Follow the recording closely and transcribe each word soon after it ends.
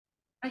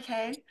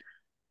Okay.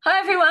 Hi,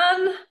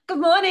 everyone. Good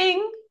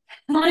morning.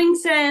 Morning,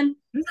 Sam.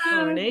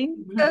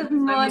 Morning. Good Good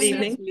morning.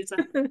 evening.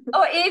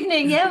 Oh,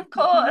 evening. Yeah, of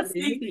course.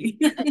 Good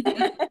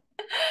evening.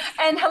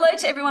 And hello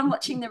to everyone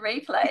watching the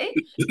replay.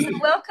 So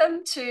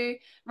welcome to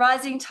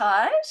Rising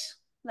Tide.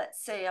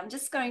 Let's see. I'm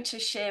just going to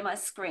share my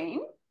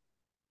screen.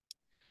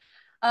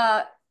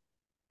 Uh,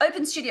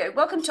 Open Studio.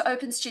 Welcome to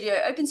Open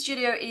Studio. Open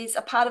Studio is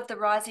a part of the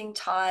Rising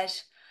Tide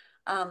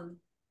um,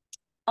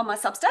 on my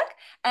Substack.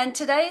 And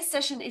today's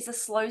session is a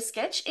slow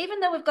sketch, even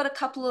though we've got a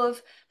couple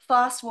of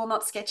fast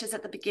warm-up sketches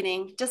at the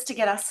beginning, just to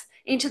get us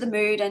into the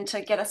mood and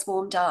to get us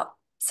warmed up.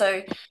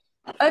 So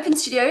Open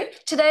Studio,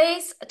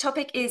 today's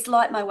topic is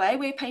Light My Way.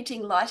 We're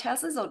painting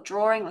lighthouses or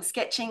drawing or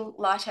sketching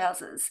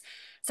lighthouses.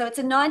 So it's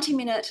a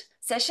 90-minute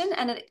session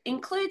and it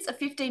includes a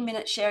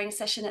 15-minute sharing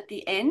session at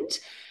the end.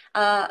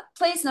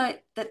 Please note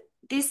that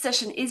this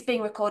session is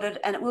being recorded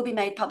and it will be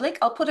made public.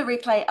 I'll put a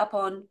replay up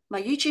on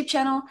my YouTube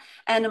channel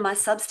and on my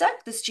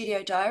Substack, the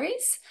Studio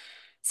Diaries.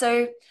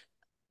 So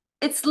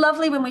it's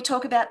lovely when we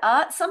talk about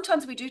art.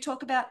 Sometimes we do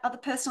talk about other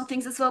personal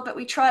things as well, but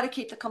we try to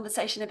keep the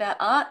conversation about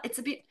art. It's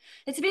a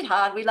bit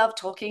hard. We love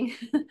talking.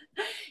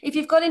 If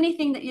you've got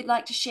anything that you'd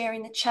like to share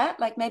in the chat,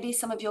 like maybe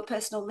some of your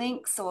personal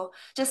links or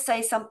just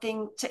say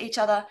something to each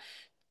other,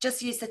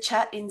 just use the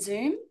chat in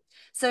Zoom.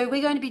 So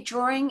we're going to be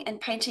drawing and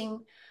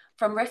painting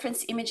from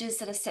reference images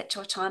that are set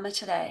to a timer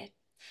today.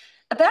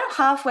 About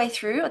halfway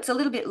through, it's a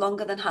little bit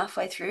longer than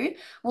halfway through,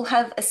 we'll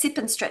have a sip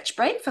and stretch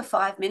break for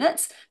 5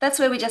 minutes. That's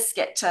where we just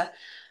get to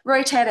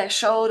rotate our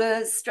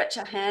shoulders, stretch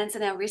our hands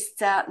and our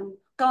wrists out and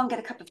go and get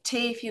a cup of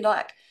tea if you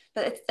like.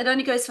 But it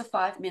only goes for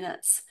 5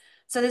 minutes.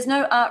 So there's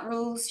no art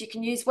rules. You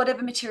can use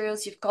whatever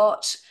materials you've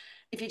got.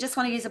 If you just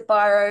want to use a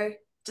biro,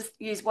 just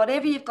use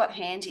whatever you've got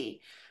handy.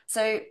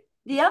 So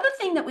the other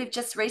thing that we've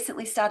just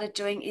recently started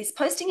doing is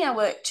posting our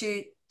work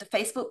to the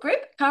Facebook group.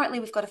 Currently,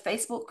 we've got a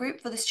Facebook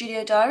group for the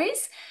Studio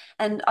Diaries,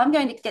 and I'm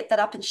going to get that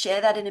up and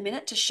share that in a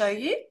minute to show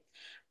you.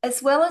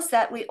 As well as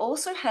that, we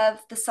also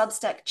have the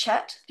Substack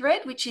chat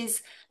thread, which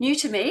is new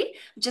to me.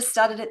 I just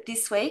started it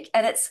this week,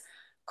 and it's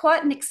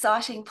quite an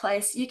exciting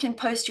place. You can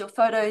post your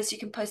photos, you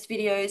can post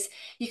videos,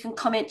 you can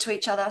comment to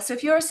each other. So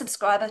if you're a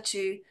subscriber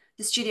to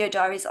the Studio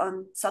Diaries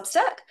on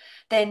Substack,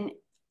 then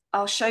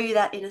I'll show you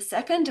that in a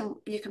second, and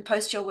you can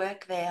post your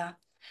work there.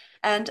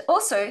 And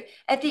also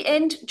at the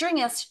end,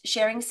 during our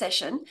sharing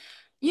session,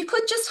 you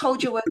could just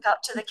hold your work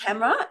up to the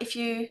camera if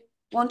you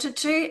wanted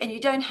to, and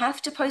you don't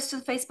have to post to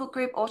the Facebook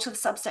group or to the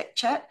Substack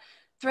chat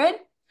thread.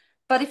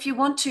 But if you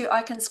want to,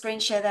 I can screen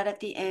share that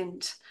at the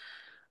end.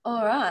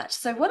 All right,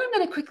 so what I'm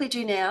going to quickly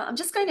do now, I'm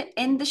just going to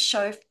end the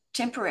show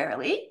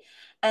temporarily,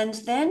 and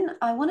then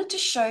I wanted to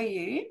show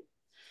you,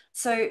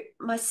 so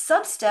my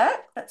Substack,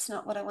 that's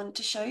not what I wanted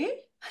to show you.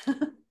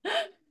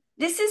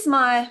 This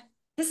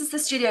is the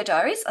Studio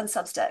Diaries on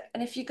Substack.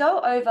 And if you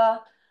go over,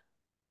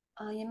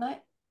 I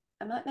might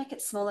make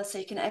it smaller so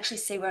you can actually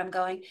see where I'm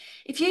going.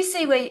 If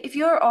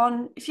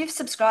you've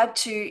subscribed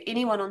to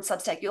anyone on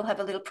Substack, you'll have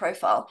a little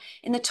profile.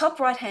 In the top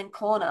right-hand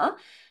corner,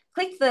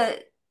 click the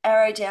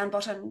arrow down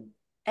button,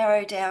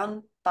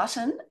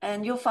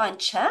 and you'll find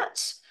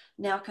chat.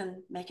 Now I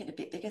can make it a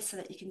bit bigger so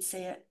that you can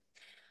see it.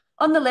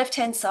 On the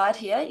left-hand side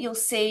here, you'll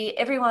see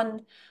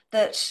everyone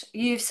that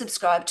you've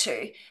subscribed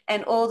to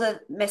and all the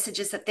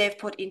messages that they've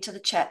put into the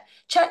chat.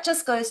 Chat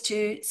just goes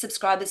to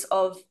subscribers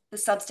of the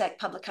Substack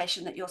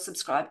publication that you're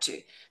subscribed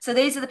to. So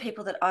these are the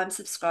people that I'm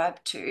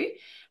subscribed to.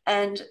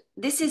 And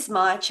this is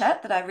my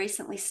chat that I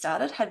recently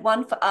started, had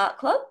one for Art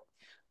Club,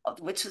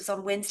 which was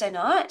on Wednesday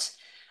night.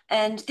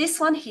 And this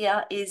one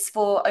here is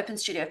for Open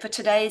Studio, for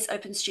today's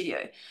Open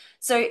Studio.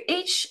 So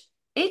each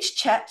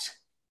chat,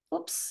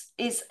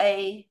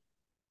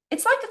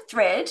 it's like a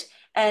thread,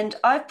 and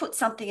I've put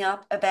something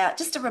up about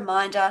just a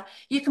reminder.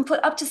 You can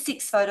put up to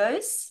 6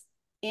 photos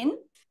in.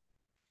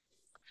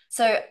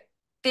 So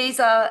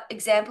these are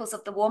examples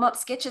of the warm-up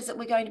sketches that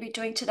we're going to be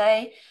doing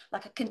today,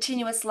 like a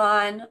continuous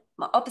line,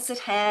 my opposite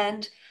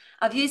hand.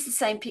 I've used the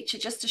same picture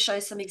just to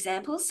show some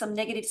examples, some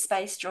negative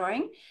space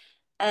drawing.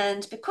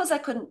 And because I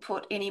couldn't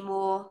put any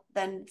more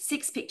than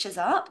 6 pictures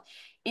up,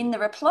 in the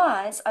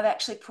replies, I've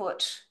actually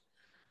put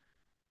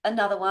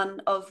another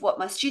one of what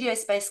my studio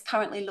space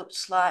currently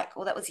looks like,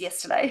 or that was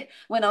yesterday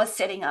when I was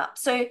setting up.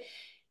 So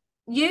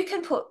you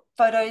can put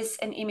photos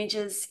and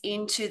images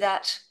into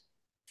that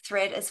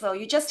thread as well.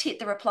 You just hit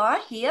the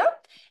reply here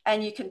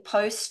and you can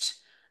post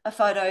a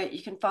photo.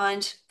 You can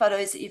find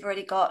photos that you've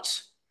already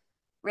got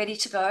ready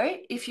to go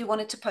if you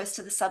wanted to post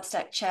to the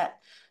Substack chat.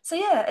 So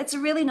yeah, it's a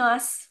really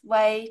nice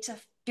way to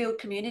build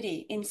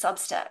community in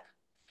Substack.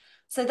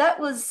 So that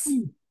was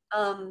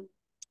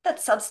that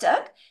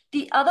Substack.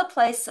 The other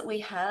place that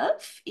we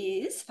have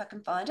is, if I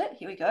can find it,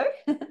 here we go.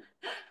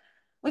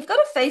 We've got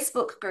a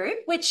Facebook group,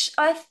 which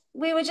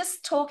we were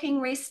just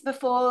talking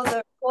before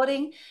the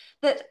recording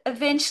that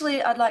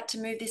eventually I'd like to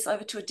move this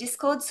over to a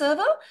Discord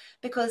server,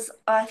 because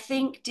I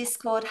think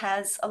Discord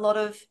has a lot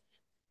of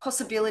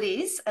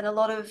possibilities and a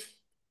lot of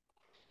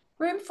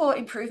room for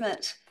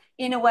improvement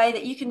in a way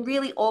that you can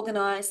really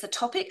organize the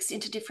topics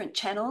into different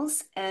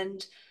channels,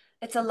 and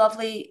it's a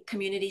lovely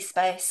community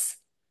space.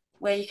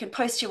 where you can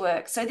post your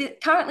work. So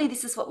currently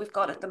this is what we've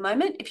got at the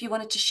moment. If you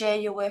wanted to share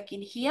your work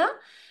in here,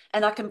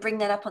 and I can bring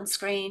that up on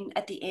screen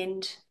at the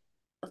end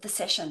of the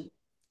session.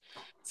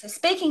 So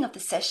speaking of the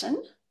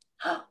session,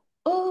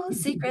 oh,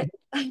 secret.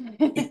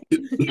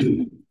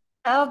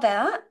 How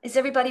about, is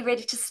everybody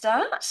ready to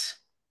start?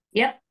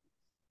 Yep.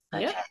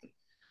 Okay. Yep.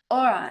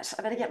 All right,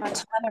 I better get my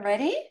timer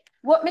ready.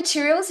 What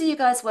materials are you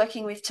guys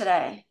working with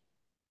today?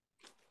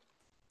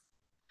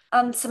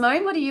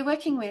 Simone, what are you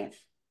working with?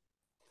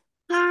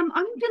 I'm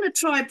going to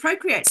try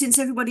Procreate since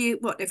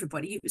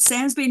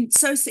Sam's been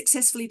so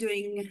successfully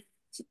doing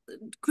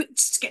quick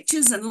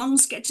sketches and long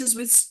sketches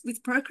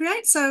with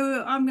Procreate.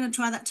 So I'm going to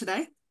try that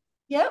today.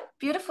 Yep,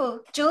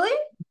 beautiful. Julie?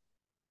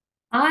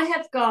 I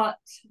have got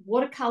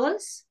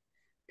watercolors,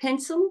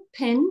 pencil,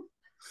 pen,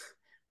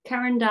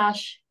 Caran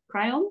d'Ache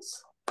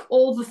crayons,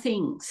 all the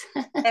things.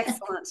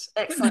 Excellent,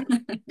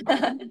 excellent.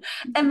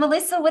 And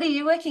Melissa, what are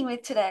you working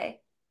with today?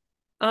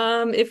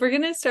 If we're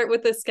gonna start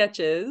with the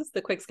sketches,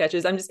 the quick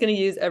sketches, I'm just gonna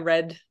use a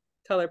red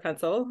color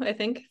pencil, I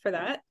think, for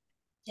that.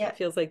 Yeah. It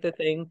feels like the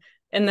thing.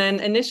 And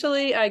then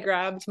initially I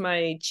grabbed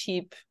my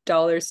cheap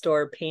dollar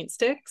store paint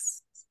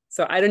sticks.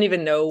 So I don't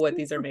even know what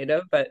these are made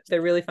of, but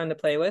they're really fun to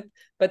play with.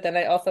 But then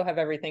I also have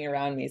everything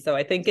around me. So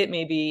I think it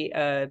may be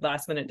a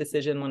last minute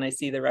decision when I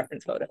see the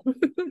reference photo.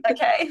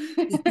 Okay.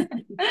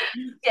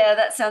 Yeah,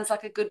 that sounds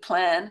like a good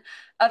plan.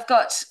 I've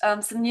got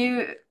some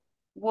new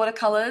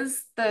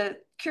watercolors, the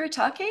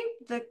Kuretake,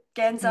 the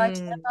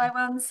Gansai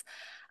ones.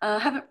 I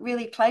haven't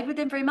really played with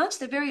them very much.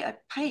 They're very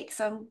opaque,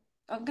 so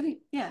I'm going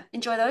to,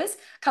 enjoy those.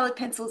 Colored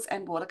pencils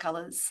and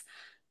watercolors.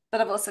 But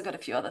I've also got a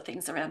few other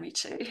things around me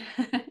too.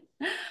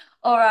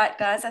 All right,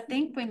 guys, I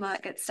think we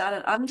might get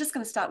started. I'm just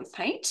going to start with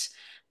paint,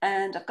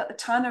 and I've got the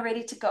timer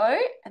ready to go.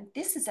 And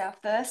this is our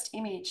first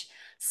image.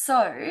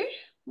 So,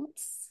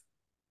 oops.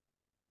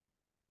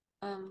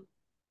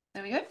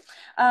 There we go.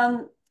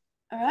 All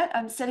right,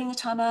 I'm setting the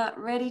timer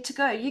ready to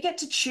go. You get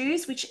to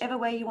choose whichever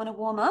way you want to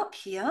warm up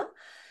here.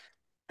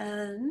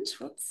 And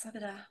whoops, I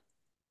better.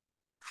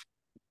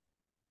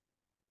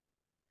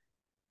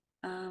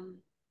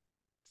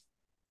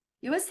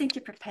 You always think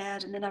you're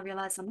prepared, and then I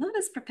realize I'm not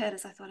as prepared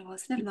as I thought I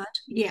was. Never mind.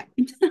 Yeah.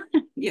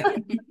 Yeah.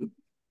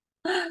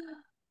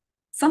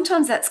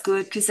 Sometimes that's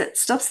good because it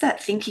stops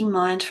that thinking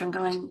mind from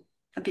going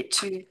a bit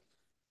too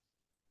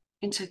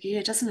into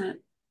gear, doesn't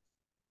it?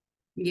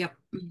 Yep.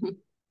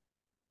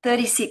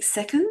 36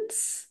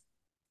 seconds.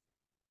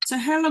 So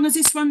how long is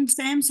this one,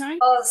 Sam? Sorry.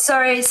 Oh,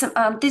 sorry.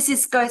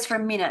 This goes for a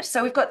minute.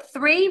 So we've got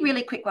 3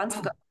 really quick ones.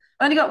 We've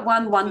only got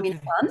one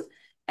minute one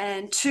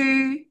and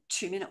 2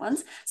 2-minute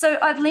ones. So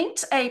I've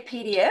linked a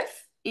PDF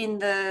in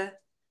the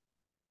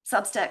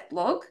Substack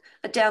blog,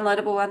 a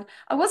downloadable one.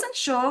 I wasn't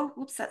sure.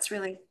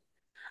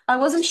 I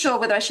wasn't sure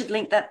whether I should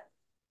link that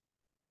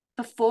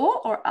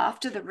before or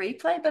after the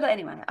replay, but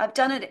anyway, I've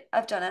done it.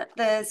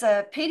 There's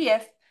a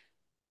PDF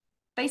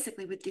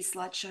basically with this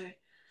slideshow.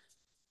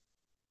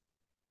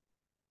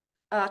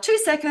 2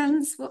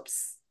 seconds.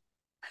 Whoops.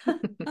 Oh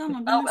my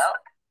goodness. Oh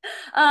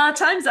well.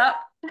 Time's up.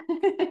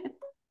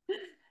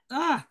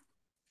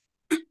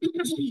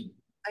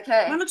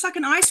 Okay. That looks like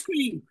an ice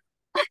cream.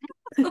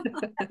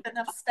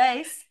 Enough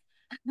space.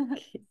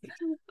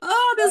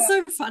 Oh, that's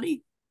so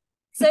funny.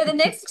 So the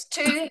next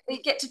 2,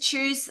 we get to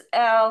choose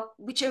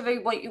whichever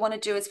what you want to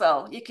do as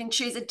well. You can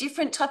choose a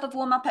different type of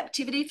warm-up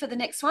activity for the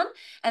next one.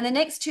 And the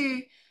next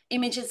 2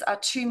 images are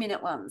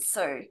 2-minute ones.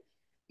 So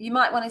you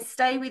might want to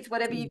stay with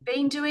whatever you've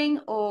been doing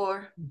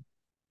or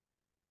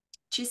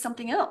choose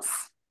something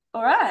else.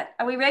 All right.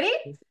 Are we ready?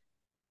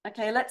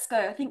 Okay, let's go.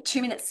 I think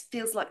 2 minutes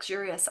feels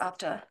luxurious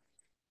after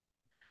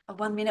a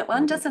 1-minute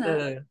one, doesn't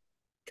it?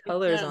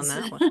 Colors on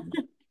that one.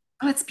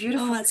 Oh, it's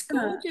beautiful. Oh, it's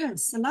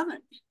gorgeous. I love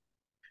it.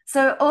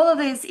 So all of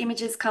these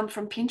images come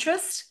from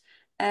Pinterest,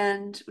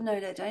 and no,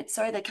 they don't.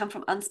 Sorry, they come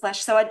from Unsplash.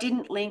 So I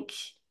didn't link.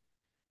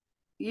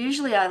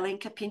 Usually I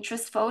link a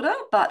Pinterest folder,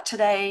 but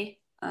today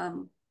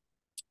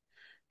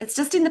it's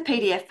just in the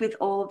PDF with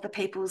all of the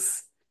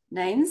people's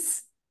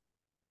names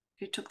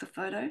who took the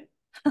photo.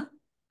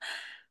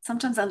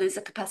 Sometimes I lose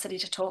the capacity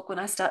to talk when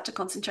I start to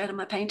concentrate on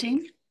my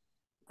painting.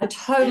 I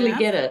totally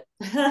get it.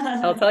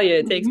 I'll tell you,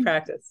 it takes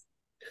practice.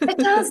 It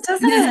does,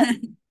 doesn't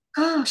it?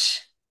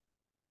 Gosh.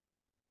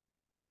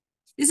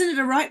 Isn't it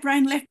a right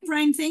brain, left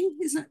brain thing?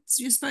 Isn't it?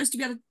 So you're supposed to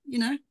be able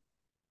to,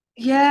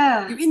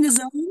 Yeah. you're in the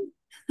zone.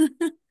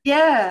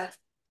 Yeah,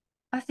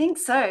 I think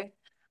so.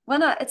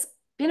 It's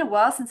been a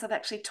while since I've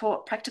actually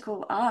taught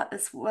practical art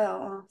as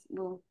well.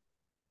 Well,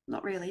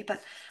 not really,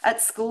 but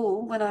at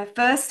school, when I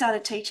first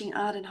started teaching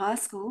art in high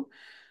school,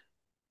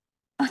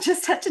 I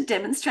just had to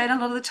demonstrate a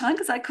lot of the time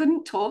because I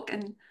couldn't talk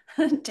and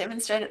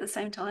demonstrate at the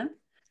same time.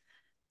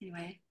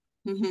 Anyway,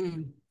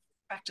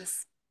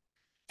 practice.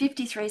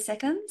 53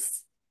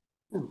 seconds.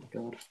 Oh my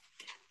God.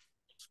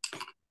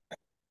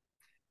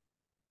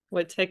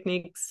 What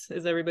techniques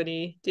is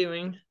everybody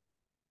doing?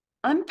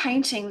 I'm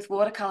painting with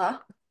watercolor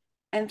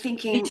and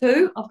thinking. Me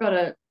too. I've got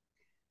a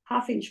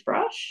 1/2-inch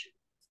brush.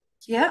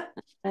 Yeah.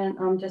 And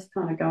I'm just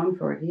kind of going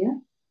for it here.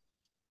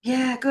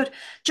 Yeah, good.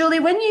 Julie,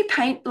 when you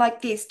paint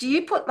like this, do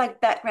you put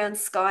like background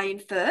sky in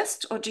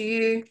first or do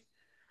you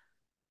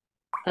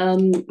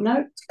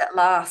No, at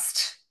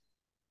last?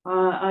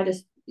 I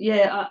just,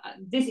 yeah,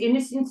 in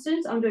this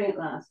instance, I'm doing it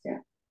last, yeah.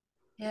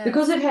 Yeah.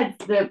 Because it had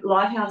the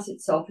lighthouse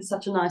itself is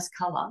such a nice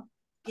colour.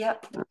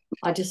 Yep.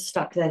 I just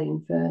stuck that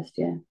in first,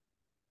 yeah.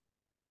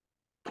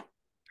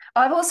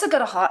 I've also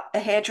got a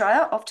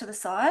hairdryer off to the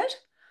side.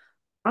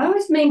 I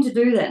always mean to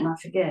do that and I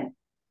forget.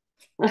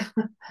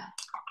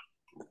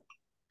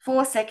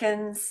 4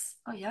 seconds.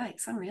 Oh,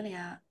 yikes, I'm really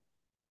out.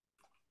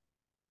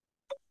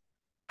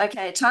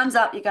 Okay, time's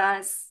up, you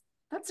guys.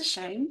 That's a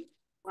shame.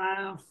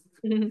 Wow.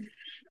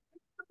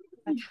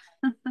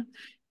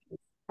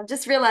 I've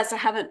just realized I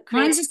haven't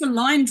Mine's created. just a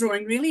line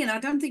drawing, really, and I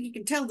don't think you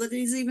can tell that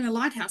there's even a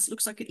lighthouse. It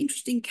looks like an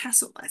interesting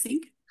castle, I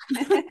think.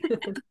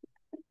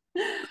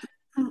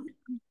 I'll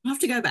have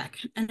to go back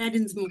and add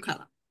in some more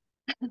colour.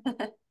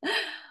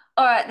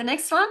 All right, the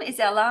next one is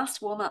our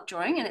last warm-up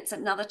drawing, and it's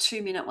another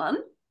 2-minute one.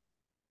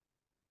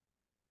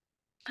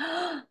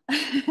 Oh,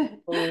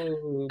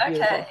 Okay.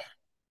 beautiful.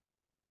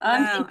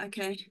 Wow,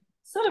 okay.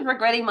 Sort of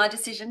regretting my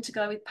decision to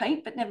go with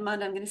paint, but never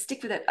mind, I'm going to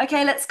stick with it.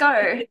 Okay, let's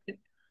go.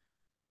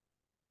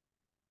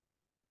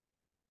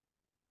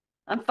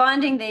 I'm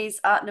finding these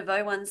Art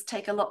Nouveau ones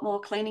take a lot more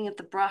cleaning of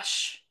the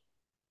brush.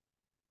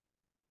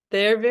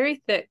 They're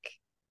very thick,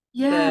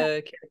 Yeah,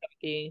 the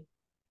Kawasaki,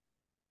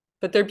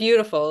 but they're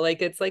beautiful.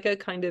 Like it's like a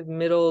kind of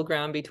middle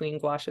ground between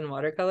gouache and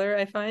watercolor,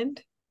 I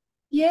find.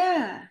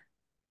 yeah.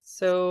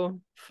 So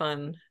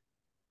fun.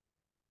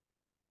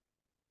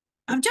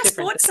 I've just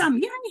Different. bought some.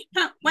 You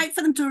can't wait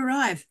for them to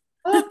arrive.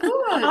 Oh,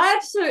 good. I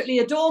absolutely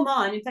adore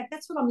mine. In fact,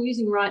 that's what I'm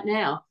using right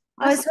now.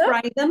 I Is it?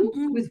 spray them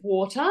Mhm. with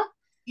water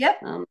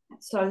Yep.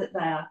 so that they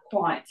are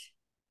quite,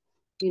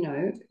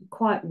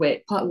 quite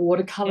wet, quite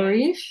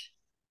watercolor-ish.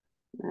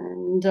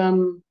 And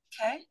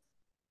Okay.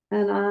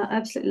 I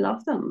absolutely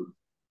love them.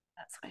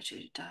 That's way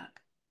too dark.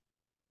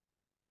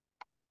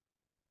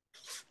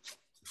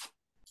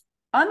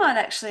 I might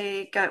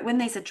actually go, when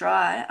these are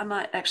dry, I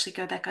might actually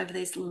go back over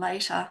these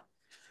later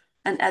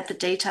and add the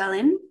detail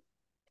in.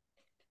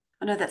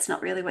 I know that's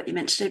not really what you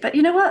meant to do, but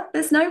you know what?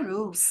 There's no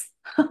rules.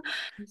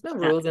 There's no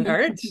rules in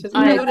art. Isn't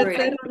I that what it agree.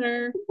 said on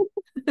our...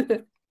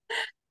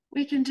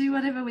 We can do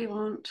whatever we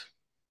want.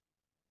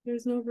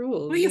 There's no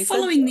rules. Well, You said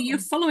so. you're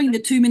following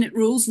the 2-minute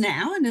rules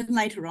now, and then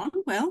later on,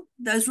 well,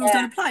 those rules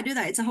Yeah. don't apply, do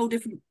they? It's a whole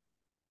different.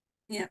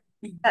 Yeah.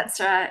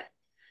 That's right.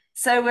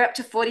 So we're up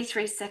to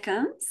 43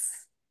 seconds.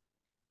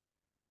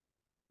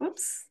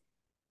 Whoops.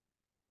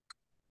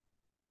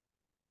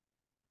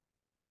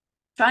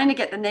 Trying to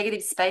get the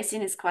negative space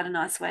in is quite a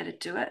nice way to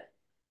do it.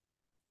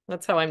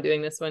 That's how I'm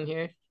doing this one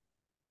here.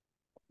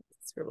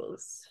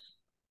 Scribbles.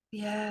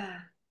 Yeah.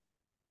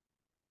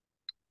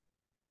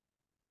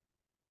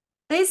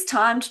 These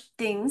timed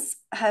things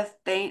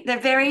they're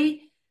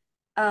very,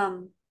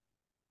 not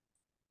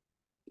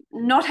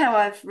how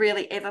I've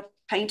really ever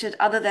painted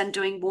other than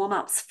doing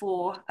warm-ups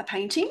for a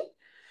painting,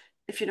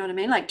 if you know what I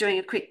mean, like doing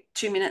a quick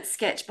 2-minute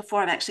sketch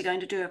before I'm actually going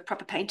to do a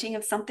proper painting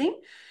of something.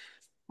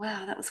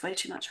 Wow, that was way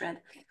too much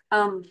red.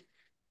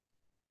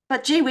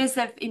 But gee whiz,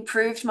 they've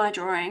improved my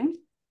drawing.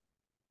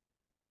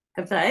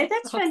 Have they?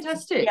 That's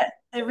fantastic. Yeah,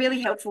 they're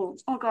really helpful.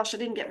 Oh gosh, I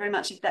didn't get very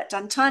much of that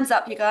done. Time's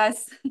up, you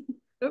guys.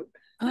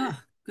 Oh,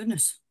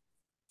 goodness.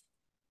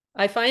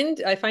 I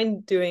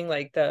find doing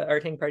like the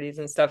arting parties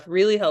and stuff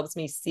really helps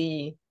me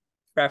see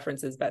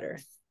references better.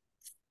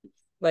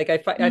 Like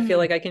I feel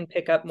like I can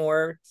pick up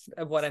more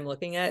of what I'm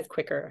looking at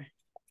quicker.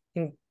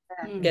 Can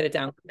get it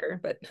down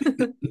quicker, but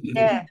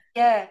yeah.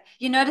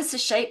 You notice the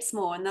shapes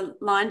more and the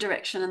line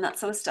direction and that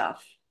sort of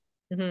stuff.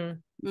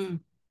 Mm-hmm.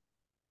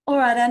 All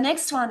right, our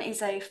next one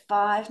is a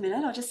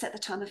 5-minute. I'll just set the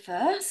timer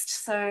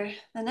first. So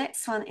the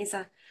next one is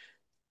a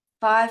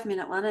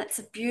 5-minute one. It's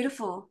a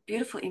beautiful,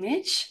 beautiful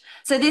image.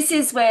 So this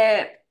is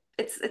where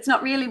it's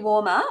not really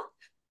warm up.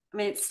 I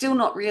mean, it's still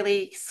not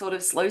really sort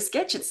of slow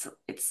sketch. It's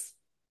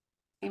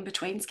in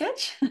between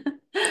sketch.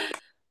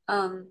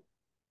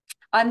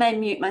 I may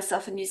mute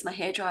myself and use my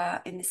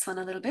hairdryer in this one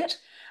a little bit.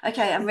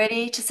 Okay, I'm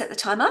ready to set the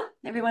timer.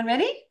 Everyone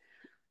ready?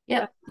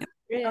 Yep.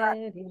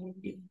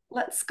 Ready.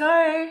 Let's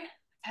go.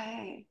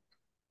 Okay.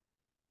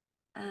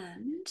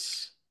 And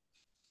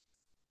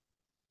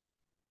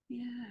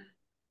yeah,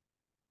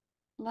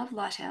 love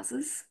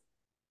lighthouses.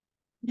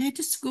 They're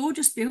just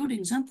gorgeous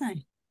buildings, aren't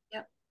they?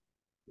 Yep.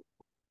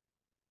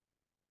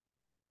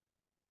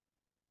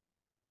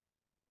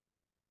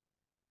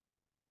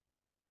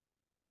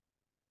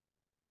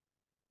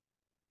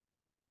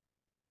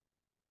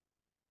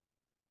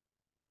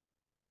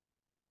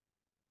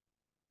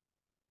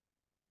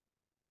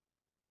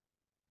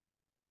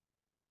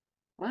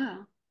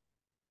 Wow.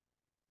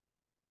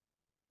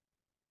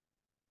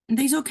 And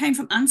these all came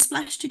from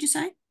Unsplash, did you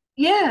say?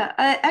 Yeah,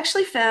 I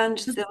actually found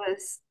there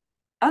was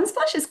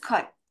Unsplash is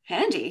quite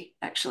handy,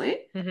 actually.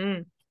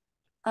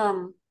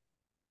 Mm-hmm.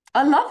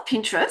 I love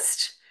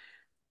Pinterest,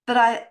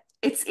 but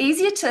it's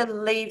easier to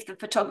leave the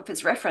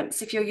photographer's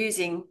reference if you're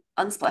using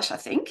Unsplash, I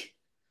think.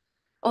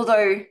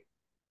 Although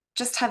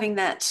just having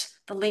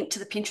the the link to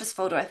the Pinterest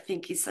folder, I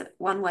think, is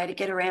one way to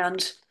get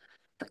around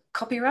the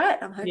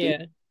copyright, I'm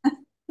hoping.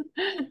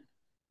 Yeah.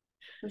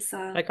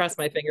 I cross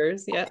my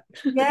fingers. Yeah.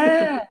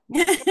 Yeah.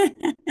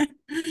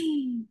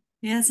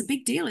 Yeah, it's a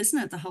big deal,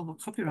 isn't it? The whole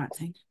copyright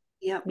thing.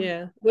 Yep.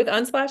 Yeah. With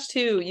Unsplash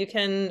too, you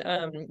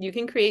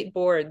can create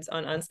boards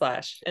on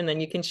Unsplash, and then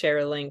you can share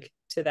a link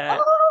to that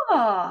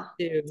Oh,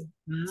 too.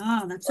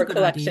 Oh, that's Or a good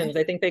collections.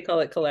 idea. I think they call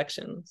it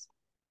collections.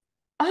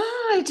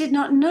 oh, I did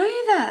not know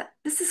that.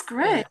 This is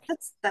great. Yeah.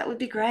 That would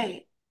be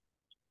great.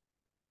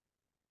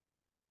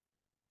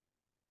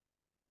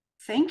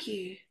 Thank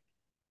you.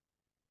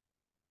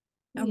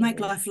 It'll make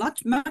life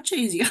much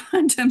easier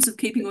in terms of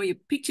keeping all your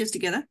pictures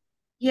together.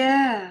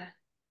 Yeah.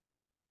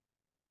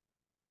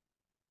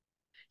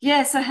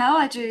 Yeah, so how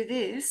I do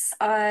this,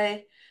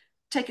 I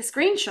take a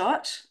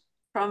screenshot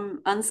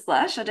from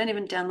Unsplash. I don't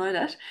even download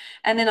it.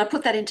 And then I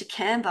put that into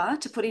Canva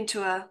to put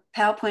into a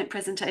PowerPoint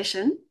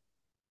presentation.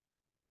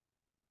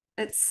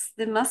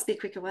 There must be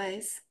quicker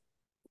ways.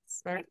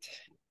 Smart.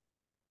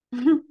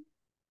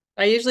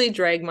 I usually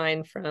drag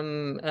mine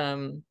from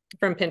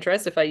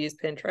Pinterest if I use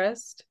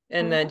Pinterest,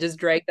 and then just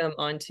drag them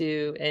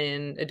onto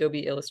an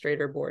Adobe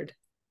Illustrator board.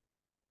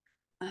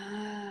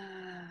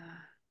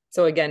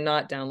 So again,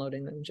 not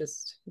downloading them,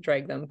 just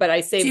drag them. But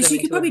I save them. So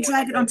you could probably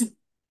drag it onto.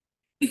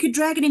 You could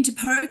drag it into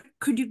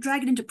Could you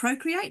drag it into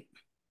Procreate?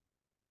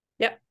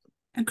 Yep.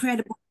 And create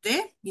a board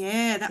there?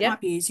 Yeah, that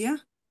might be easier.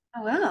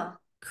 Oh wow.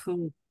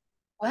 Cool.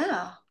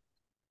 Wow.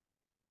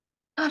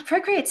 Oh,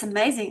 Procreate's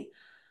amazing.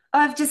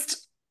 I've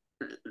just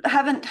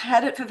haven't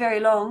had it for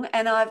very long,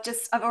 and I've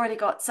already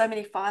got so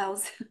many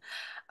files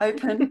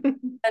open,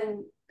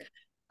 and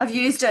I've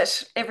used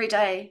it every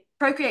day.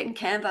 Procreate and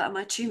Canva are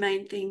my two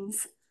main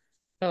things.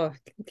 Oh,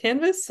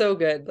 Canva's so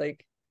good.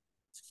 Like,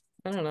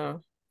 I don't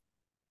know.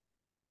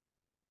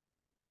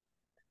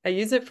 I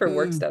use it for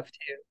work stuff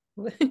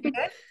too.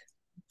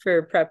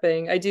 For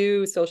prepping. I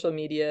do social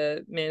media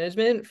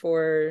management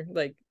for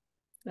like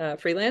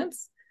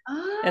freelance.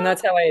 And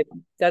that's how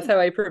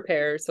I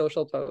prepare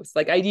social posts.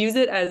 Like I'd use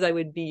it as I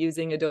would be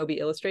using Adobe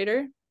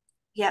Illustrator.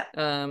 Yeah.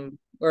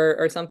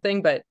 Or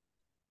something, but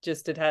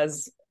just it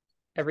has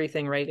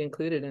everything right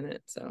included in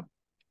it. So,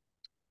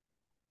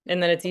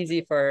 and then it's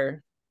easy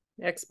for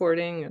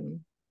exporting,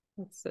 and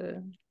it's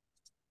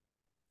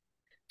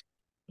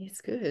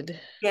good.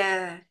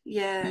 Yeah.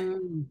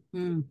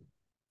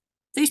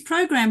 These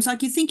programs,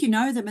 like you think you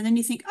know them, and then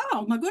you think,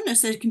 oh my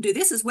goodness, they can do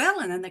this as well,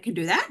 and then they can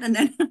do that, and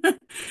then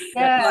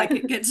like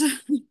it gets.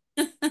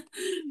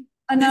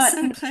 I know, it's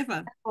so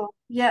clever.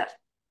 Yeah,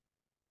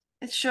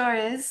 it sure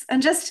is.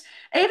 And just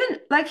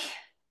even like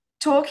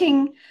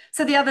talking.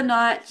 So the other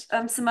night,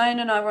 Simone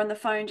and I were on the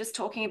phone just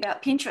talking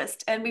about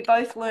Pinterest, and we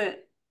both learnt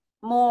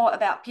more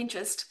about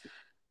Pinterest,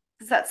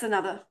 because that's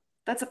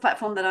a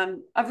platform that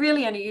I've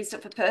really only used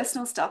it for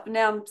personal stuff. And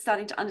now I'm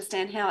starting to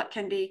understand how it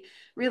can be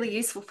really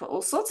useful for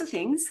all sorts of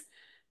things.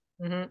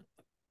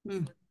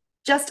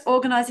 Just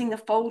organizing the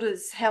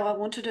folders how I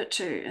wanted it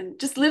to, and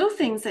just little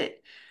things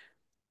that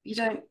you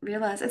don't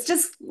realize. It's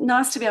just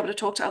nice to be able to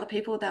talk to other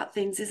people about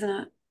things,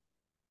 isn't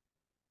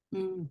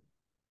it?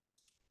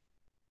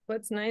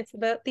 What's nice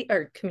about the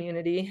art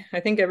community? I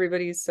think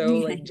everybody's so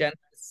like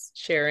generous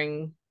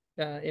sharing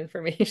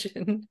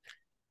information.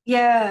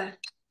 Yeah.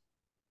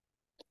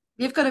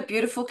 You've got a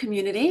beautiful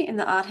community in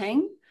the Art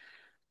Hang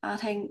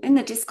in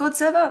the Discord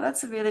server.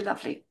 That's a really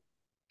lovely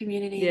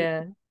community.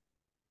 Yeah.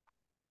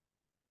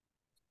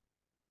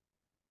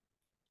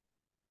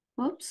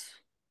 Whoops.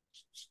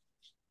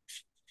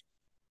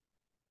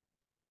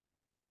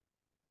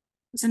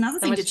 It's another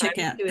thing to check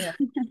out.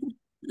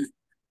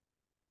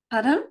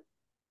 Pardon?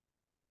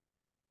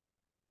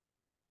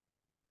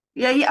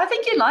 Yeah, I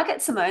think you'd like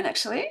it, Simone,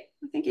 actually.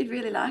 I think you'd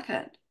really like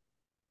it.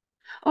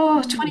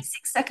 Oh,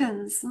 26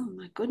 seconds. Oh,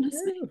 my goodness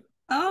me.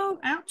 Oh,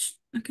 ouch.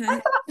 Okay. I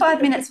thought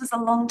 5 minutes was a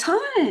long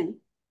time.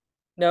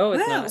 No,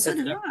 it's not. So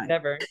did I.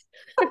 Never.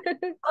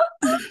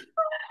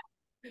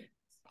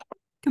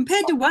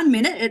 Compared to 1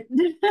 minute,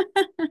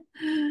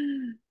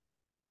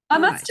 I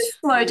must just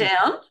slow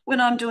down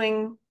when I'm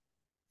doing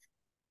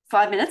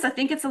 5 minutes. I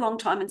think it's a long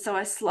time, and so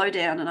I slow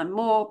down and I'm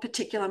more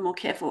particular, more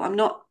careful. I'm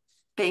not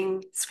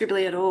being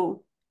scribbly at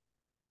all.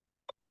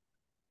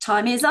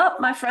 Time is up,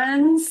 my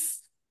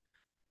friends.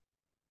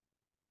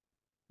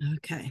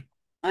 Okay.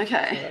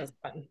 Okay. That was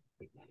fun.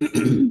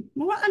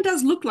 Well, that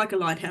does look like a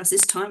lighthouse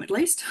this time, at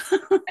least. All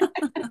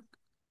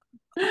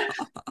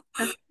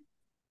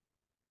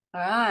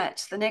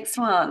right, the next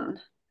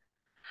one.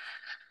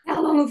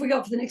 How long have we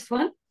got for the next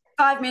one?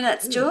 5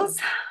 minutes, Jules.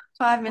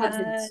 5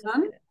 minutes.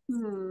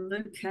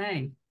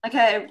 Okay.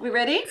 Okay, we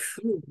ready?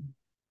 Cool.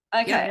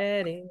 Okay.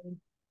 Ready.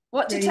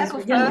 What to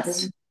tackle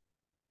first?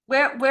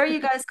 Where are you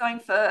guys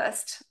going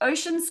first?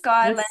 Ocean,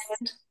 sky,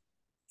 land?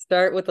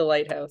 Start with the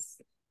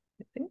lighthouse,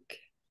 I think.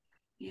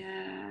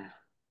 Yeah.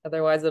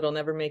 Otherwise, it'll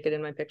never make it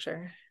in my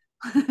picture.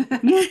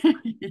 True.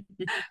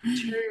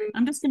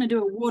 I'm just going to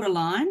do a water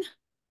line.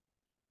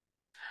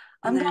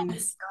 I'm going to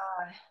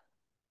sky.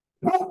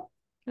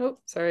 Oh,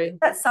 sorry.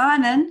 That's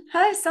Simon.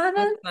 Hi,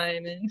 Simon. That's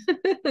Simon.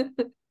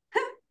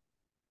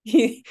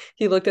 He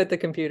looked at the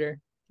computer.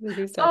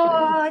 He was talking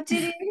Oh,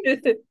 did he?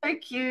 to me. So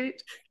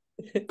cute.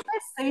 Where's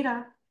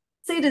Cedar?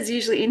 Cedar's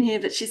usually in here,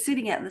 but she's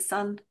sitting out in the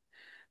sun.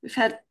 We've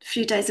had a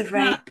few days of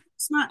rain.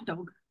 Smart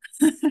dog.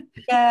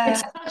 Yeah,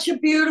 It's such a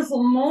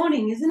beautiful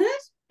morning, isn't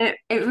it?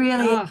 it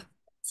really is. Oh,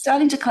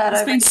 Starting to cloud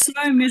it's over. been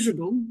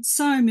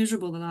so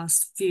miserable the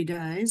last few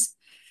days.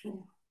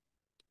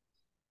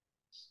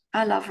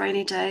 I love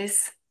rainy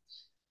days.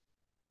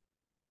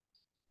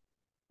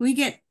 We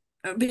get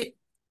a bit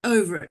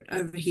over it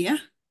over here.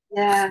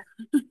 Yeah.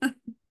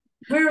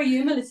 Where are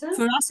you, Melissa?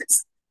 For us,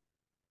 it's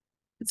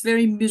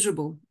very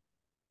miserable.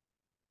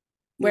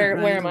 Where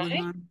It rains am all the I?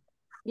 time.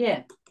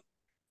 Yeah.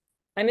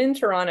 I'm in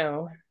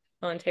Toronto,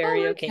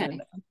 Ontario, Oh, okay.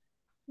 Canada.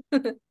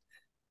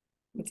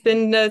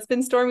 It's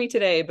been stormy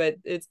today, but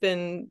it's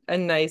been a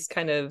nice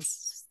kind of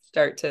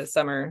start to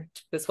summer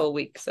this whole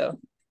week. So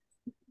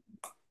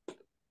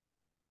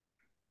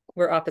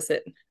we're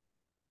opposite.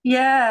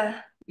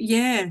 Yeah.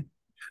 Yeah.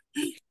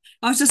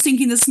 I was just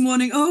thinking this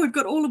morning, oh, we've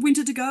got all of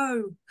winter to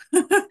go.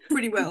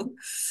 Pretty well.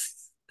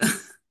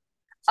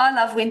 I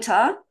love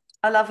winter.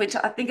 I love winter.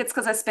 I think it's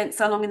because I spent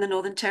so long in the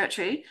Northern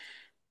Territory.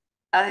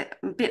 I'm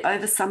a bit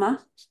over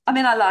summer. I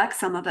mean, I like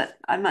summer, but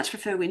I much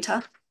prefer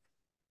winter.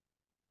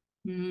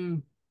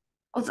 Mm.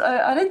 Although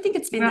I don't think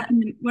it's been that.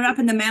 We're up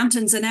in the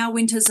mountains, and our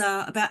winters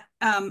are about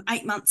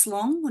 8 months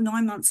long or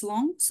 9 months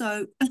long.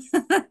 So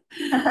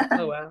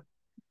Oh wow.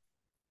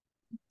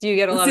 Do you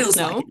get a it lot of feels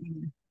snow? like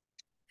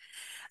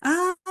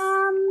it.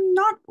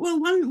 Not well.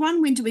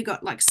 One winter we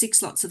got like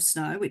 6 lots of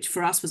snow, which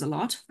for us was a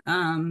lot.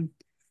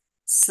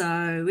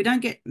 So we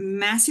don't get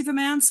massive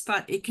amounts,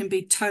 but it can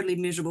be totally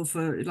miserable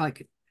for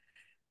like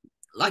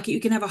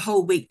you can have a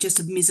whole week just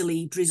of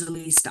miserly,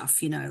 drizzly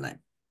stuff, like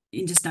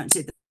you just don't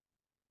see the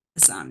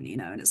sun,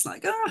 and it's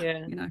like,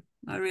 Yeah.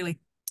 I really,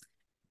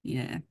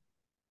 yeah,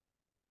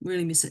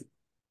 really miss it.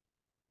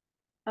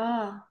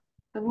 Oh,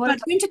 the water.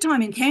 But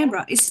wintertime in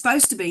Canberra is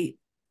supposed to be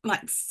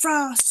like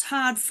frost,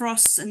 hard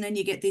frosts, and then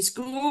you get these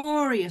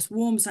glorious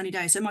warm sunny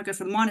days. So it might go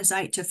from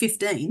 -8 to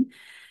 15.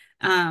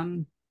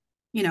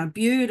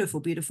 Beautiful,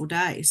 beautiful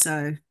day.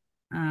 So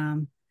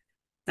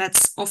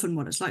that's often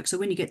what it's like. So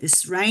when you get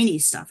this rainy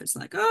stuff, it's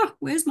like, oh,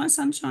 where's my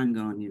sunshine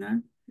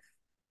gone?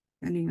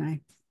 Anyway.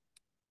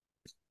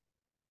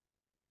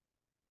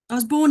 I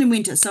was born in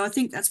winter, so I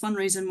think that's one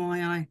reason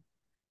why I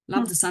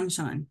love the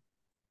sunshine.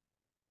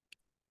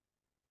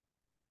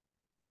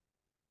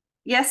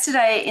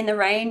 Yesterday in the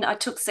rain, I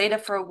took Cedar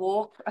for a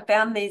walk. I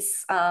found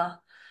these,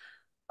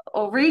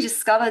 or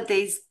rediscovered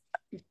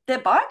they're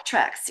bike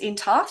tracks in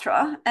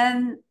Tathra,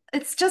 and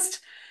it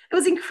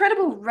was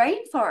incredible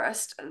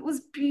rainforest. It was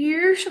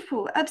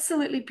beautiful,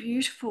 absolutely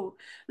beautiful.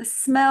 The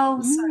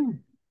smells,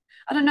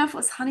 I don't know if it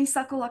was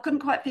honeysuckle. I couldn't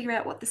quite figure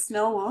out what the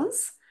smell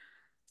was,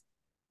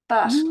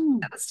 but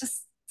it was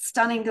just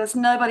stunning. There was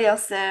nobody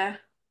else there.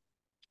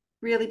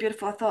 Really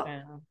beautiful. I thought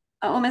Wow.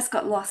 I almost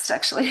got lost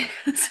actually.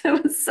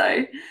 It was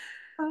so,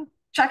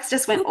 tracks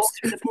just went all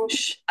through the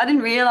bush. I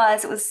didn't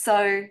realize it was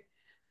so,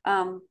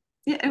 yeah,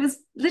 it was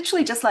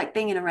literally just like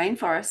being in a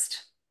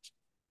rainforest.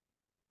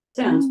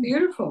 Sounds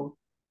beautiful.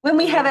 When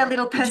we have our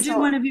little Did you do personal,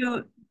 one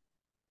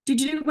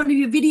of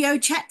your video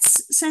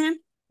chats, Sam?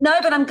 no,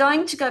 but I'm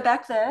going to go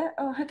back there.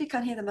 Oh, I hope you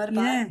can't hear the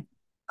motorbike.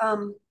 Yeah.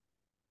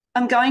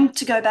 I'm going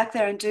to go back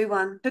there and do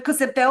one because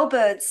the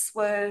bellbirds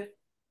were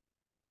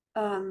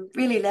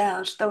really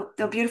loud.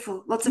 They're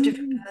beautiful. Lots of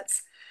different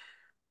birds.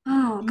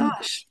 Oh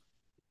gosh.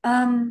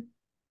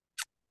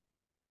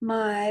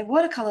 My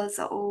watercolors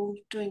are all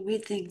doing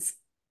weird things.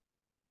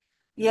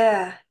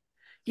 Yeah,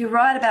 you're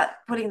right about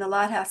putting the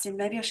lighthouse in.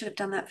 Maybe I should have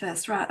done that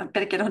first. Right, I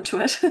better get onto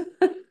it.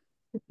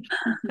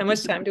 How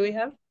much time do we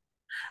have?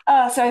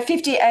 So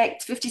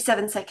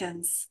 57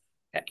 seconds.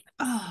 Okay.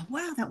 Oh,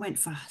 wow, that went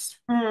fast.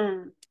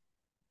 Mm.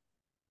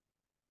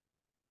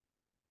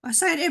 I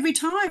say it every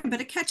time,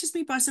 but it catches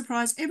me by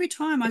surprise every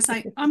time I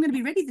say, I'm going to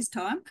be ready this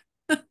time.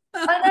 I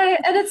know,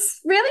 and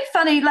it's really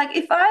funny. Like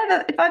if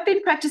I've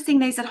been practicing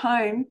these at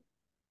home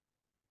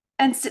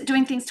and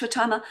doing things to a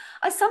timer,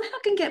 I somehow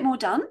can get more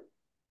done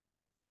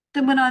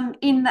than when I'm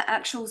in the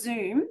actual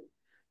Zoom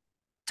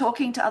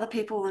talking to other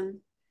people,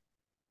 and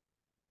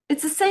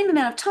it's the same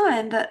amount of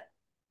time, but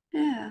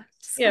yeah.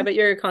 Yeah, but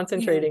you're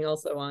concentrating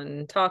also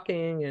on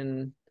talking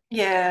and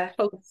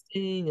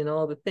posting and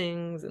all the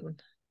things, and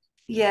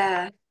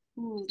yeah.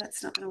 Ooh,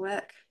 that's not going to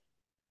work.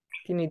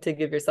 you need to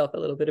give yourself a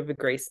little bit of a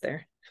grace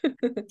there.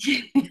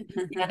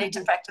 Yeah, I need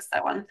to practice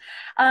that one.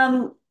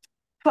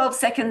 12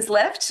 seconds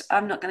left.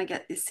 I'm not going to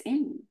get this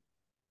in.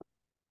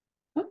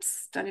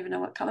 Oops, don't even know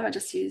what color I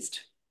just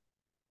used.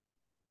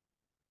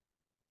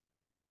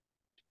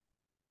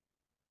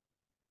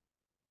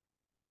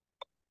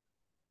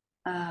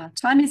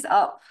 Time is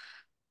up.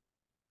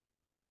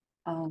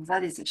 Oh,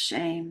 that is a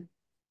shame.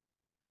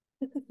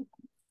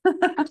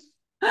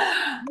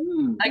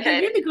 Okay.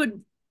 Really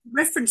good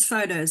reference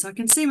photos. I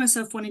can see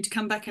myself wanting to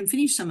come back and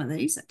finish some of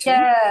these, actually.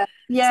 Yeah,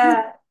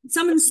 yeah.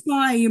 Some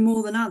inspire you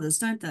more than others,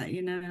 don't they?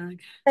 You know,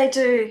 like, They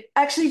do.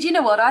 Actually, do you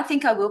know what? I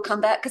think I will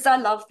come back because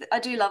I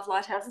do love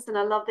lighthouses and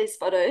I love these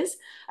photos.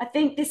 I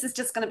think this is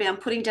just going to be, I'm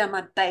putting down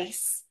my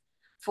base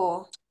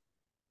for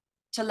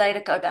to later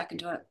go back and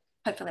do it.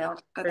 Hopefully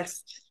I'll go back.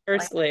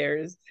 First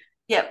layers.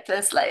 Yep,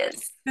 first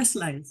layers. first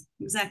layers,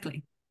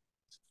 exactly.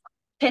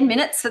 10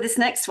 minutes for this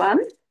next one.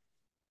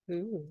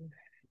 Ooh.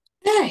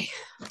 Okay.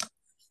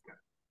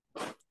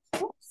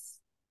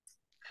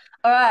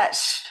 All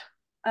right.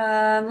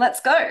 Let's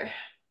go.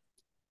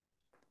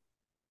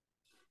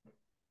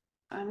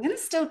 I'm going to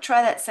still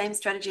try that same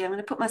strategy. I'm going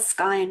to put my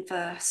sky in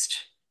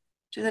first.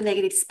 Do the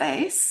negative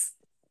space.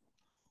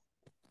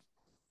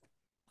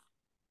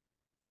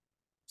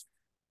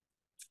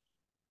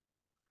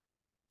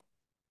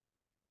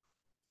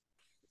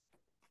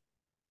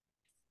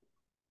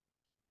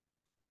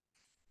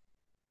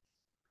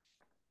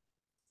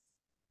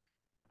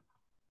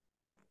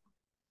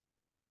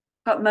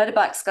 Got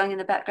motorbikes going in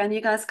the background.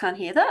 You guys can't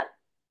hear that?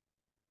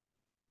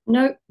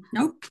 Nope.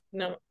 Nope.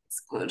 No.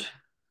 It's good.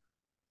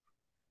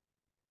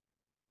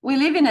 We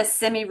live in a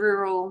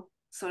semi-rural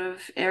sort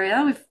of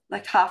area with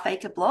like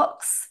half-acre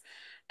blocks.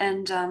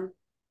 And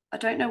I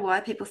don't know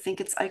why people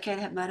think it's okay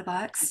to have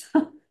motorbikes.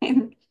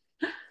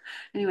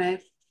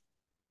 Anyway,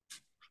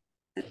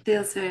 it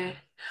feels very...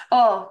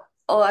 Oh,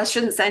 I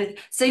shouldn't say anything.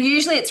 So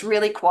usually it's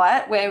really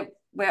quiet where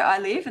I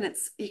live, and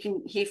you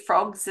can hear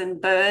frogs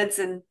and birds,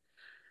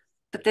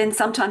 but then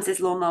sometimes there's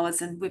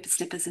lawnmowers and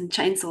whippersnippers and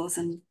chainsaws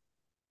and,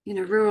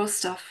 rural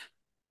stuff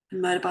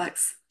and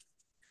motorbikes.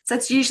 So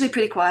it's usually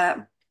pretty quiet.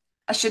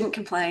 I shouldn't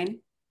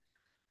complain.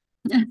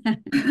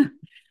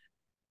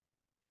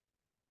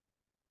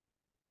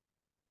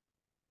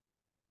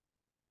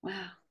 Wow.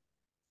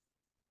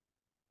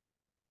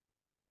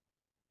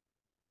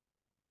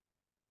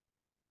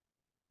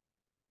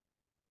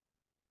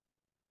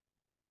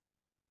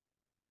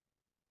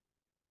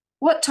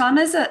 What time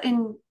is it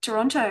in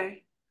Toronto,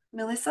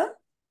 Melissa?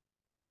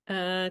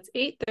 It's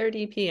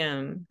 8:30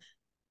 p.m.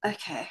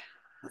 Okay,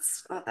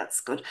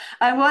 that's good.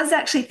 I was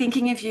actually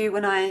thinking of you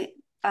when I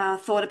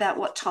thought about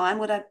what time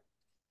would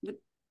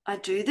I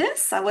do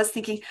this. I was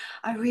thinking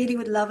I really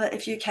would love it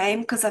if you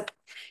came because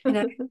you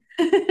know,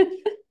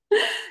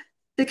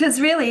 because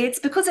really it's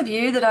because of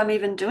you that I'm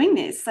even doing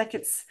this. Like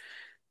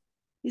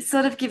you've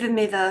sort of given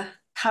me the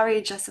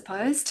courage, I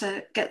suppose,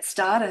 to get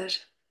started.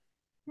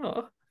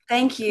 Oh,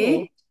 Thank you.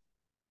 cool.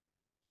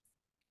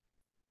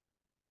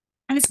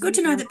 And it's good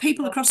to know that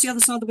people across the other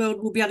side of the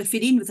world will be able to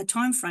fit in with a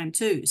time frame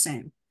too,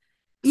 Sam.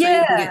 So you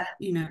can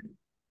get,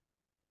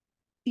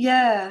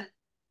 Yeah.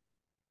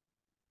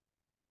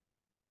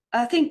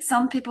 I think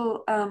some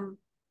people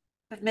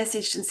have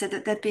messaged and said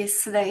that they'd be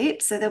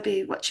asleep, so they'll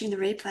be watching the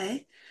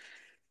replay.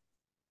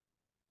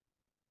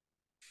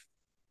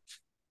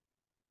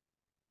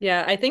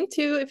 Yeah, I think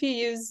too, if you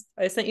use,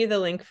 I sent you the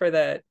link for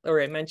that,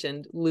 or I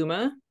mentioned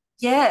Luma.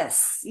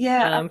 Yes,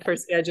 yeah. For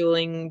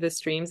scheduling the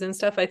streams and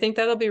stuff. I think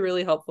that'll be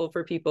really helpful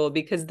for people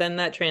because then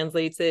that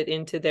translates it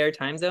into their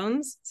time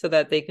zones so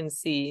that they can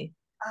see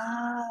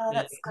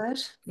That's good.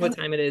 what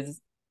time it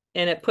is.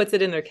 And it puts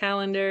it in their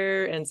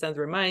calendar and sends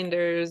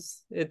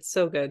reminders. It's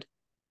so good.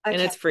 Okay.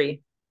 And it's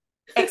free.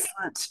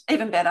 Excellent.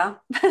 Even better.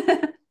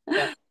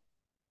 Yeah.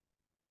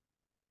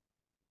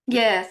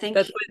 Yeah, thank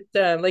That's you.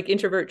 what like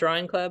Introvert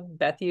Drawing Club,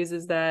 Beth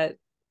uses that.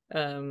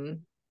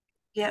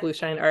 Yeah. Blue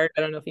Shine Art, I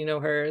don't know if you know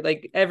her.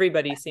 Like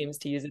everybody seems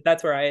to use it.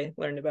 That's where I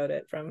learned about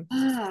it from.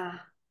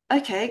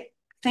 Okay.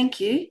 Thank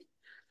you.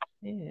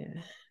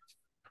 Yeah.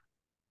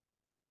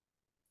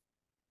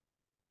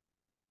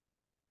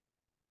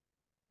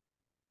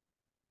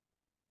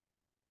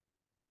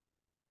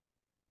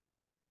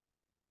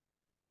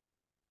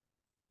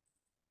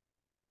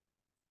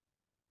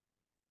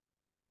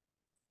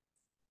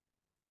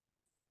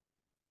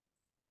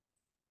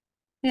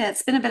 Yeah,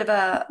 it's been a bit of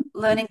a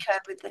learning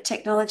curve with the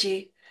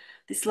technology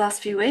this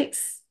last few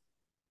weeks.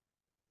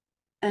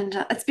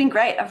 And it's been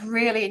great. I've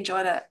really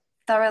enjoyed it.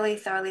 Thoroughly,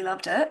 thoroughly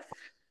loved it.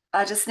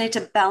 I just need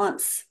to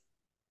balance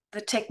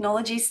the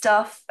technology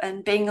stuff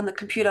and being on the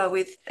computer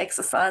with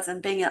exercise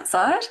and being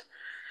outside.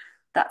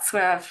 That's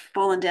where I've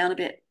fallen down a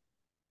bit,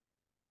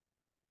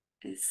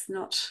 is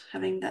not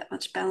having that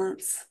much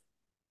balance.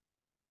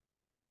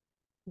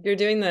 You're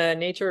doing the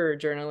nature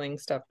journaling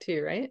stuff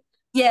too, right?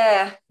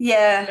 Yeah,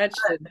 yeah. That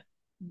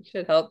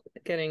should help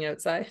getting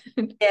outside.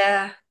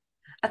 Yeah.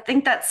 I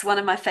think that's one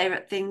of my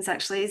favorite things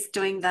actually is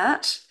doing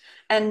that.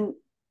 And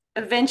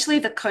eventually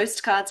the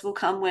coast cards will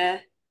come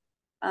where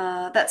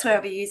that's where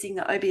I'll be using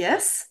the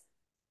OBS.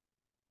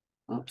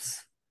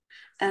 Oops.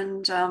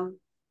 And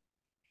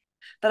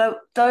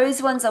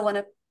those ones I want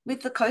to,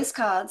 with the coast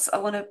cards, I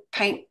want to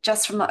paint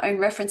just from my own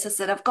references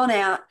that I've gone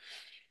out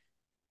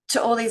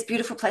to all these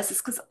beautiful places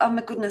because, oh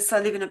my goodness, I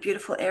live in a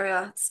beautiful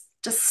area. It's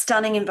just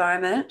stunning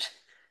environment,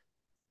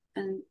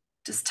 and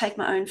just take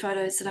my own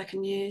photos that I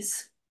can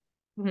use.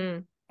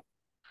 Mm-hmm.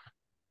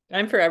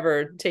 I'm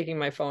forever taking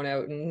my phone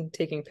out and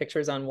taking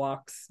pictures on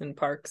walks and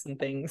parks and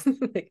things.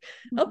 Like,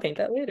 I'll paint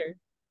that later.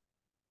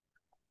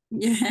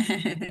 Yeah.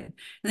 And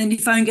then your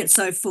phone gets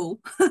so full.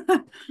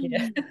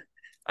 Yeah.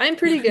 I'm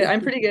pretty good.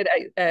 I'm pretty good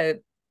at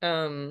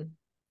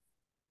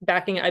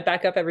I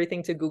back up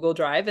everything to Google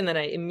Drive and then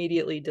I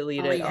immediately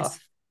delete it Yes. off.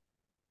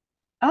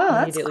 Oh,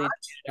 that's Immediately good.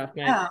 delete it off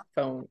my Yeah.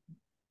 phone.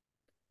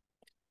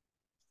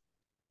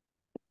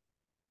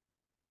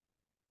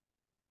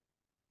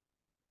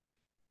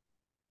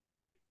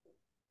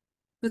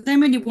 But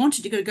then when you want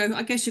it, you got to go,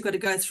 I guess you've got to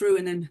go through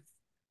and then,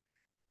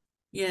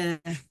 yeah.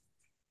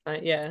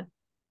 Yeah.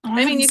 I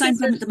I have mean, the you can same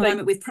problem search at the like,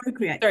 moment with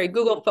Procreate. sorry,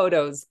 Google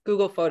Photos.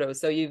 Google Photos.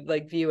 So you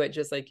like view it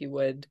just like you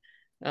would,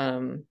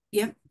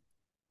 Yeah.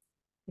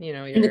 you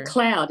know, In the your,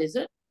 cloud, is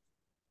it?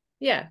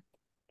 yeah,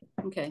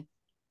 Okay.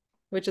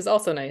 which is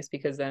also nice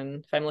because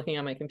then if I'm looking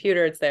on my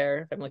computer, it's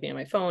there. If I'm looking at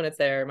my phone, it's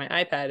there. My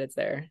iPad, it's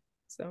there.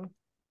 So,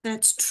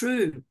 That's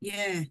true.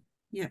 Yeah.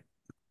 Yeah.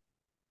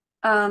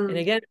 and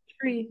again,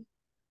 free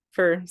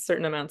for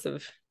certain amounts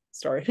of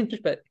storage,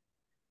 but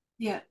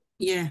Yeah.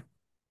 Yeah.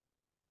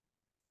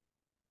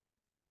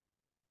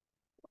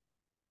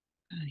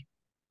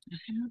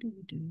 How do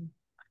we do?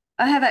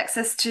 I have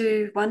access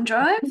to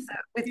OneDrive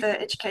with the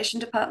education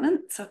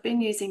department, so I've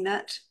been using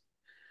that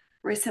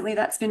recently.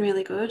 That's been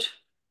really good,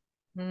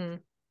 mm.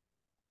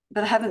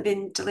 but I haven't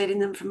been deleting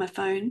them from my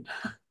phone.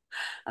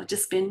 I've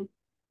just been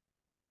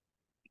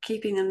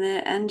keeping them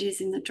there and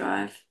using the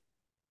drive.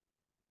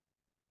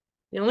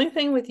 The only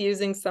thing with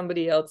using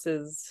somebody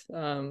else's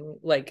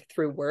like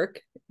through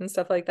work and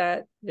stuff like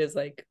that is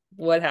like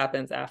what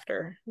happens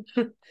after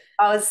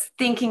I was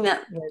thinking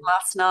that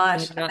last when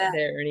night you're not about,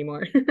 there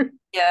anymore.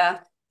 yeah,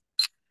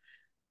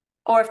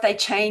 or if they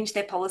change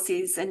their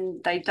policies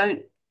and they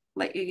don't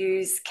let you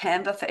use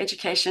Canva for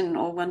education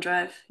or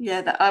OneDrive.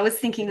 Yeah, that, I was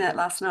thinking that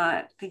last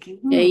night, thinking,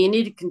 Yeah, you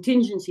need a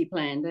contingency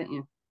plan, don't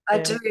you? I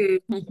Yeah. do.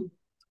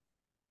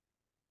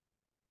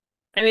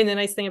 I mean, the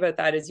nice thing about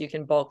that is you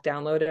can bulk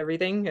download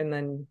everything and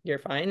then you're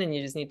fine and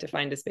you just need to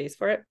find a space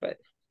for it. But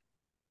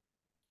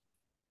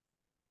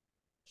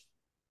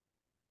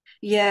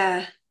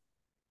Yeah.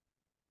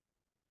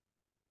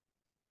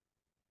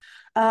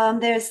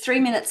 There's 3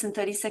 minutes and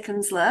 30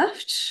 seconds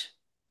left.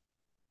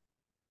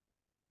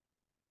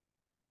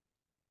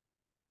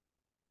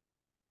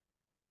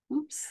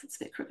 Oops, it's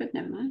a bit crooked,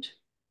 never mind.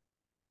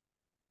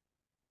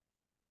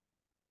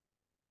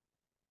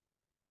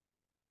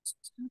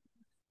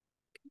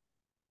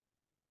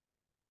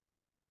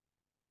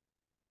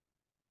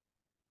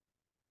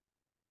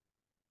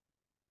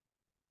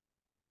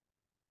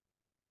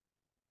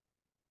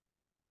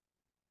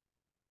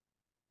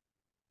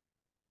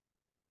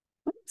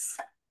 Oops.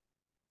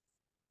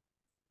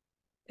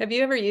 have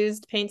you ever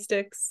used paint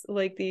sticks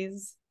like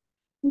these?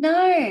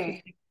 No.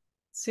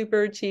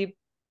 Super cheap.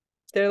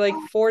 They're like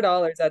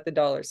 $4 at the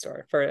dollar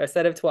store for a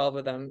set of 12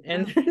 of them.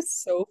 And they're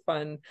so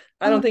fun.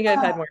 I don't think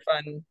I've had more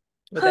fun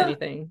with Huh.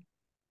 anything.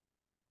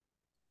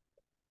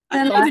 I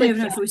Then don't Almost even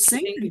like know if we've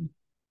seen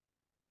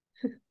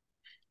them.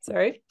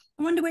 sorry.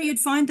 I wonder where you'd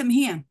find them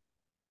here.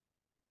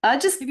 I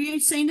just, Have you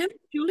seen them,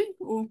 Julie?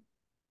 Or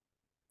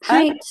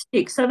Paint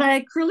sticks, are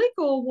they acrylic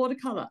or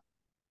watercolor?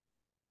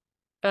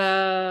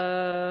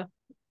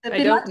 they'd I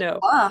be like don't know.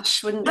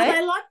 gouache, wouldn't Are they?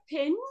 they like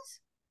pens?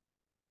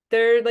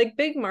 They're like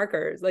big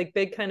markers, like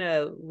big kind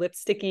of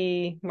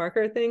lipsticky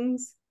marker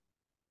things.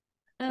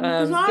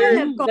 Because I They're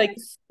have got like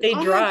they I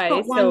have dry,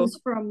 got so ones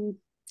from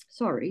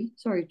sorry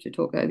to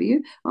talk over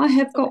you. I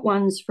have got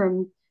ones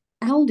from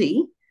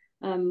Aldi,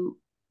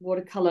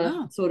 watercolor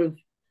oh, sort of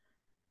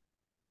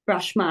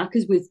brush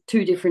markers with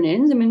two different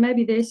ends. I mean,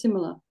 maybe they're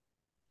similar.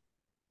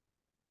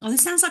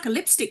 this sounds like a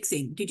lipstick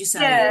thing. Did you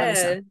say, Yeah.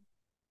 Melissa?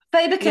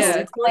 Faber yeah,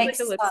 Castell it smells like a makes,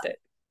 lipstick.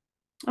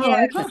 Oh,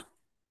 yeah, okay. Huh.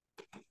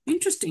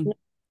 Interesting.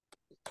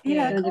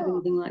 yeah, Don't have cool.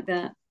 anything like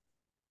that.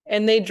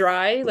 And they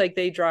dry,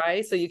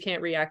 so you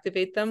can't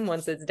reactivate them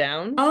once it's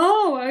down.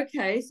 Oh,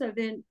 okay. So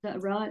then,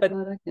 right, But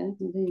okay.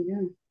 Well, there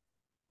you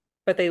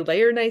but they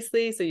layer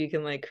nicely, so you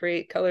can like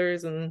create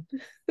colors and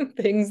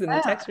things, and the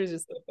Yeah. texture is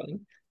just so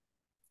fun.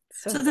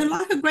 So So they're fun.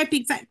 like a great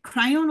big fat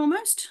crayon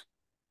almost?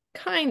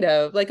 Kind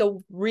of like a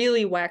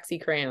really waxy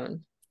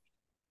crayon.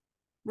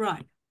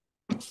 Right.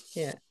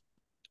 Yeah.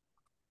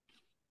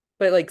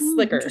 But like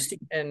slicker Interesting.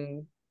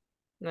 and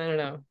I don't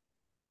know.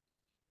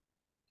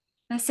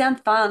 They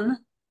sound fun.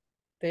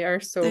 They are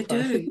so They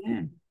fun. do,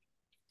 yeah.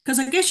 Because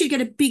I guess you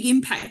get a big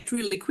impact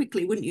really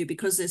quickly, wouldn't you?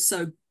 Because they're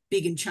so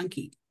big and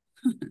chunky.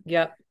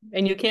 Yep.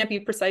 And you can't be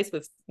precise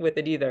with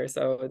it either.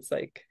 So it's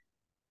like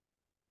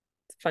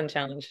it's a fun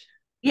challenge.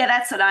 Yeah,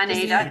 that's what I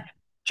need. Yeah. I'm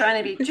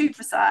trying to be too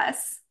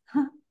precise.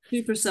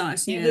 Too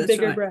precise. Use Yeah, a that's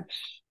bigger right.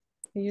 brush.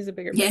 Use a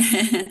bigger brush.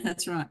 Yeah,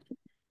 that's right.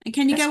 And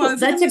can you go. go over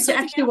them That's with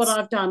something actually what else?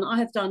 I've done. I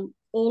have done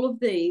all of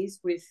these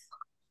with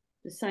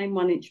the same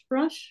 1-inch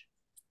brush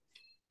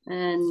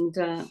and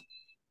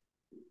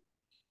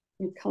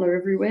color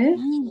everywhere.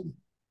 Mm.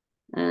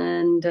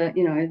 And they're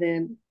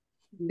a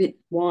bit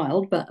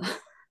wild, but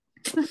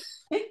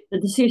the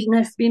decision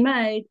has to be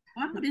made.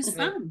 Oh, it is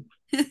fun.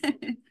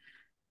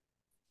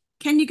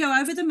 Can you go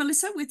over them,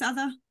 Melissa, with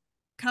other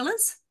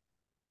colours?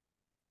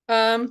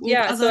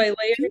 Yeah, so other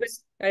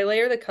I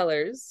layer the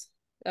colors.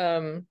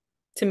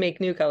 to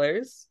make new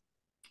colors.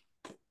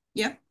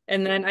 Yep.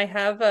 And then I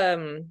have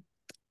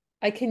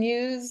I can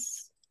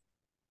use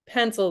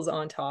pencils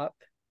on top,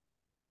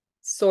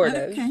 sort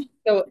of. Okay.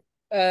 So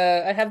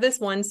I have this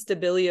one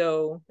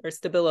Stabilo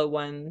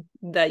one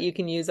that you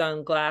can use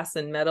on glass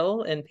and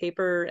metal and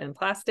paper and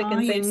plastic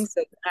and yes. things.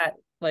 So that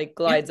like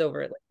glides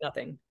over it like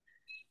nothing.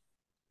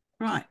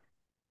 Right.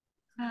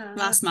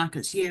 Glass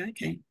markers. Yeah.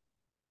 Okay.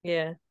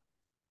 Yeah.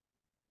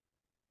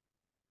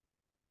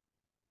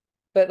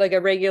 But like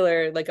a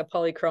regular, like a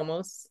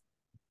polychromos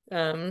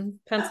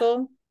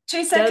pencil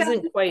 2 seconds.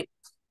 doesn't quite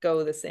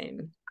go the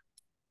same.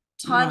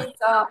 Time is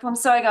up. I'm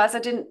sorry, guys.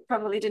 I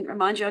probably didn't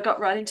remind you. I got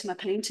right into my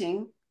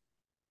painting.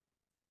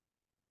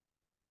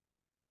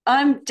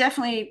 I'm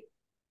definitely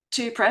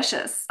too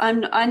precious.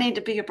 I need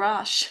a bigger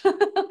brush or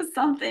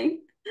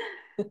something.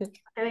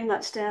 Getting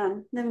much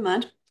down. Never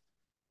mind.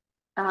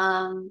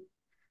 All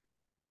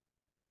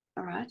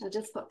right, I'll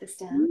just put this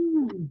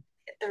down.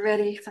 Get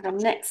ready for the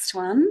next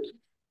one.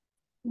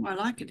 Oh, I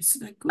like it. It's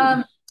so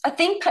good. I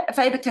think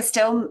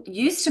Faber-Castell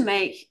used to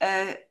make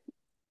a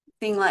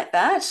thing like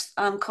that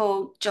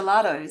called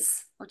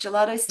gelatos or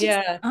gelato sticks.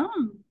 Yeah.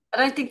 Oh. I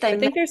don't think they I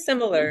think they're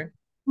similar.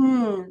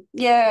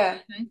 Yeah.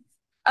 Okay.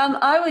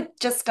 I would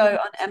just go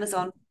on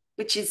Amazon,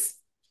 which is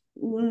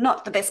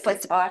not the best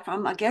place to buy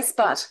from, I guess,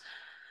 but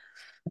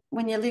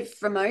when you live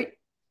remote,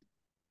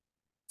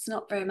 it's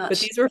not very much. But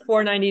these were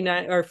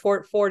 $4.99 or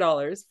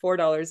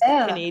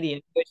 $4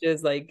 Canadian, which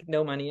is like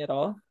no money at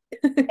all.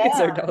 It's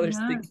our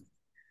 $1.60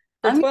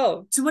 for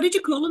 12. So what did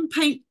you call them?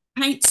 Paint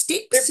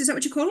sticks? Is that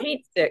what you call them?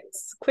 Paint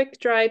sticks, quick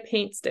dry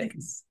paint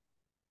sticks.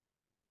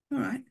 All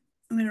right,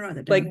 I'm gonna write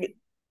that down. Like,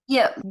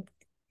 yeah,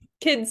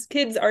 kids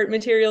art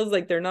materials,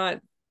 like they're not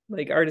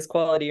like artist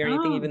quality or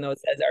anything, even though it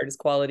says artist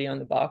quality on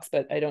the box,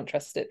 but I don't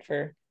trust it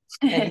for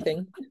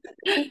anything.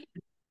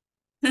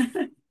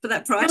 For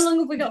that price. How long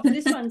have we got for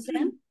this one,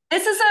 Sam?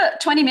 This is a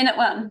 20-minute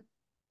one.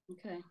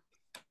 Okay.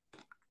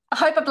 I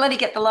hope I bloody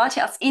get the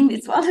lighthouse in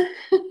this one.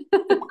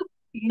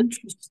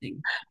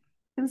 Interesting.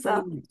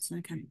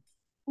 Okay.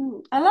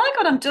 I like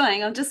what I'm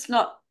doing. I'm just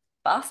not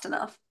fast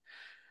enough.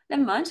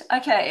 Never mind.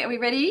 Okay, are we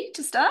ready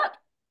to start?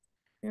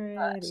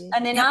 Right.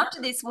 And then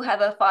after this, we'll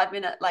have a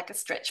 5-minute, like a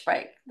stretch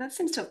break. That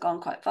seems to have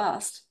gone quite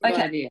fast. Okay.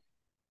 Good idea.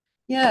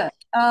 Yeah.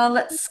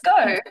 Let's go.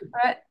 All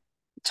right.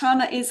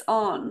 Timer is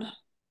on.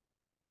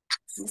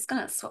 I'm just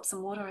going to swap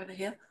some water over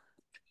here.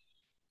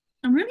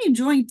 I'm really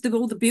enjoying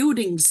all the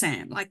buildings,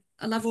 Sam. Like,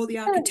 I love all the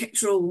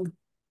architectural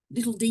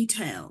little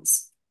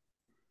details.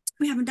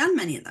 We haven't done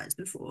many of those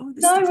before.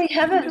 No, we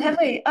haven't, have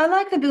we? I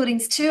like the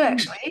buildings too,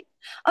 actually.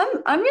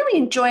 I'm really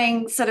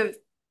enjoying sort of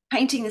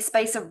painting the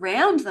space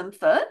around them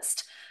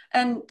first.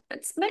 And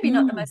it's maybe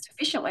not the most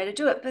efficient way to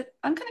do it, but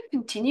I'm going to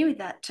continue with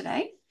that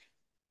today,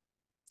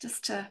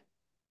 just to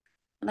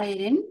lay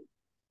it in.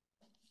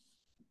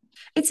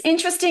 It's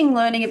interesting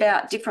learning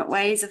about different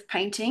ways of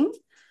painting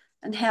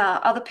and how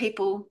other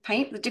people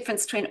paint, the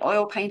difference between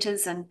oil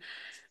painters and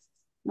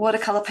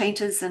watercolor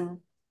painters, and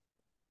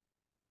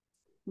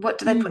what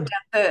do they put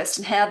down first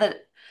and how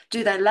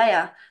do they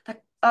layer.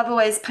 Like, I've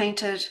always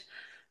painted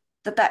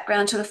the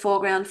background to the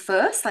foreground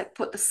first, like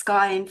put the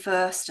sky in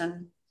first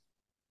and,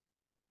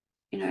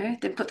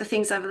 then put the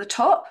things over the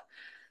top.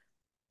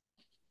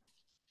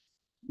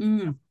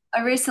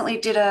 I recently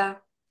did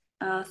a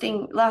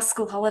thing, last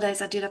school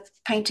holidays, I did a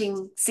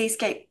painting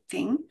seascape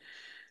thing,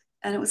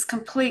 and it was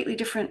completely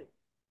different.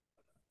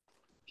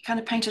 You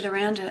kind of painted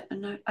around it,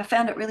 and I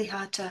found it really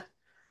hard to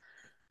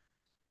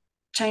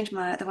change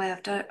the way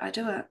I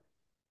do it.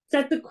 Is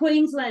that the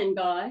Queensland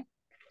guy?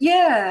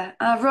 Yeah,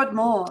 Rod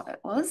Moore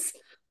it was.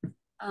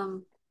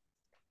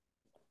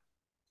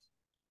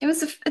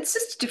 It's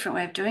just a different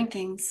way of doing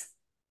things.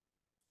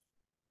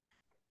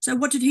 So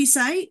what did he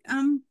say,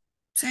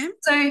 Sam?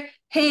 So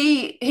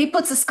he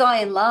puts the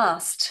sky in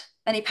last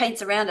and he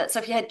paints around it. So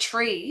if you had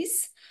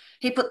trees,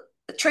 he put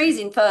the trees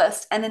in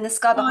first and then the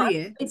sky behind.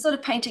 Yeah. It's sort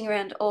of painting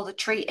around all the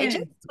tree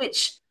edges,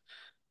 which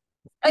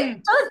I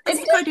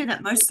think I do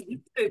that mostly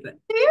too, but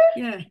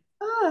yeah.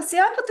 Oh, see,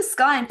 I put the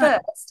sky in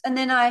first and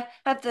then I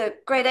have the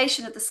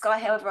gradation of the sky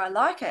however I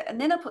like it. And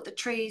then I put the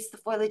trees, the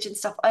foliage and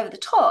stuff over the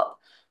top.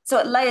 So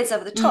it layers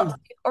over the top. So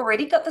you've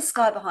already got the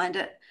sky behind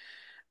it.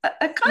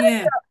 I kind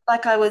of felt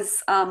like I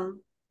was, oh,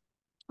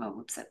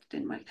 whoops, that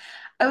didn't work.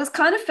 I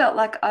kind of felt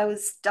like I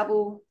was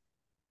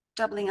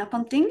doubling up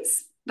on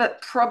things,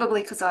 but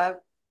probably because I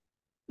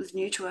was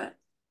new to it.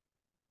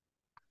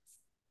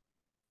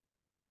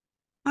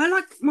 I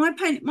like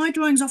my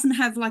drawings often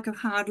have like a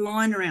hard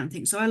line around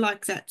things. So I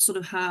like that sort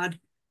of hard,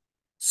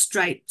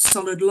 straight,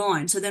 solid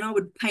line. So then I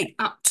would paint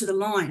up to the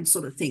line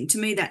sort of thing. To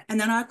me, and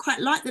then I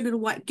quite like the little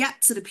white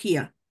gaps that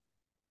appear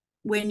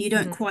when you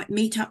don't quite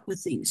meet up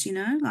with things,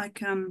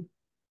 like,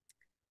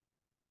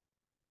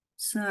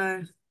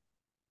 so.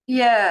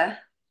 Yeah.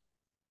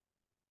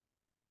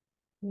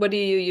 What do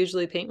you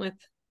usually paint with?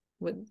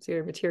 What's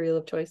your material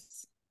of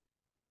choice?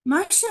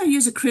 Mostly I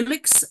use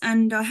acrylics,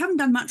 and I haven't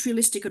done much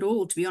realistic at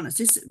all, to be honest.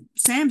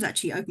 Sam's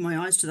actually opened my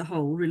eyes to the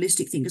whole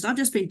realistic thing, because I've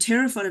just been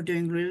terrified of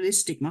doing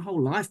realistic my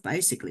whole life,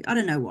 basically. I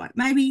don't know why.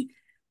 Maybe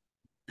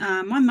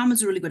my mum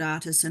was a really good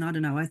artist, and I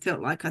don't know, I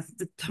felt like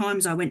the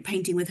times I went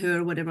painting with her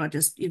or whatever,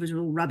 it was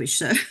all rubbish.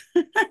 So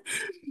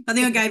I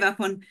think I gave up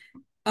on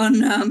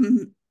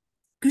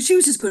because she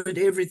was just good at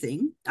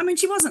everything. I mean,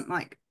 she wasn't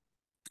like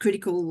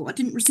critical. I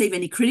didn't receive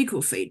any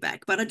critical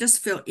feedback, but I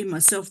just felt in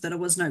myself that I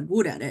was no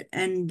good at it.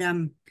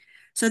 And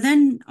so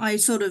then I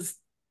sort of,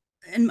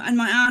 and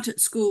my art at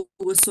school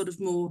was sort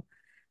of more,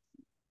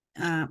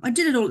 I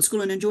did it all at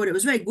school and enjoyed it. It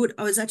was very good.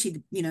 I was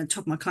actually,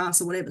 top of my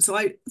class or whatever. So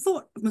I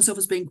thought of myself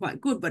as being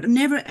quite good, but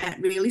never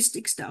at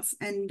realistic stuff.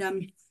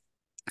 And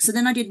so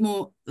then I did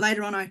more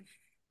later on. I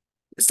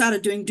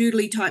started doing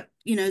doodly type,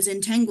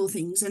 Zentangle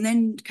things, and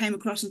then came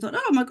across and thought,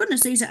 oh my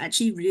goodness, these are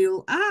actually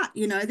real art.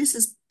 This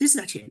is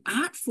actually an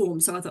art form.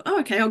 So I thought,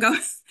 oh, okay, I'll go,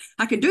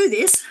 I can do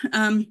this.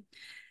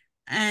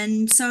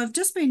 And so I've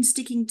just been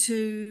sticking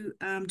to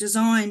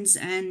designs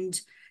and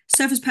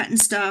surface pattern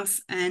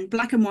stuff and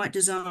black and white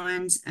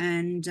designs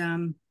and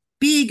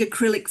big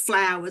acrylic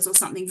flowers or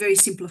something very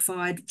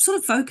simplified, sort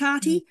of folk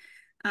arty.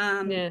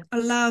 I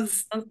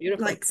love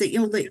like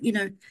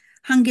the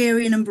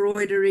Hungarian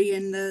embroidery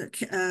and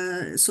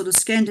the sort of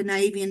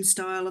Scandinavian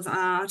style of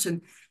art,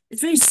 and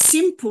it's very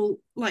simple,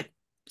 like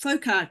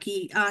folk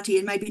arty,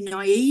 and maybe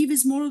naive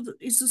is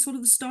the sort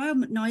of the style,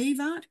 but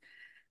naive art.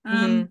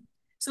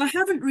 So I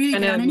haven't really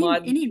kind done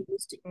any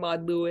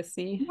Maud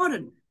Lewis-y.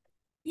 modern.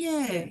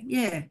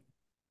 Yeah.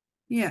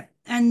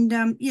 And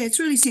it's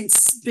really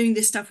since doing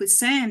this stuff with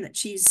Sam that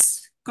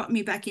she's got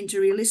me back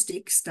into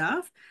realistic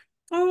stuff.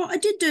 Oh, I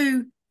did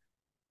do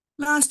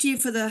last year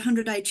for the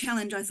 100-day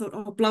challenge. I thought,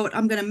 oh, blow it,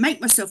 I'm going to make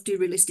myself do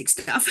realistic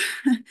stuff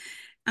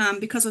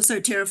because I was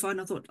so terrified,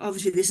 and I thought,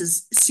 obviously this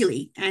is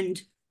silly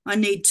and I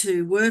need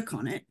to work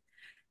on it.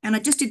 And I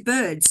just did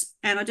birds,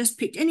 and I just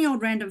picked any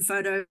old random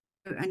photo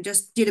and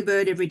just did a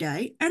bird every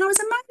day. And I was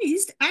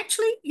amazed,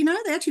 actually,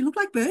 they actually look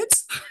like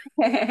birds.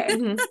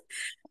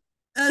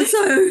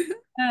 So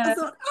I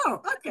thought,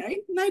 oh,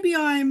 okay, maybe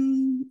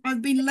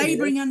I've been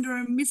laboring under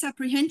a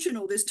misapprehension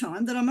all this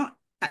time that I'm not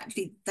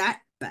actually that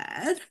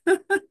bad.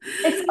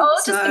 It's all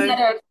just a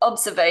matter of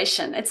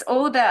observation. It's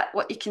all about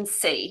what you can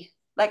see,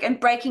 like, and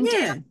breaking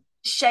down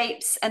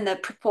shapes and the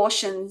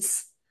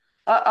proportions.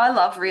 I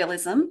love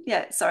realism.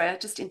 Yeah, sorry, I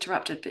just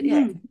interrupted, but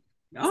yeah.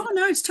 Oh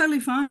no, it's totally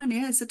fine.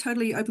 Yeah, it's a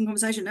totally open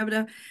conversation.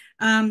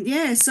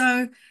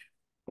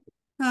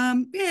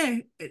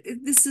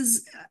 This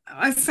is,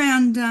 I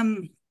found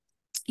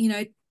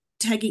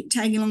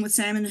tagging along with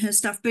Sam and her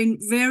stuff been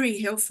very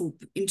helpful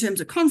in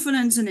terms of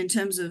confidence and in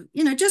terms of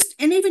even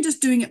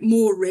just doing it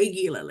more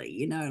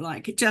regularly.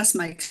 Like it just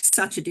makes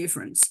such a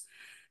difference.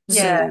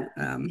 Yeah.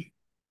 So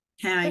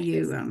how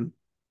you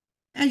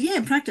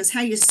practice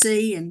how you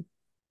see and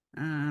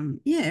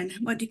and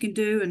what you can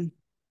do, and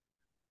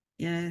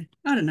I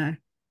don't know.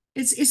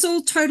 It's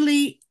all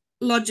totally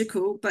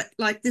logical, but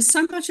like there's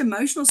so much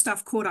emotional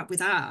stuff caught up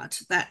with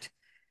art that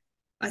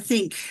I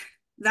think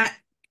that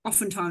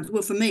oftentimes,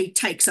 well, for me,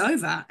 takes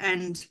over,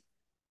 and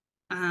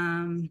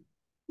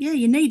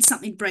you need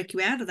something to break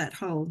you out of that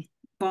whole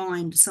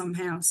bind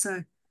somehow.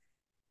 So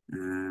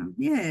I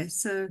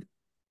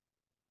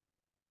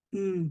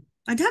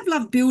have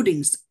loved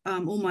buildings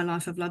all my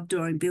life. I've loved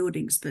drawing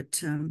buildings,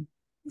 but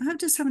I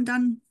just haven't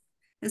done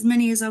as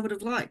many as I would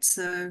have liked.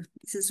 So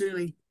this is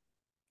really,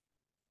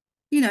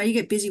 you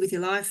get busy with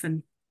your life,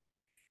 and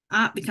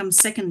art becomes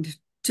second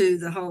to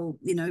the whole,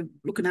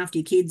 looking after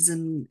your kids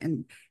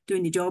and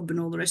doing your job and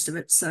all the rest of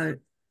it. So,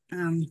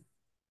 yeah.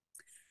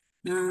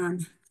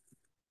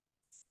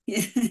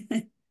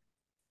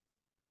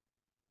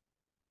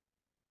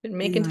 Been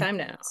making time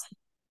now.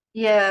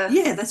 Yeah,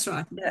 that's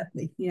right.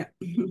 Yeah.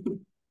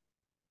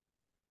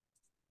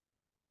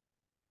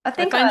 I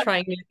find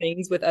trying new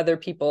things with other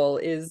people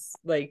is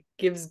like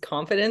gives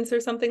confidence or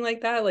something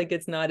like that. Like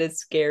it's not as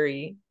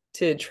scary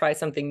to try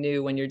something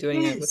new when you're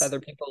doing it with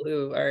other people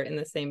who are in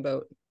the same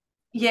boat.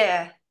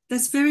 Yeah,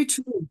 that's very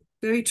true.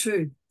 Very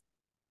true.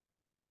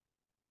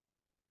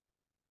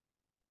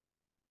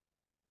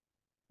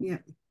 Yeah.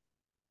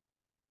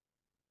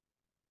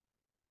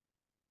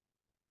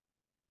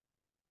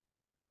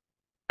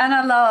 And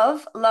I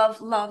love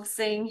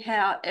seeing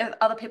how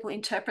other people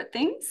interpret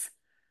things.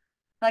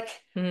 Like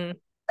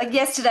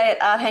yesterday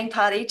at Art Hang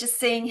Party, just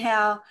seeing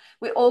how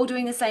we're all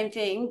doing the same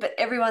thing, but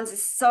everyone's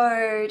is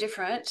so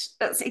different.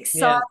 It's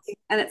exciting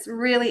and it's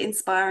really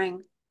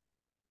inspiring.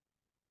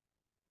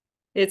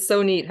 It's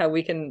so neat how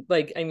we can,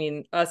 like, I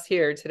mean, us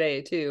here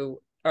today too,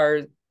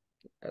 our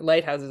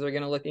lighthouses are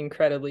going to look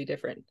incredibly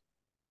different.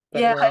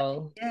 But we're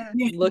all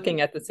looking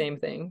at the same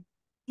thing.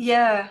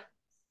 Yeah.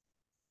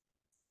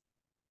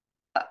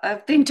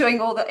 I've been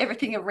doing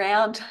everything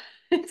around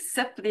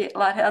except for the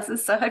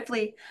lighthouses. So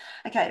hopefully,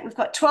 okay, we've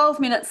got 12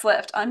 minutes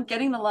left. I'm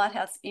getting the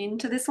lighthouse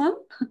into this one.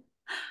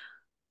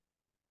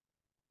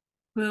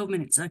 12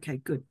 minutes. Okay,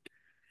 good.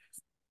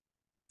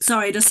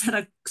 Sorry, I just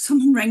had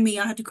someone rang me.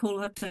 I had to call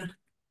her to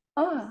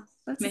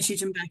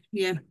message them back.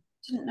 Yeah.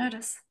 Didn't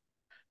notice.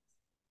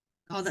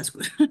 Oh, that's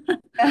good.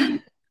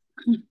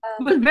 It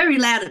was very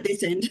loud at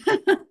this end.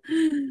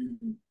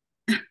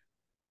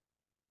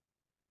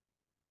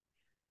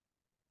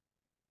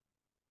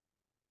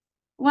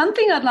 One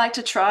thing I'd like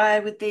to try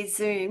with these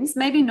Zooms,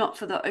 maybe not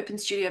for the Open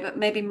Studio, but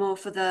maybe more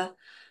for the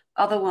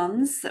other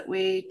ones that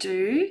we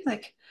do,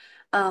 like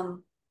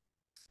in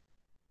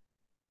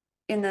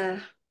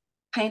the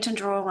paint and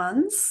draw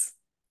ones,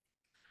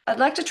 I'd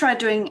like to try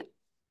doing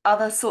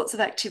other sorts of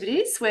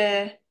activities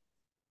where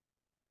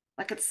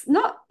like it's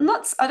not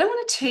I don't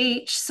want to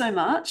teach so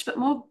much, but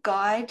more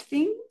guide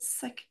things,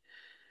 like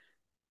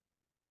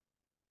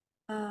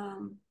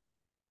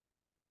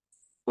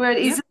where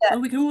it Yeah. isn't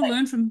Well, we can all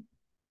learn from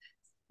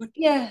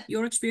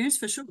your experience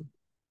for sure.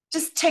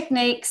 Just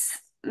techniques,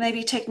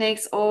 maybe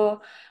techniques,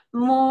 or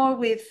more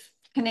with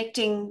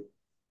connecting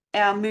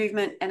our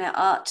movement and our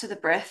art to the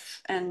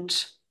breath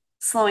and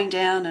slowing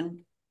down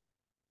and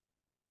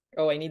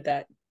Oh, I need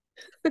that.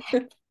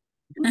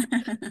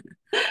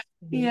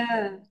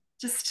 yeah,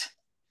 just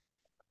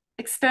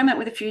experiment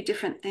with a few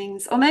different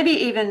things, or maybe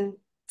even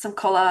some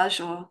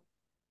collage, or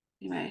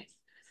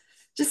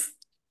just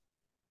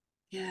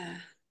yeah.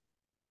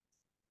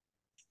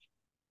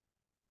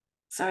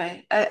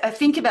 Sorry, I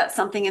think about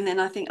something and then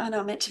I think, oh no,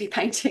 I'm meant to be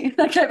painting. And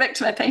I go back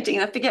to my painting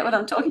and I forget what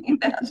I'm talking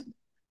about.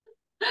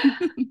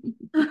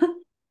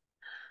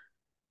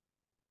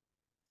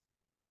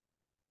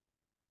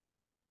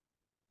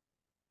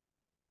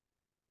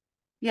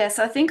 Yeah,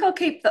 so I think I'll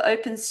keep the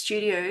Open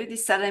Studio,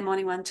 this Saturday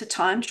morning one, to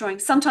timed drawing.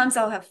 Sometimes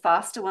I'll have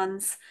faster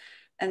ones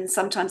and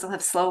sometimes I'll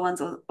have slower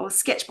ones, or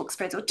sketchbook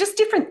spreads, or just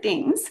different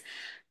things.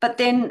 But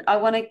then I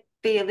want to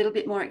be a little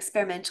bit more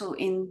experimental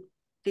in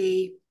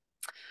the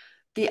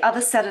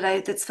other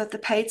Saturday that's for the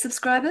paid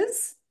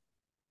subscribers.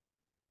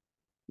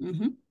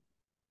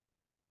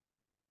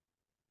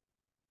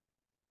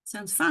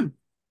 Sounds fun.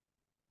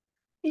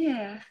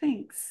 Yeah,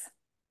 thanks.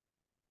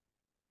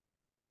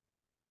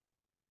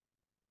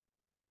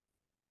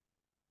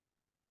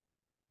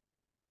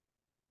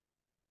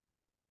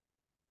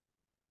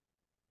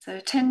 So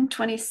 10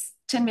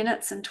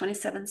 minutes and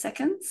 27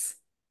 seconds.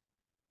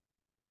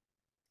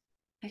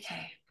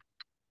 Okay.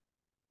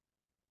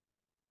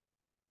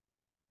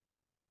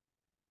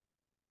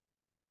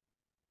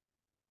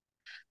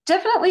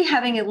 Definitely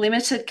having a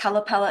limited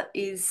color palette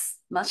is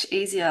much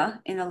easier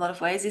in a lot of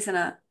ways, isn't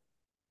it?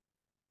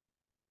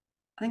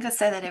 I think I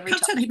say that every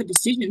Cuts time. out a heap of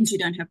decisions you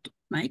don't have to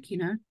make,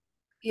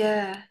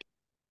 Yeah.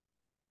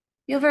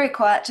 You're very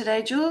quiet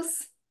today,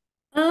 Jules.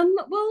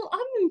 Well,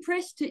 I'm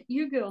impressed at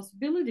you girls'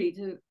 ability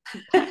to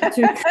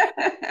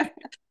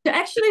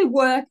actually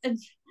work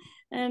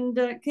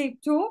and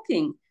keep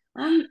talking.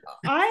 I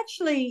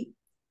actually,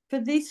 for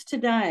this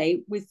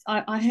today,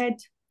 I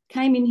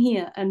came in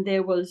here and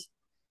there was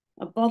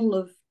a bottle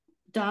of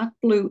dark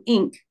blue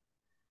ink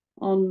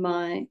on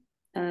my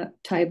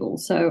table.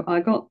 So I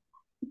got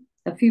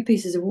a few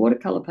pieces of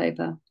watercolor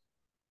paper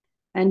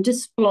and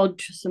just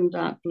splodged some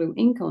dark blue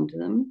ink onto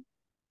them.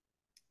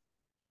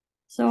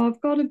 So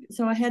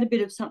I had a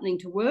bit of something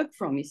to work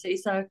from, you see.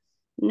 So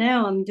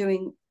now I'm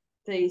doing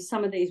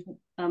some of these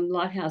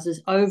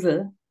lighthouses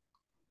over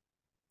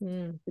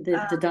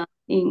the dark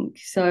ink.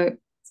 So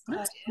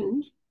that's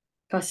cool.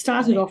 I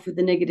started off with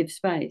the negative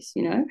space,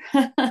 Yeah.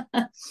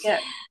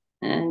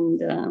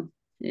 And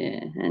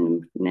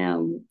and now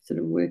I'm sort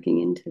of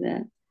working into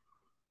that.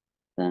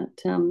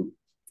 But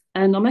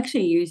and I'm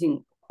actually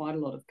using quite a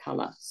lot of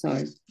colour, so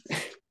it's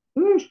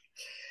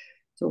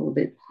all a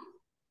bit.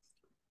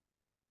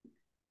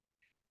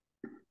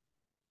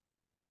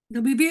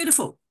 They'll be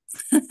beautiful.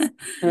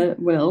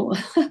 Well,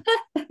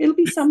 it'll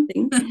be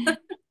something. I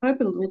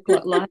hope it'll look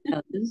like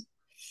lighthouses.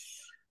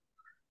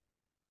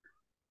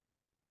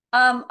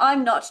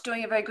 I'm not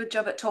doing a very good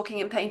job at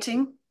talking and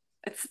painting.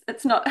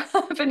 It's not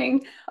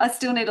happening. I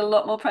still need a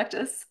lot more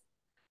practice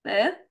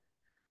there.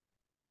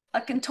 I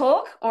can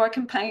talk or I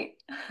can paint.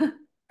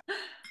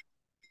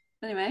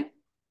 Anyway.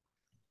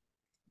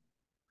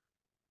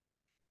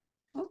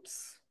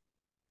 Oops.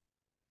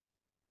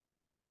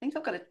 I think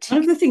I've got a tick.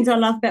 One of the things I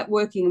love about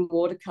working in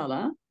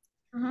watercolor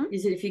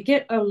is that if you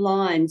get a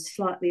line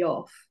slightly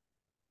off,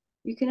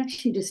 you can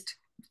actually just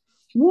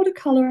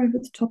watercolor over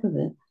the top of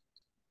it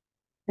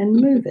and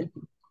move it.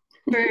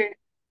 True.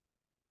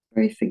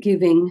 Very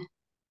forgiving.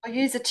 I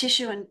use a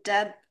tissue and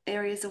dab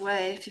areas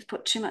away if you've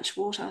put too much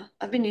water.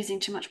 I've been using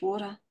too much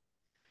water.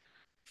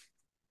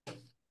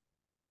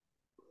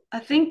 I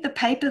think the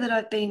paper that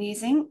I've been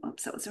using,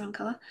 oops, that was the wrong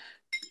color.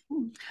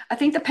 I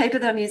think the paper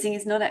that I'm using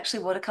is not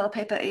actually watercolor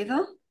paper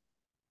either.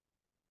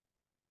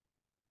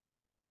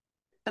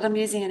 But I'm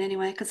using it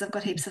anyway because I've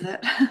got heaps of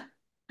it.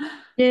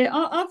 Yeah,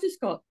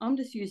 I'm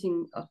just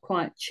using a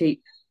quite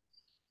cheap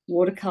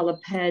watercolor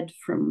pad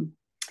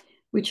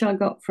which I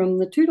got from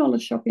the $2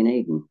 shop in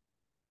Eden.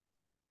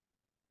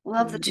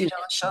 Love the $2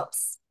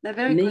 shops. They're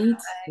very good. Me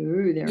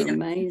too. They're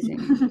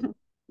amazing.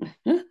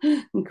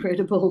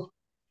 Incredible.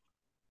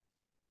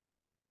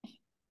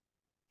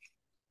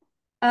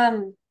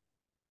 I'd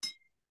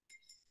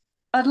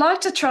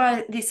like to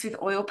try this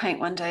with oil paint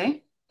one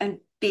day and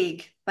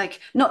big,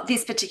 like not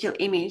this particular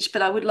image,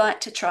 but I would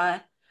like to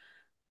try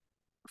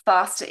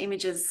faster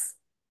images,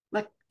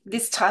 like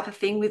this type of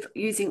thing with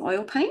using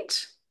oil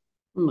paint.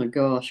 Oh my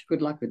gosh,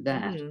 good luck with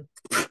that.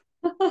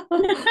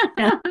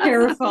 Sounds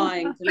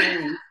terrifying to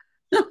me.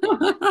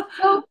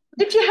 Well,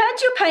 if you had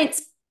your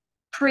paints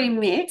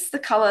pre-mixed, the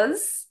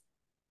colors,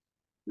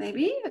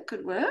 maybe it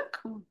could work.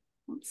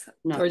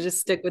 No. Or just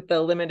stick with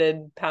the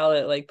limited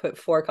palette, like put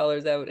 4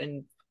 colors out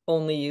and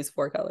only use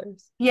 4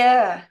 colors.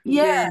 Yeah.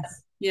 Yeah,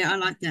 I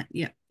like that.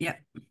 Yeah.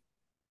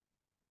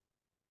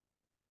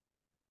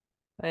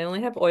 I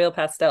only have oil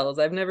pastels.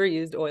 I've never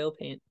used oil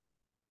paint.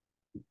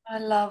 I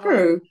love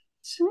True. it.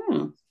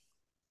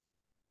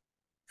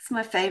 It's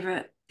my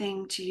favorite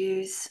thing to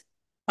use.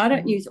 I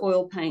don't use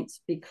oil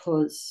paints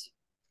because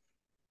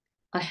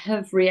I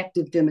have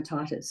reactive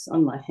dermatitis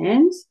on my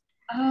hands.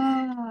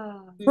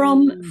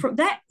 From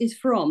that is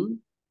from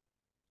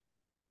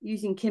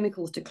using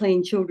chemicals to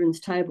clean children's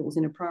tables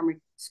in a primary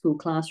school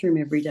classroom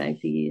every day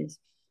for years.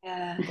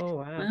 Yeah. Oh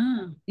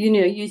wow.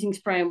 Using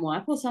spray and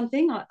wipe or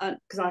something.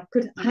 Because I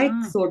could hate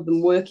the thought of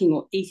them working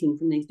or eating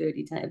from these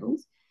dirty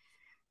tables,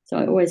 so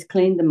I always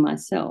cleaned them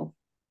myself.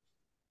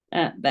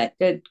 But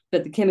the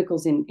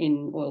chemicals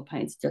in oil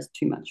paints just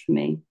too much for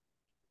me.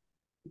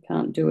 I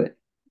can't do it.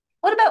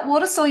 What about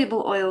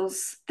water-soluble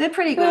oils? They're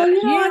pretty good.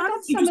 Well, I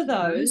got some of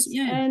those.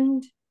 Yeah.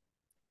 And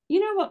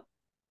you know what?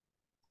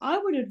 I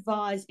would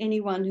advise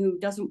anyone who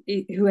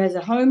has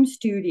a home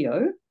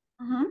studio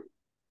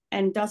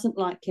and doesn't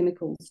like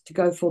chemicals to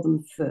go for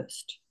them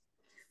first.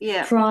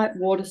 Yeah. Try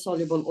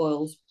water-soluble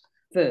oils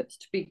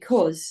first,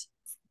 because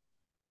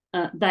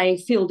they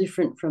feel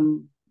different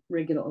from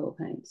regular oil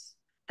paints.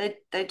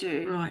 They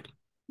do. Right.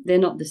 They're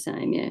not the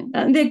same, yeah.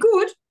 They're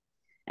good.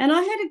 And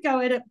I had a go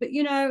at it, but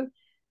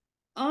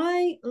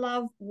I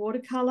love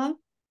watercolor,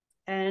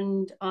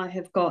 and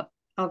I've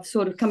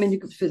sort of come into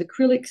grips with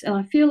acrylics, and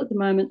I feel at the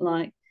moment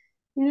like,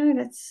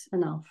 that's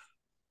enough.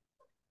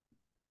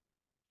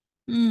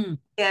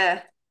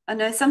 Yeah, I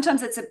know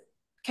sometimes it's a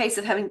case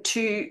of having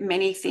too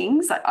many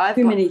things. Like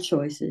Too many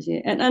choices,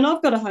 yeah. And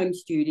I've got a home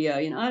studio,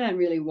 I don't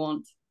really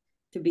want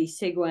to be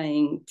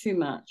segueing too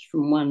much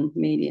from one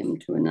medium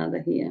to another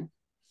here.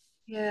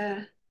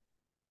 Yeah,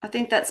 I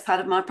think that's part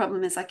of my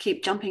problem is I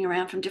keep jumping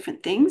around from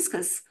different things,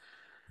 because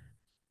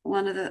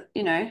one of the,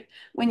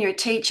 when you're a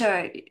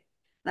teacher,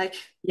 like,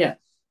 yeah,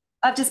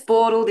 I've just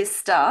bought all this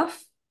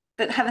stuff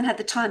but haven't had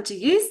the time to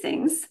use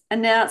things.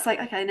 And now it's like,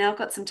 okay, now I've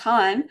got some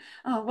time.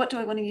 Oh, what do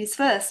I want to use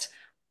first?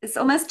 It's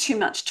almost too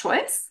much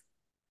choice.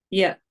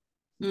 Yeah.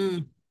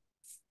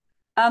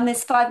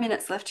 There's 5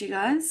 minutes left, you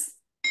guys.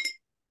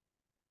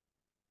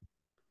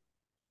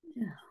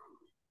 Yeah.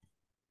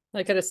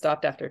 I could have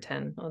stopped after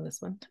 10 on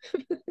this one.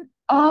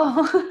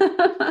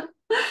 Oh.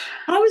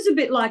 I was a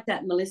bit like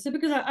that, Melissa,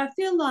 because I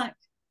feel like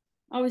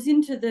I was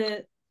into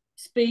the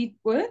speed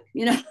work,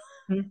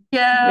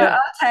 Yeah,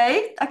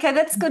 okay,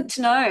 that's good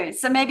to know.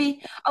 So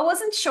maybe I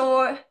wasn't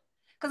sure,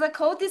 because I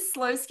called this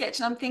slow sketch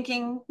and I'm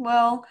thinking,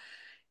 well,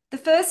 the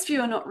first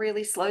few are not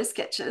really slow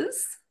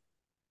sketches.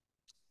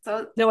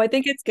 So no, I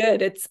think it's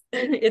good. It's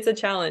a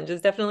challenge.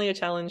 It's definitely a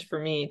challenge for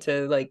me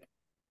to like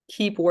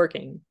keep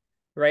working,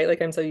 right?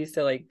 Like I'm so used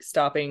to like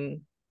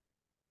stopping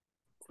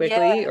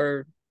quickly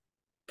or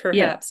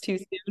perhaps too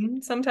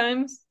soon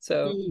sometimes.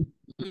 So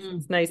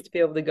it's nice to be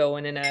able to go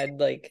in and add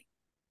like,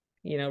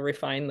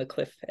 refine the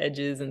cliff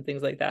edges and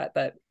things like that.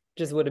 That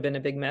just would have been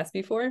a big mess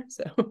before.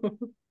 So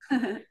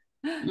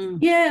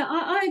yeah,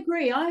 I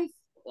agree. I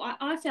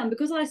found,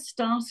 because I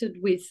started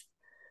with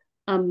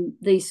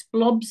these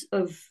blobs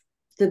of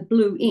the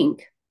blue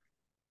ink,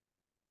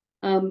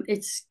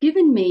 it's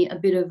given me a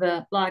bit of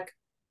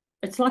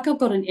it's like I've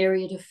got an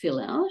area to fill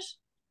out.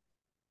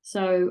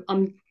 So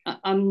I'm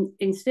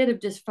instead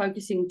of just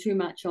focusing too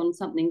much on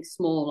something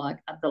small like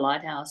at the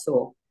lighthouse,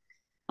 or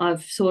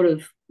I've sort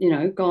of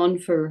gone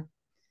for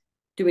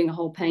doing a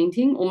whole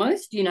painting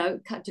almost,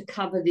 cut to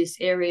cover this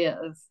area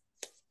of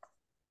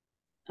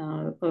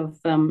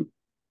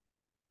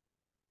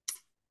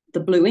the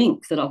blue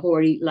ink that I've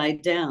already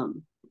laid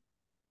down.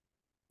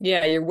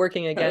 Yeah, you're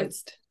working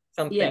against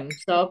something. Yeah,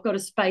 so I've got a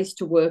space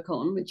to work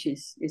on, which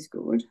is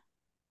good.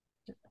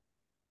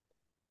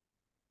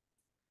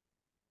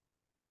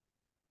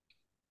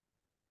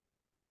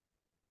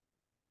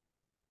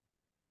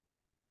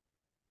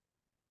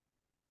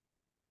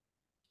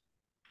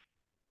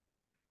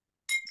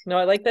 No,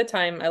 I like the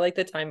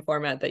time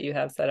format that you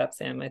have set up,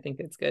 Sam. I think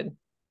it's good.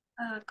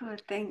 Oh,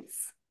 good,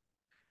 thanks.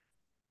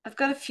 I've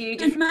got a few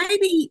different. And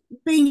maybe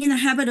being in the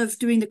habit of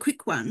doing the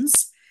quick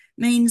ones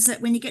means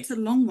that when you get to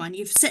the long one,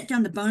 you've set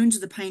down the bones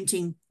of the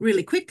painting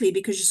really quickly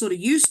because you're sort of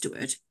used to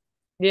it.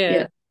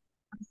 Yeah.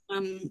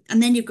 And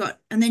then you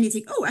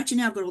think, oh, actually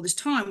now I've got all this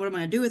time. What am I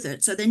going to do with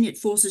it? So then it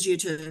forces you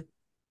to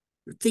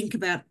think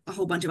about a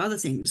whole bunch of other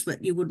things,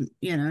 but you wouldn't,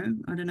 I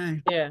don't know.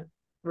 Yeah.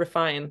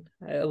 Refine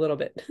a little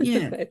bit.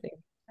 Yeah. I think.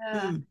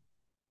 Yeah.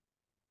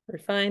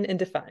 Refine and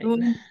define.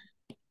 Well,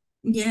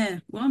 yeah.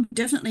 Well, I'm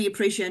definitely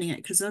appreciating it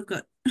because I've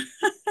got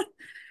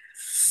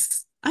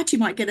I actually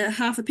might get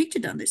half a picture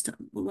done this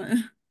time.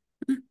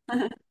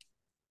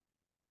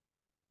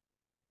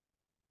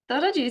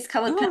 Thought I'd use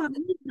colored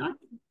pencil.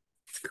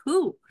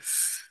 Cool.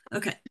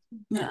 Okay.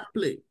 Now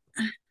blue.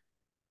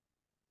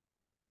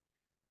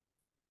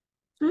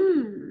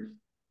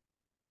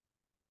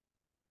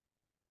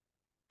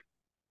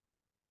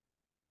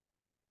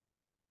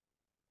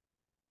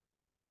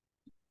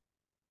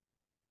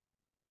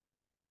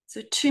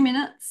 So 2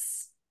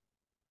 minutes.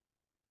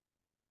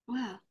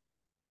 Wow. I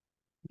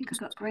think I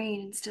got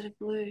green instead of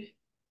blue.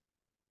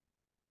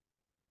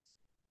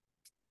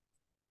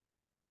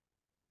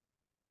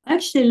 I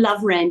actually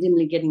love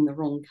randomly getting the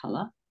wrong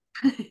colour.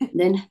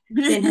 then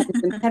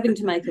having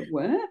to make it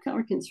work. I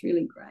reckon it's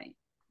really great.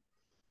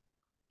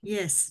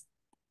 Yes.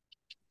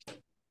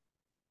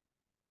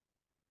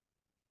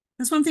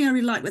 That's one thing I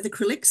really like with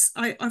acrylics.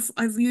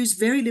 I've used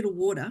very little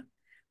water,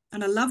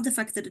 and I love the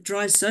fact that it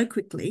dries so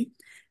quickly.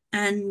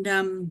 And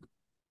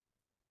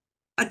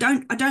I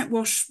don't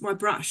wash my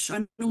brush.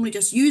 I normally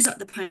just use up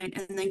the paint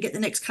and then get the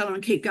next color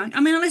and keep going.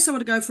 I mean, unless I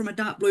want to go from a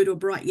dark blue to a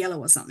bright yellow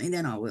or something,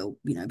 then I will,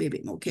 be a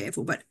bit more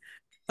careful. But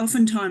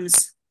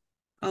oftentimes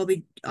I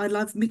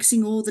love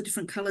mixing all the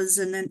different colors,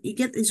 and then you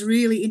get these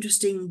really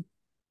interesting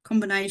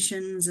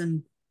combinations,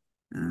 and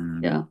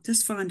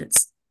just find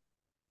it's,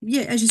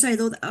 as you say,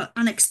 the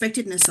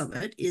unexpectedness of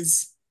it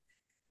is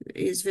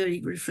very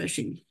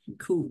refreshing and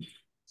cool.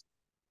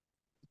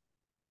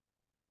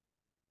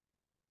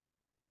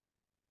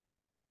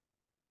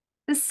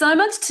 There's so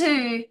much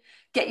to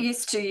get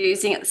used to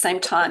using at the same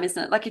time,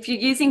 isn't it? Like if you're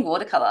using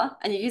watercolor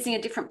and you're using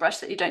a different brush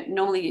that you don't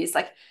normally use,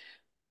 like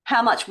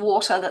how much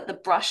water that the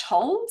brush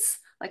holds,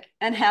 like,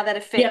 and how that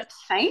affects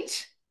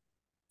paint.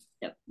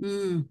 Yep.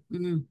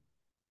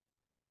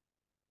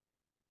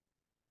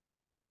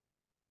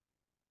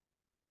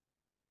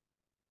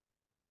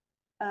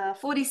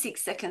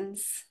 46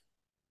 seconds.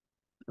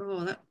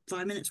 Oh, that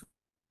 5 minutes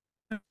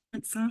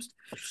went fast.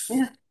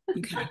 Yeah.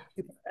 Okay.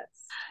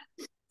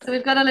 So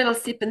we've got a little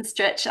sip and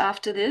stretch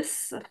after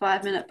this, a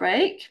 5-minute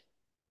break.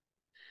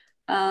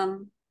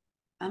 I'm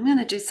going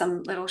to do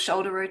some little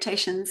shoulder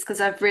rotations because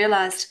I've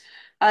realized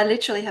I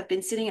literally have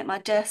been sitting at my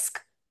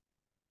desk,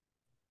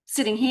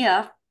 sitting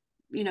here,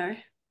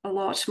 a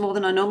lot more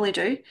than I normally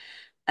do.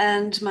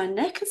 And my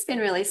neck has been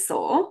really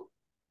sore.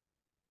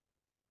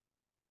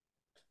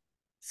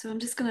 So I'm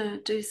just going to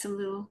do some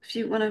little, if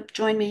you want to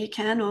join me, you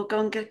can, or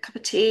go and get a cup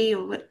of tea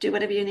or do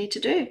whatever you need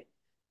to do.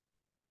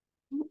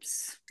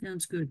 Oops.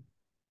 Sounds good.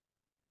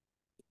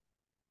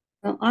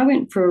 Well, I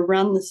went for a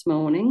run this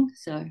morning,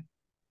 so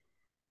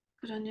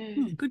Good on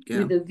you. Oh, good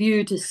girl. with a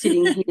view to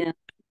sitting here.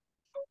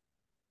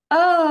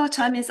 Oh,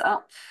 time is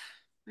up.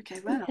 Okay,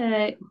 wow.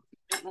 Okay.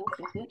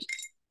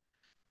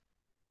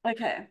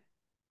 Okay.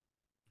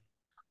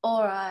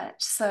 All right.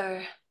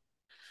 So,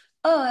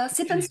 I'll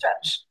sip and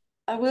stretch.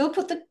 I will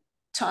put the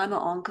timer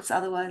on because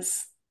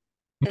otherwise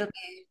it'll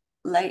be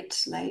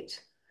late.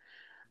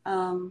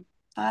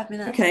 5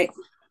 minutes. Okay.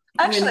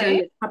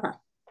 Actually,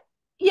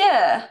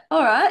 yeah.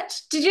 All right.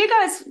 Does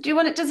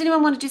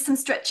anyone want to do some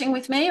stretching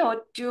with me,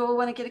 or do you all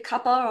want to get a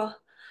cuppa or?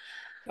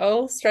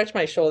 I'll stretch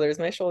my shoulders.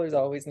 My shoulders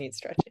always need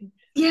stretching.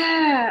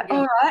 Yeah,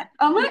 all right.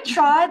 I'm going to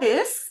try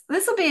this.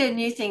 This will be a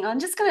new thing. I'm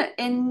just going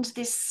to end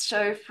this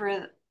show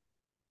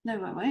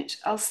no, I won't.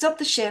 I'll stop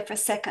the share for a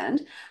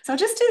second. So I'll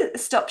just do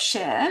stop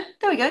share.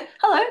 There we go.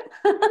 Hello.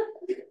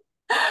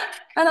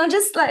 And I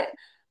just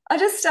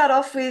start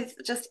off with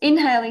just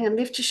inhaling and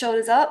lift your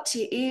shoulders up to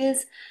your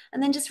ears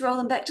and then just roll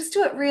them back. Just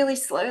do it really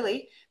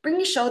slowly. Bring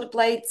your shoulder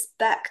blades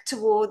back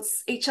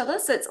towards each other.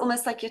 So it's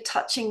almost like you're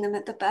touching them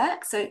at the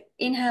back. So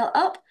inhale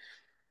up,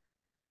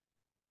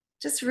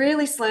 just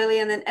really slowly.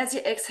 And then as you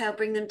exhale,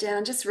 bring them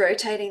down, just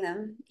rotating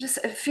them.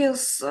 It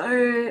feels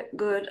so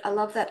good. I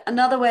love that.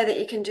 Another way that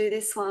you can do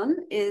this one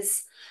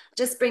is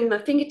just bring my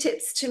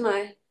fingertips to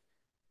my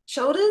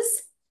shoulders.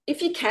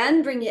 If you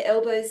can, bring your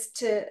elbows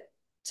to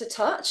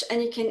touch,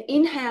 and you can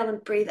inhale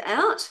and breathe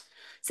out.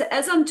 So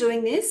as I'm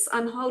doing this,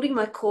 I'm holding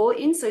my core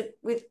in. So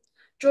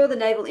draw the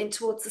navel in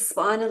towards the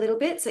spine a little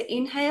bit. So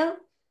inhale.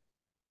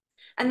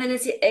 And then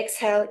as you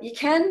exhale, you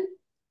can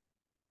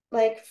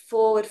like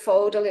forward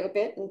fold a little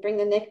bit and bring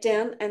the neck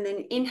down, and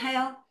then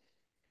inhale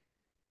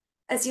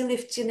as you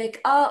lift your neck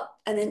up,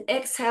 and then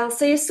exhale.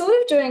 So you're sort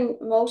of doing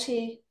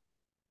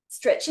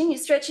multi-stretching. You're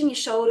stretching your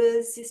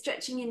shoulders, you're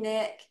stretching your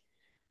neck,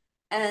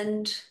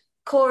 and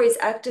core is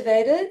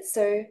activated.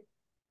 So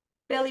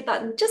belly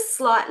button just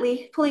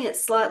slightly, pulling it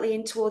slightly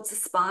in towards the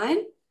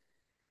spine.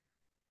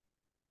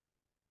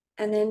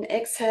 And then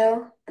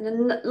exhale. And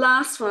then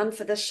last one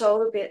for the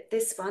shoulder bit,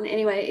 this one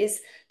anyway, is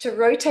to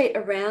rotate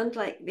around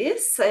like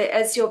this. So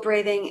as you're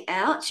breathing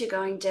out, you're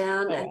going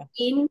down and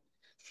in.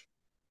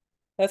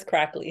 That's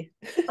crackly.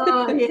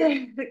 Oh,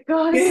 yeah.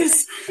 God,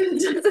 yes.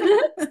 doesn't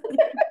it?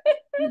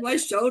 My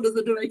shoulders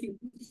are doing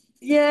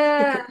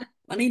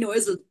funny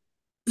noises.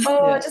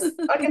 Oh,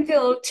 I can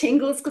feel little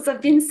tingles because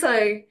I've been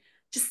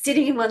just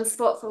sitting in one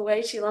spot for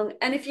way too long.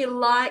 And if you